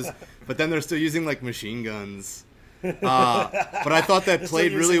distances, but then they're still using like machine guns. But I thought that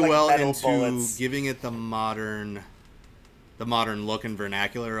played really like, well metal into bullets. giving it the modern look and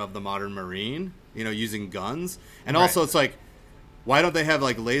vernacular of the modern Marine. You know, using guns, and also it's like, why don't they have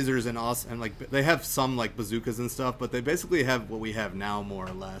like lasers and like they have some like bazookas and stuff, but they basically have what we have now more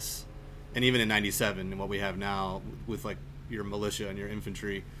or less, and even in '97 what we have now with like your militia and your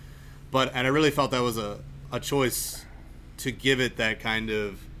infantry. And I really felt that was a choice to give it that kind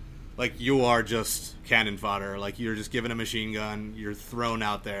of like, you are just cannon fodder, like you're just given a machine gun, you're thrown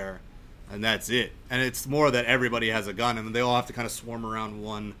out there, and that's it. And it's more that everybody has a gun, and they all have to kind of swarm around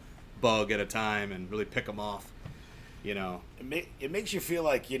one bug at a time and really pick them off, you know. It makes you feel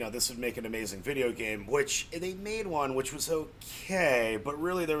like, you know, this would make an amazing video game, which they made one which was okay, but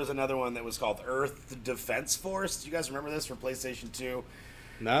really there was another one that was called Earth Defense Force. Do you guys remember this for PlayStation 2?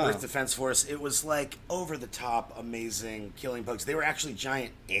 No. Earth Defense Force. It was like over the top amazing killing bugs. They were actually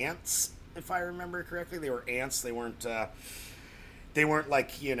giant ants, if I remember correctly. They were ants. They weren't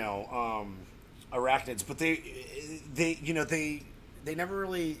like, you know, arachnids, but they never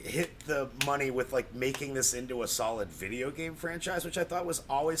really hit the money with like making this into a solid video game franchise, which I thought was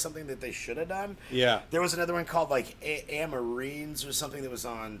always something that they should have done. Yeah. There was another one called like Amarines or something that was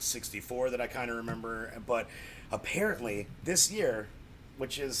on 64 that I kind of remember, but apparently this year,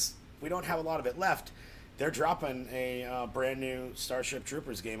 which is, we don't have a lot of it left, they're dropping a brand new Starship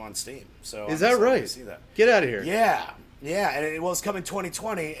Troopers game on Steam. So Is that right? To see that. Get out of here. Yeah, and it's coming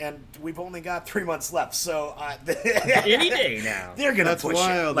 2020, and we've only got 3 months left. So Any day now. they're gonna That's push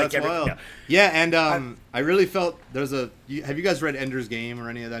wild. it. That's wild. Yeah, and I really felt there's have you guys read Ender's Game or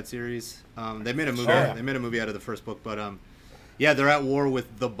any of that series? They made a movie. Sure. They made a movie out of the first book, but yeah, they're at war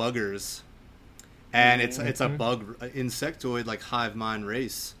with the buggers, and it's a bug insectoid like hive mind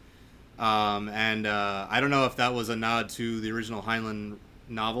race. And I don't know if that was a nod to the original Heinlein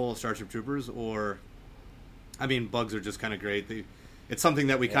novel Starship Troopers, or I mean, bugs are just kind of great. It's something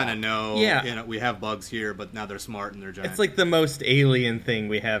that we kind of know. Yeah. You know, we have bugs here, but now they're smart and they're giant. It's like the most alien thing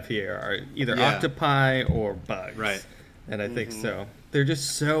we have here are either octopi or bugs. Right. And I think so. They're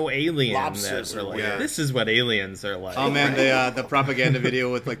just so alien Lobsters that we're are like, weird. this is what aliens are like. Oh man, the propaganda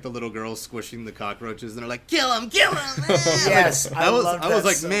video with like the little girls squishing the cockroaches, and they're like, "Kill them!" Yes, I was that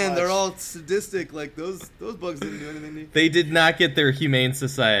like, so man, much. they're all sadistic. Like those bugs didn't do anything to you. They did not get their Humane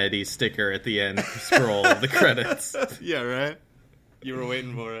Society sticker at the end scroll of the credits. Yeah, right. You were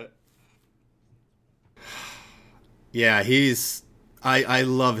waiting for it. Yeah, I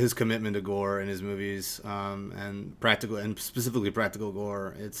love his commitment to gore in his movies, and specifically practical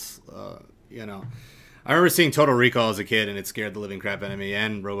gore. It's you know, I remember seeing Total Recall as a kid, and it scared the living crap out of me,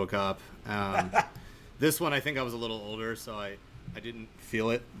 and RoboCop. This one, I think I was a little older, so I didn't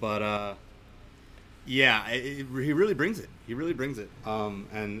feel it, but yeah, he really brings it. He really brings it,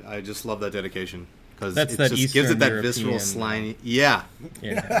 and I just love that dedication because it just gives it that Eastern visceral, European, slimy. Yeah,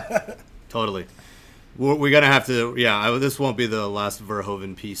 Yeah. totally. We're gonna have to. Yeah, this won't be the last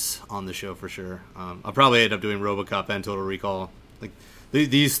Verhoeven piece on the show for sure. I'll probably end up doing RoboCop and Total Recall. Like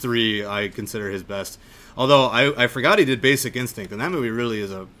these three, I consider his best. Although I forgot he did Basic Instinct, and that movie really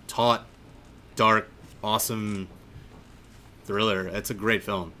is a taut, dark, awesome thriller. It's a great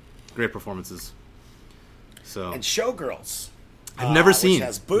film, great performances. So And Showgirls. I've never which seen.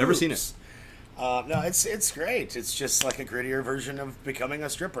 has boobs. Never seen it. No, it's great. It's just like a grittier version of becoming a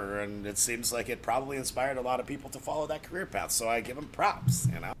stripper, and it seems like it probably inspired a lot of people to follow that career path. So I give him props.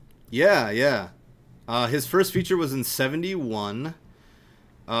 You know. Yeah. His first feature was in '71,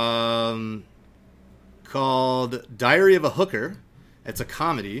 called Diary of a Hooker. It's a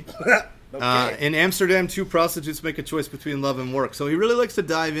comedy. Okay. In Amsterdam, two prostitutes make a choice between love and work. So he really likes to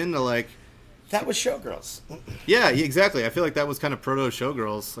dive into like. That was Showgirls. Yeah, exactly. I feel like that was kind of proto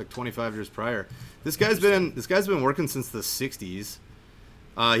Showgirls, like 25 years prior. This guy's been working since the '60s.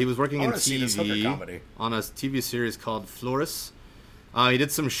 He was working in TV on a TV series called Flores. He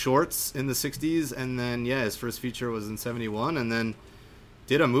did some shorts in the '60s, and then his first feature was in '71, and then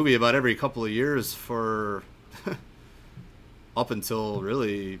did a movie about every couple of years for up until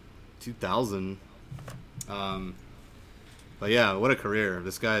really 2000. But yeah, what a career!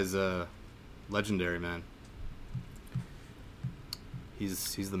 This guy's legendary, man.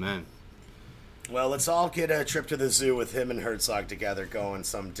 He's the man. Well, let's all get a trip to the zoo with him and Herzog together going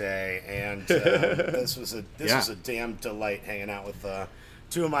someday. And this was a damn delight hanging out with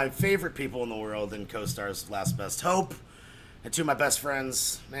two of my favorite people in the world and co-stars Last Best Hope. And two of my best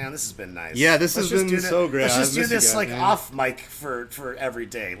friends. Man, this has been nice. Yeah, this has been so great. Let's just do this man. off mic for every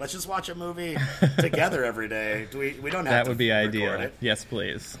day. Let's just watch a movie together every day. We don't have That to would be record ideal. it. Yes,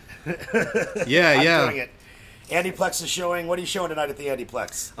 please. Yeah. I'm doing it. Andyplex is showing. What are you showing tonight at the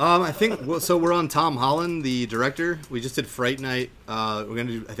Andyplex? I think so. We're on Tom Holland, the director. We just did Fright Night. We're gonna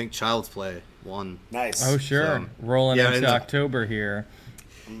do, I think, Child's Play 1. Nice. Oh, sure. So, Rolling into October here.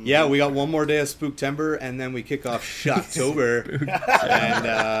 Yeah, we got one more day of Spooktember, and then we kick off Shocktober.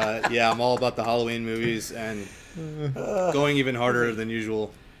 And I'm all about the Halloween movies and going even harder than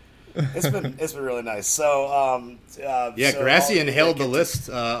usual. It's been really nice. So Grassy inhaled the list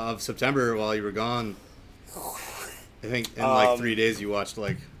of September while you were gone. I think in like 3 days you watched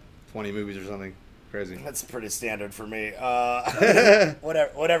like 20 movies or something. Crazy. That's pretty standard for me.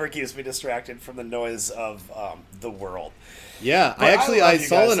 Whatever keeps me distracted from the noise of the world. Yeah, But I saw guys. an This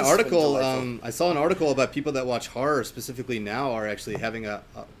has been article. delightful. I saw an article about people that watch horror specifically now are actually having an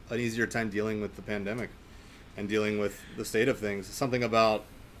easier time dealing with the pandemic and dealing with the state of things. Something about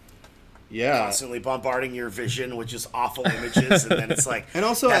constantly bombarding your vision with just awful images, and then it's like, and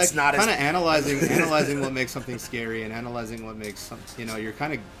also that's not kind of as analyzing what makes something scary and analyzing what makes you're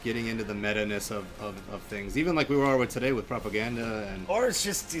kind of getting into the meta-ness of things, even like we were with today with propaganda, and or it's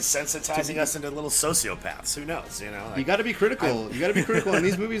just desensitizing us into little sociopaths. Who knows? Like, you got to be critical. You got to be critical. And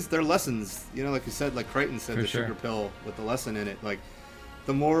these movies, they're lessons. Like you said, like Crichton said, For the sure. sugar pill with the lesson in it. Like,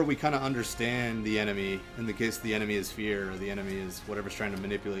 the more we kind of understand the enemy, in the case the enemy is fear, or the enemy is whatever's trying to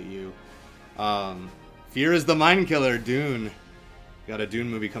manipulate you. Fear is the mind killer. Dune. Got a Dune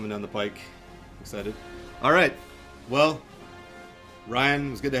movie coming down the pike. Excited. All right. Well, Ryan,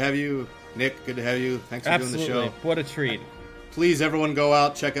 it was good to have you. Nick, good to have you. Thanks for doing the show. What a treat. Please, everyone, go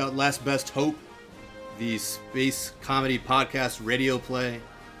out, check out Last Best Hope, the space comedy podcast radio play.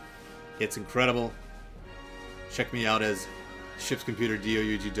 It's incredible. Check me out as Ship's Computer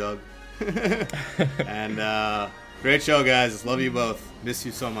DOUG Doug. And great show, guys. Love you both. Miss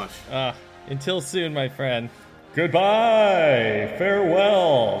you so much. Until soon, my friend. Goodbye.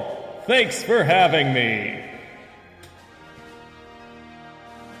 Farewell. Thanks for having me.